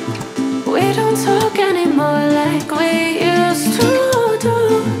anymore. We don't talk anymore like we used to do.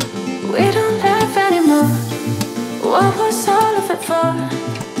 We don't laugh anymore. What was all of it for?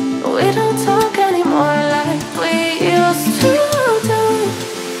 We don't talk anymore like we used to do.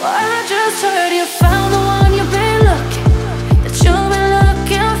 I just heard you found the one you've been looking, that you've been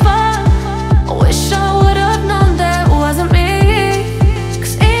looking for. I wish I would have known that wasn't me.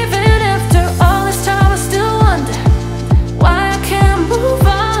 Cause even after all this time I still wonder why I can't move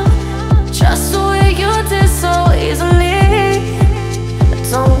on just the way you did so easily. I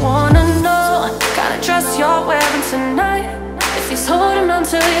don't wanna know what kind of dress you're wearing tonight, if he's holding on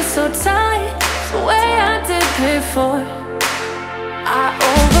to you so tight the way I did before. I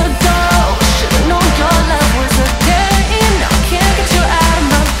overdosed, should've known your love was a game. Now I can't get you out of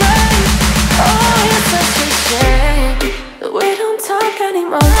my brain. Oh, it's such a shame that we don't talk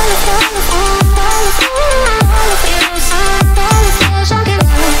anymore.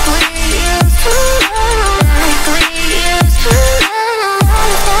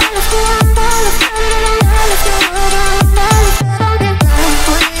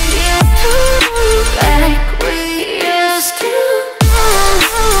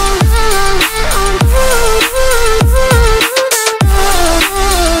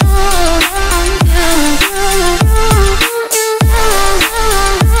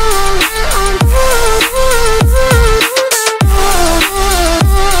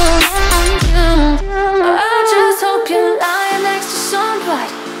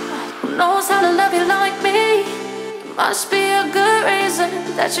 Must be a good reason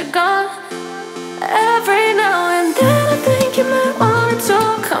that you're gone. Every now and then I think you might want to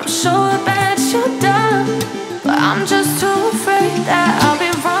come show up at your door, but I'm just too afraid that I'll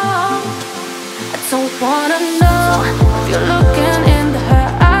be wrong. I don't wanna know if you're looking into her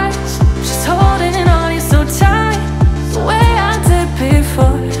eyes, she's holding on you so tight the way I did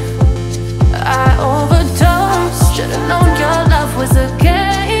before. I overdosed, should've known your love was a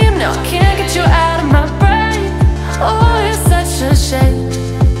game. Now I can't get you out of my brain. Oh, it's such a shame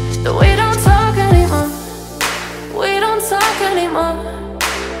that we don't talk anymore. We don't talk anymore.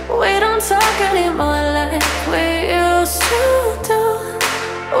 We don't talk anymore like we used to do.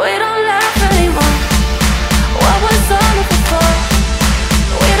 We don't laugh anymore. What was all of it for?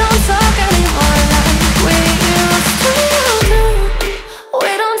 We don't talk anymore like we used to do.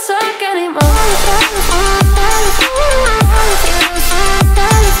 We don't talk anymore.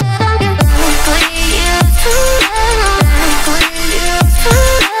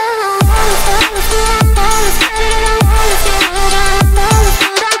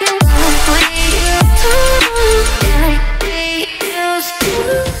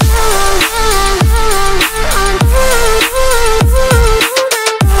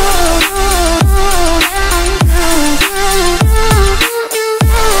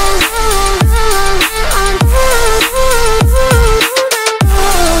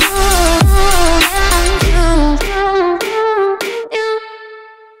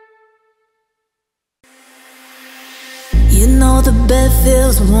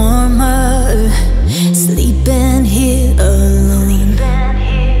 Feels warmer, sleeping here alone.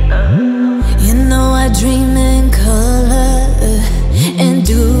 You know I dream in color and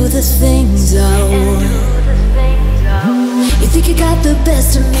do the things I want. You think you got the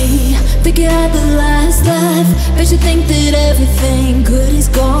best of me, think you had the last laugh, bet you think that everything good is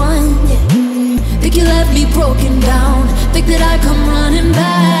gone. Think you left me broken down, think that I come running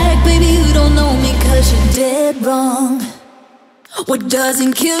back. Baby, you don't know me cause you're dead wrong. What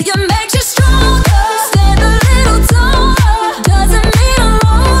doesn't kill you makes you stronger. Stand a little taller. Doesn't mean I'm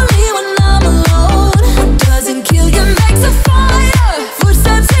lonely when I'm alone. What doesn't kill you makes a fire.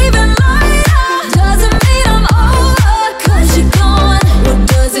 Footsteps even lighter. Doesn't mean I'm over cause you're gone. What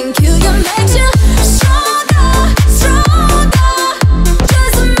doesn't kill you makes you stronger, stronger.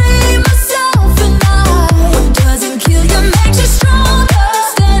 Just me, myself and I. What doesn't kill you makes you stronger.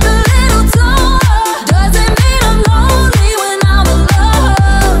 Stand a little taller. Doesn't mean I'm lonely when I'm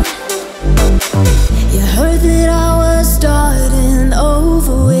alone. You heard that I was starting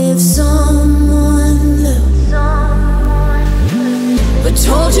over with someone new, but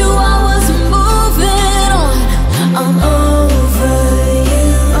told you I wasn't moving on. I'm over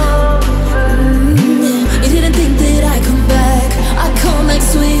you. You didn't think that I'd come back, I'd come back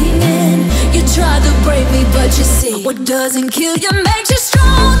swinging. You tried to break me, but you see, what doesn't kill you makes you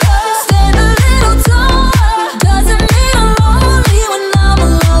stronger. Stand a little taller. Doesn't mean I'm lonely when I'm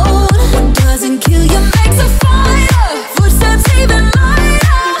alone. What doesn't kill you makes a fire. Footsteps even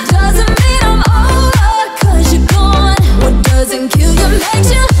lighter. Doesn't mean I'm over cause you're gone. What doesn't kill you makes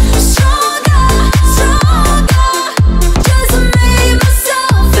you stronger.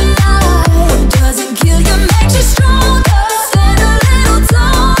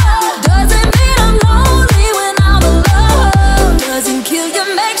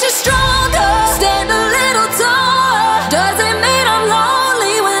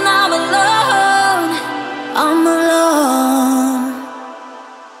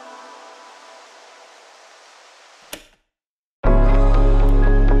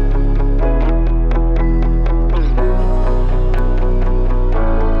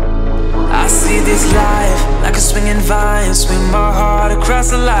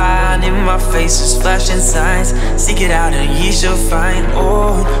 line in my face is flashing signs. Seek it out and ye shall find.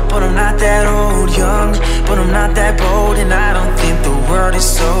 Old, but I'm not that old. Young, but I'm not that bold. And I don't think the world is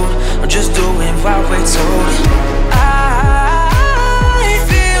sold. I'm just doing what we're told. I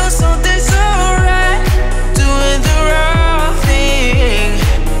feel something so right, doing the wrong thing.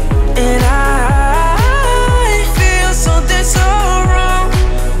 And I feel something so wrong,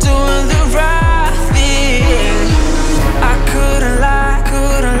 doing the right thing. I couldn't lie,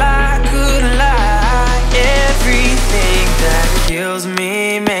 couldn't lie, couldn't lie. Everything that kills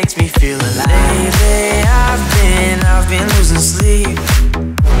me makes me feel alive. Lately I've been losing sleep,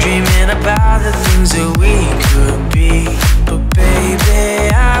 dreaming about the things that we could be. But baby,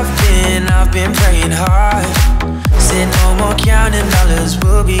 I've been praying hard. Said no more counting dollars,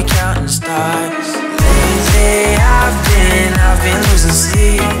 we'll be counting stars. Lately I've been losing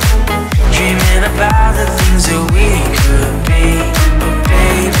sleep, dreaming about the things that we could be. But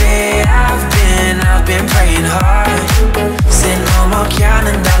baby, I've been praying hard. Said no more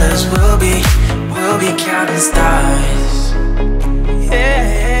counting dollars, we'll be counting stars.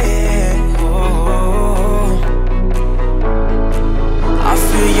 Yeah, oh. I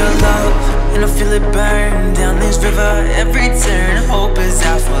feel your love and I feel it burn down this river every turn. Hope is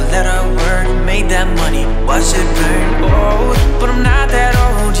out for a letter word. Made that money, watch it burn. Old, but I'm not that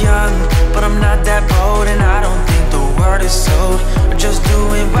old. Young, but I'm not that bold. And I don't think the word is sold. We're just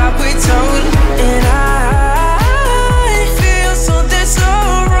doing what we're told. And I feel something so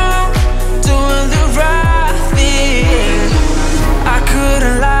wrong, doing the right thing. I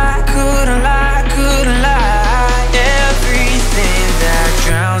couldn't lie, couldn't lie, couldn't lie. Everything that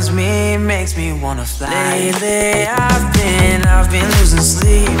drowns me makes me wanna fly. Lately I've been losing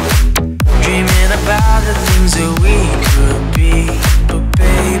sleep, dreaming about the things that we could be. But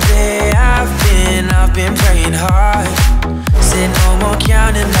baby, I've been praying hard. Said no more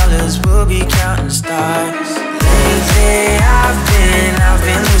counting dollars, we'll be counting stars. Lately I've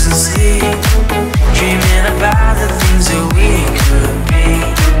been losing sleep, dreaming about the things that we could be.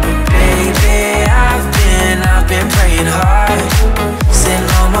 But baby, I've been praying hard. Said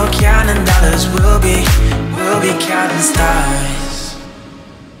no more counting dollars, we'll be counting stars.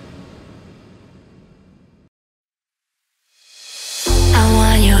 I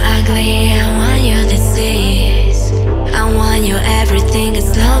want you ugly, I want you disease. I want you everything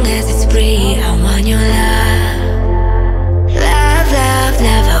as long as it's free. I want your love, love, love,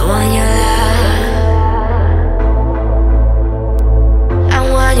 love. I want your love. I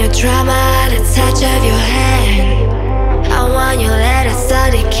want your drama, the touch of your hand. I want your letters,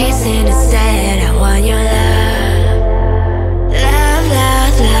 started kissing the sand. I want your love, love,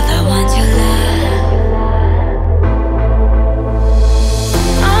 love, love. I want your love.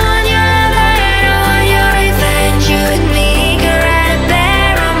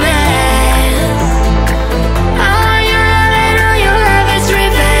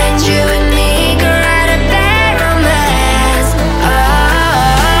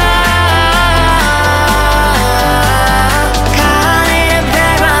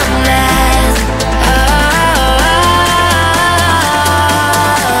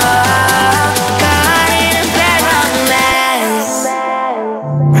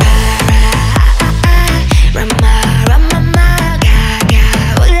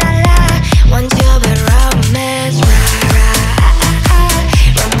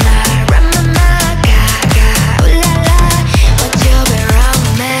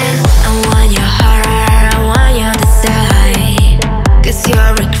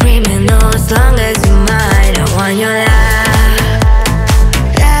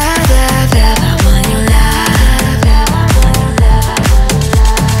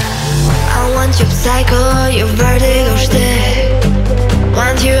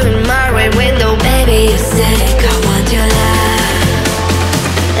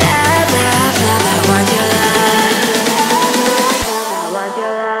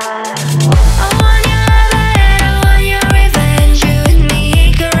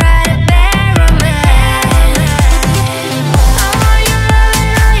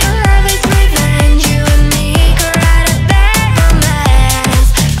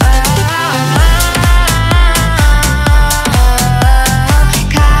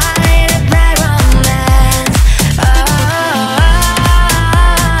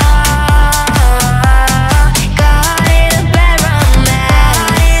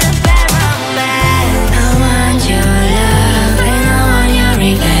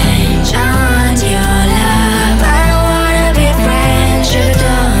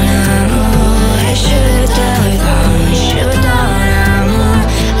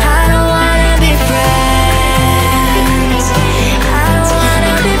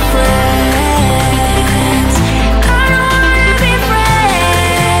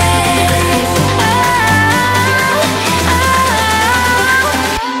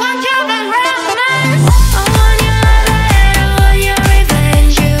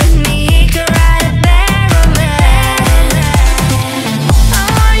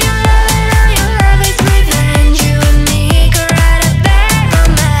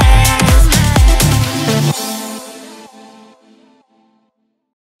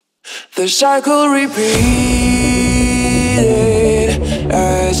 The cycle repeated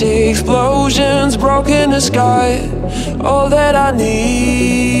as explosions broke in the sky. All that I needed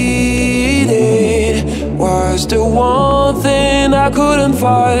was the one thing I couldn't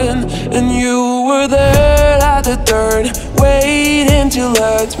find, and you were there at the turn, waiting to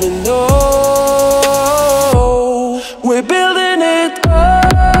let me know. We're building it up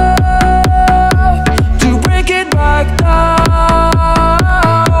to break it back down.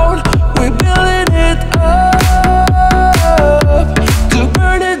 We're building it up to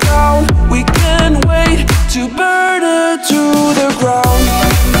burn it down. We can't wait to burn it to the ground.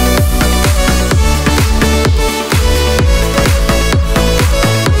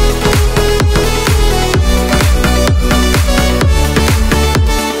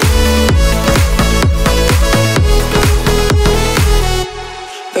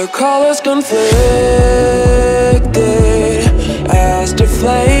 The colors conflicted as the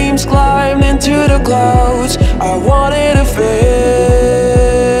flames climbed into the clouds. I wanted to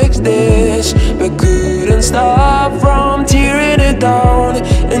fix this, but couldn't stop from tearing it down.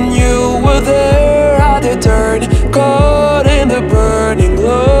 And you were there at the turn, caught in the burning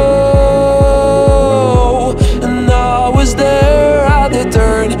glow. And I was there at the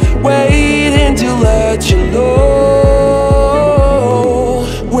turn, waiting to let you know.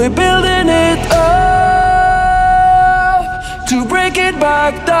 We're building it up to break it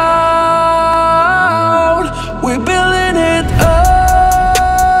back down. We're building it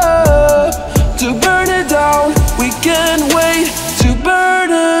up to burn it down. We can't wait to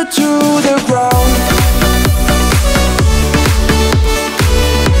burn it to the ground.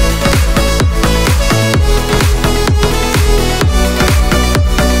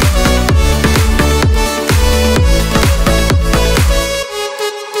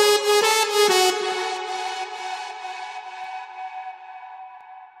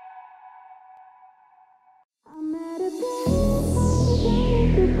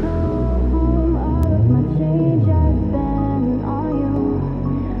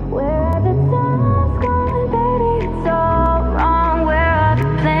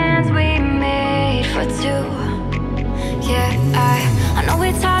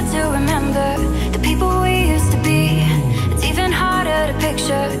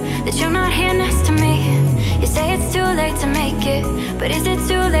 That you're not here next to me. You say it's too late to make it, but is it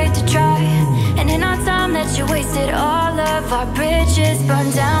too late to try? And in our time that you wasted, all of our bridges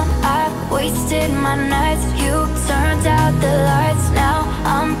burned down. I've wasted my nights, you turned out the lights. Now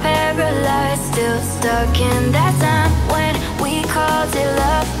I'm paralyzed, still stuck in that time when we called it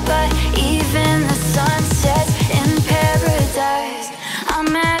love. But even the sun sets in paradise.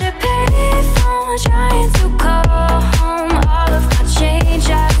 I'm at a payphone trying to call home. All of my change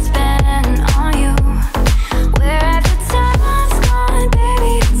I spent on you. Where have the time's gone,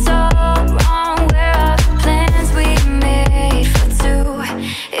 baby? It's all wrong. Where are the plans we made for two?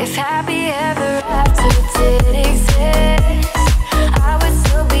 If happy ever after did exist, I would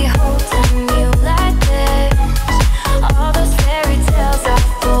still be holding you like this. All those fairy tales are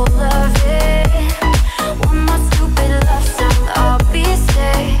full.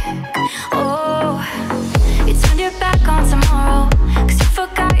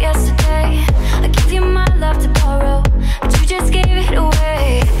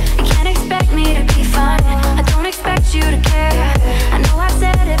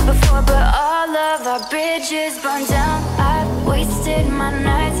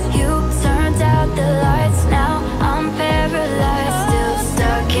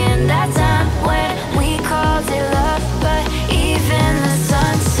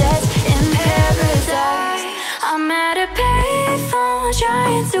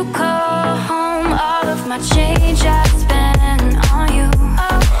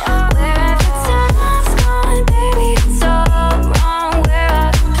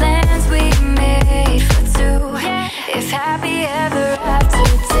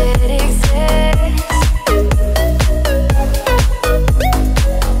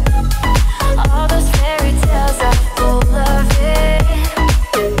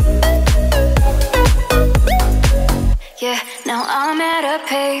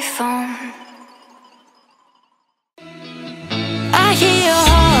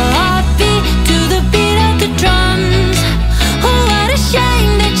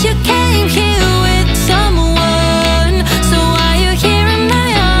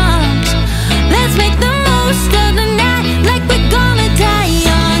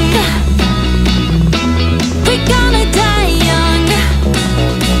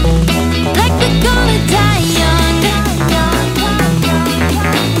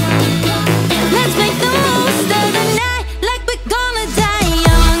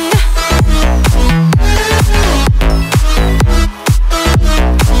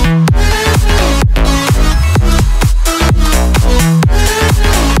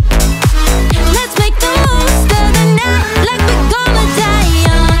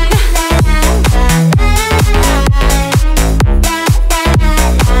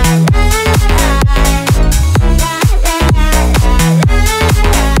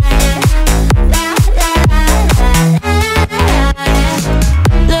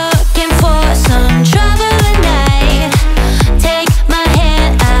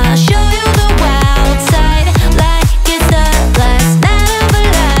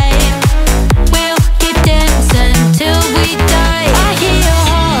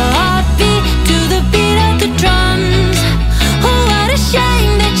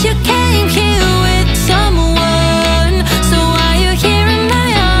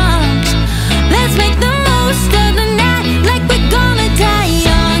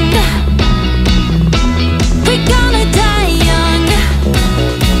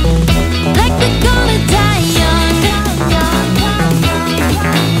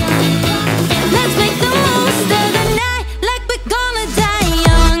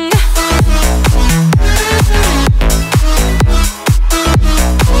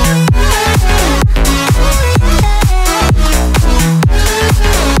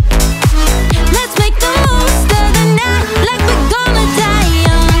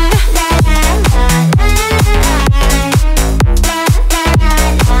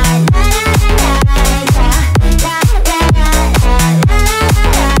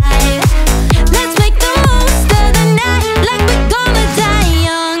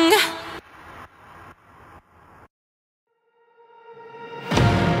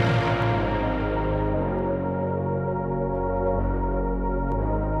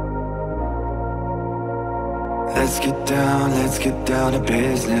 let's get down to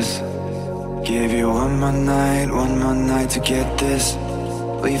business. Give you one more night to get this.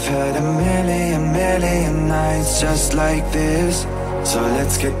 We've had a million nights just like this. So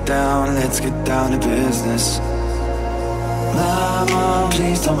let's get down to business. Mama,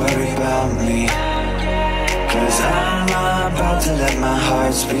 please don't worry about me, 'cause I'm about to let my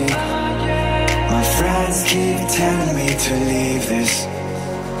heart speak. My friends keep telling me to leave this.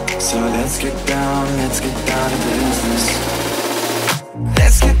 So let's get down to business.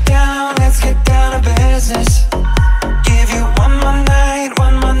 Let's get down to business. Give you one more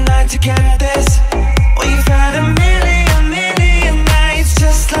night to get this. We've had a million nights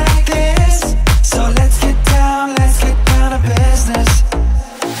just like this. So let's get down to business.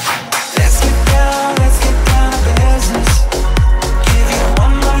 Let's get down to business. Give you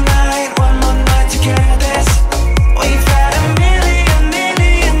one more night to get this. We've had a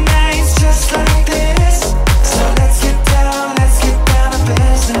million nights just like this. So let's get down to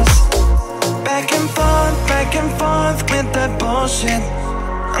business. Back and forth with that bullshit.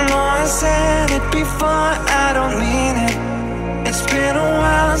 I know I said it before, I don't mean it. It's been a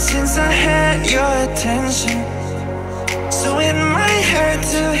while since I had your attention, so it might hurt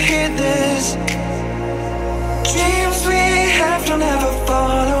to hear this. Dreams we have don't ever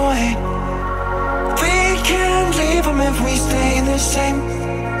fall away. We can't leave them if we stay the same.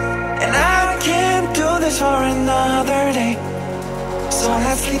 And I can't do this for another day. So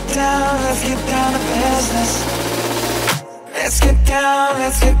let's get down to business. Let's get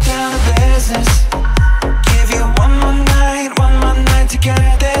down to business. Give you one more night to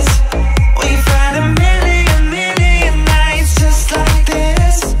get this. We've had a million nights just like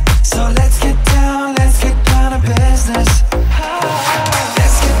this. So let's get down to business.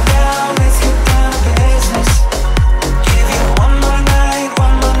 Let's get down to business. Give you one more night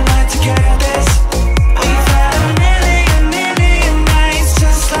to get this. We've had a million nights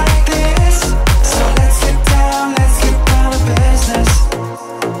just like this. So let's get down to business.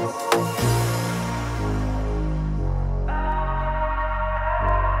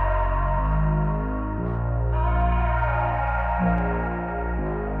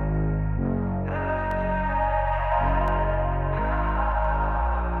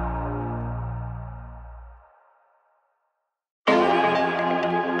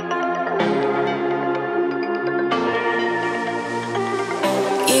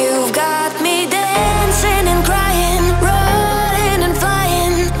 You've got me dancing and crying, rolling and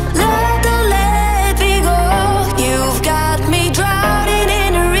flying. Love, don't let me go. You've got me drowning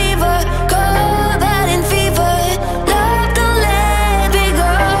in a river, cold out in fever. Love, don't let me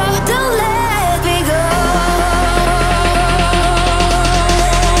go. Don't let me go.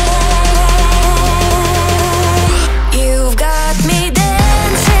 You've got me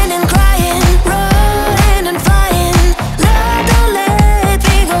dancing and crying, rolling and flying. Love, don't let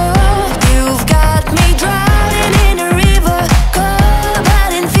me go. You've got me drowning in a river, cold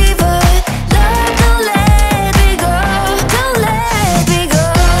out in fever. Love, don't let me go. Don't let me go.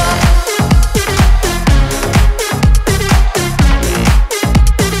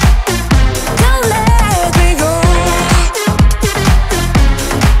 Don't let me go.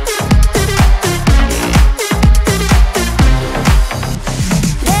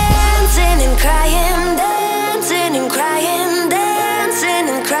 Dancing and crying, dancing and crying, dancing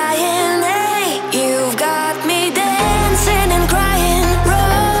and crying. Hey, you've got me dancing and crying,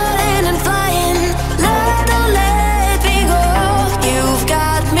 rolling and flying. Love, don't let me go. You've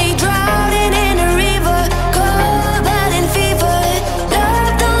got me drowning in a river, cold out in fever.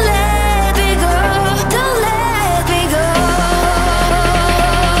 Love, don't let me go. Don't let me go.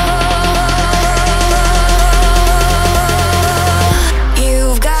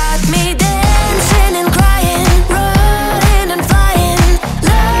 You've got me dancing and crying, rolling and flying.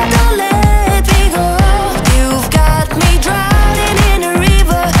 Love, don't let me go. You've got me drowning in a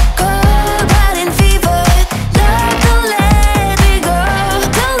river, cold out in fever. Love, don't let me go.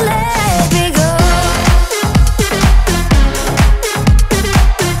 Don't let me go.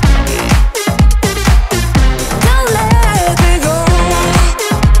 Don't let me go.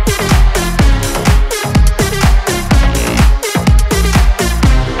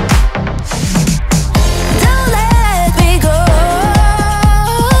 Don't let me go.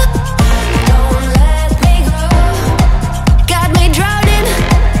 Don't let me go. Got me drowning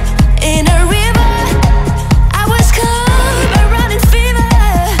in a river. I was cold, but running fever.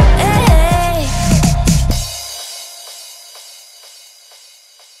 Hey.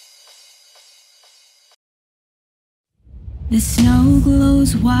 The snow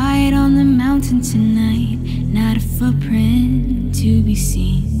glows white on the mountain tonight, not a footprint to be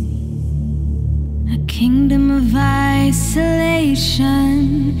seen. A kingdom of isolation,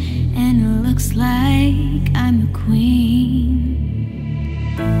 and it looks like I'm the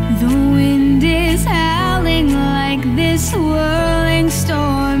queen. The wind is howling like this whirling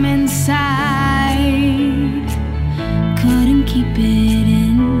storm inside. Couldn't keep it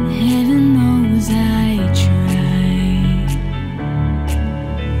in, heaven knows I tried.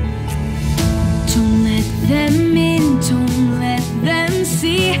 Don't let them in, don't let them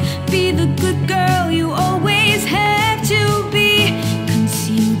see. Be the good girl you always have to be.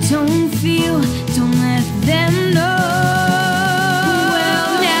 Conceal, don't feel, don't let them know.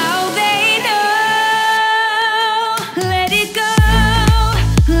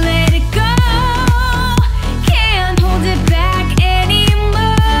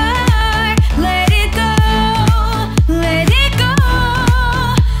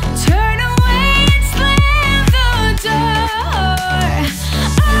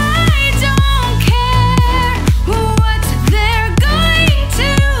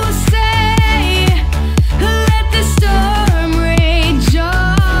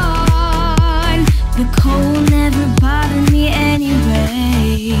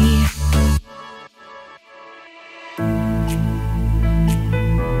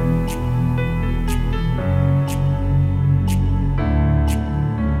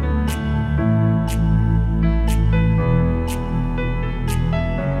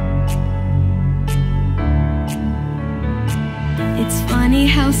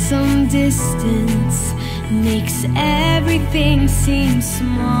 Some distance makes everything seem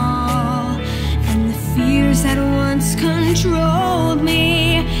small, and the fears that once controlled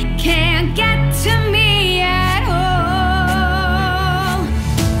me can't get to me at all.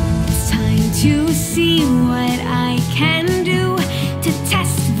 It's time to see what I can do to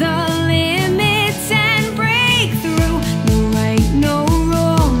test the limits and break through. No right, no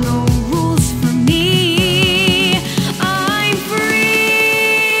wrong, no rules for me. I'm free.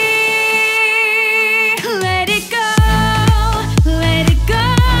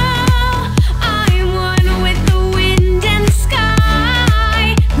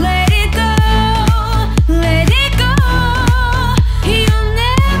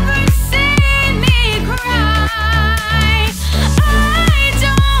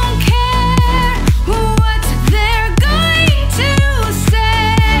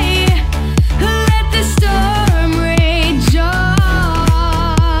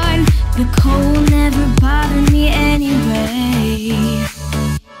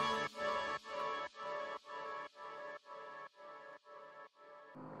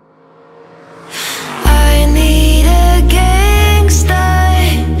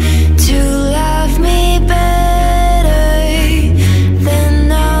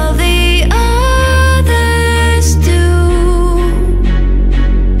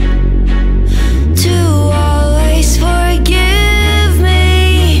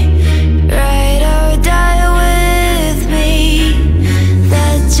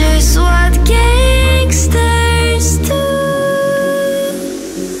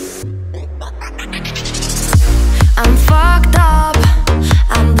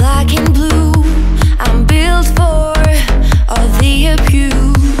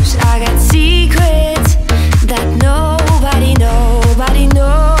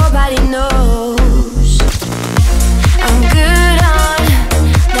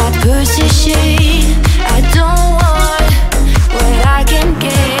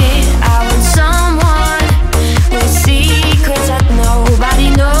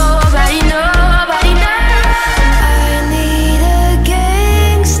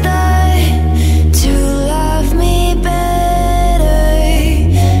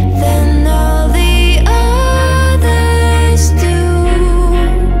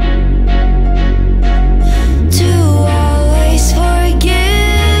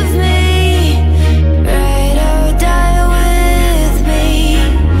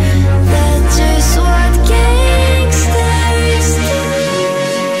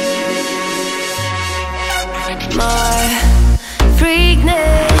 My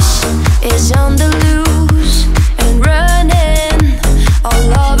freakness is on the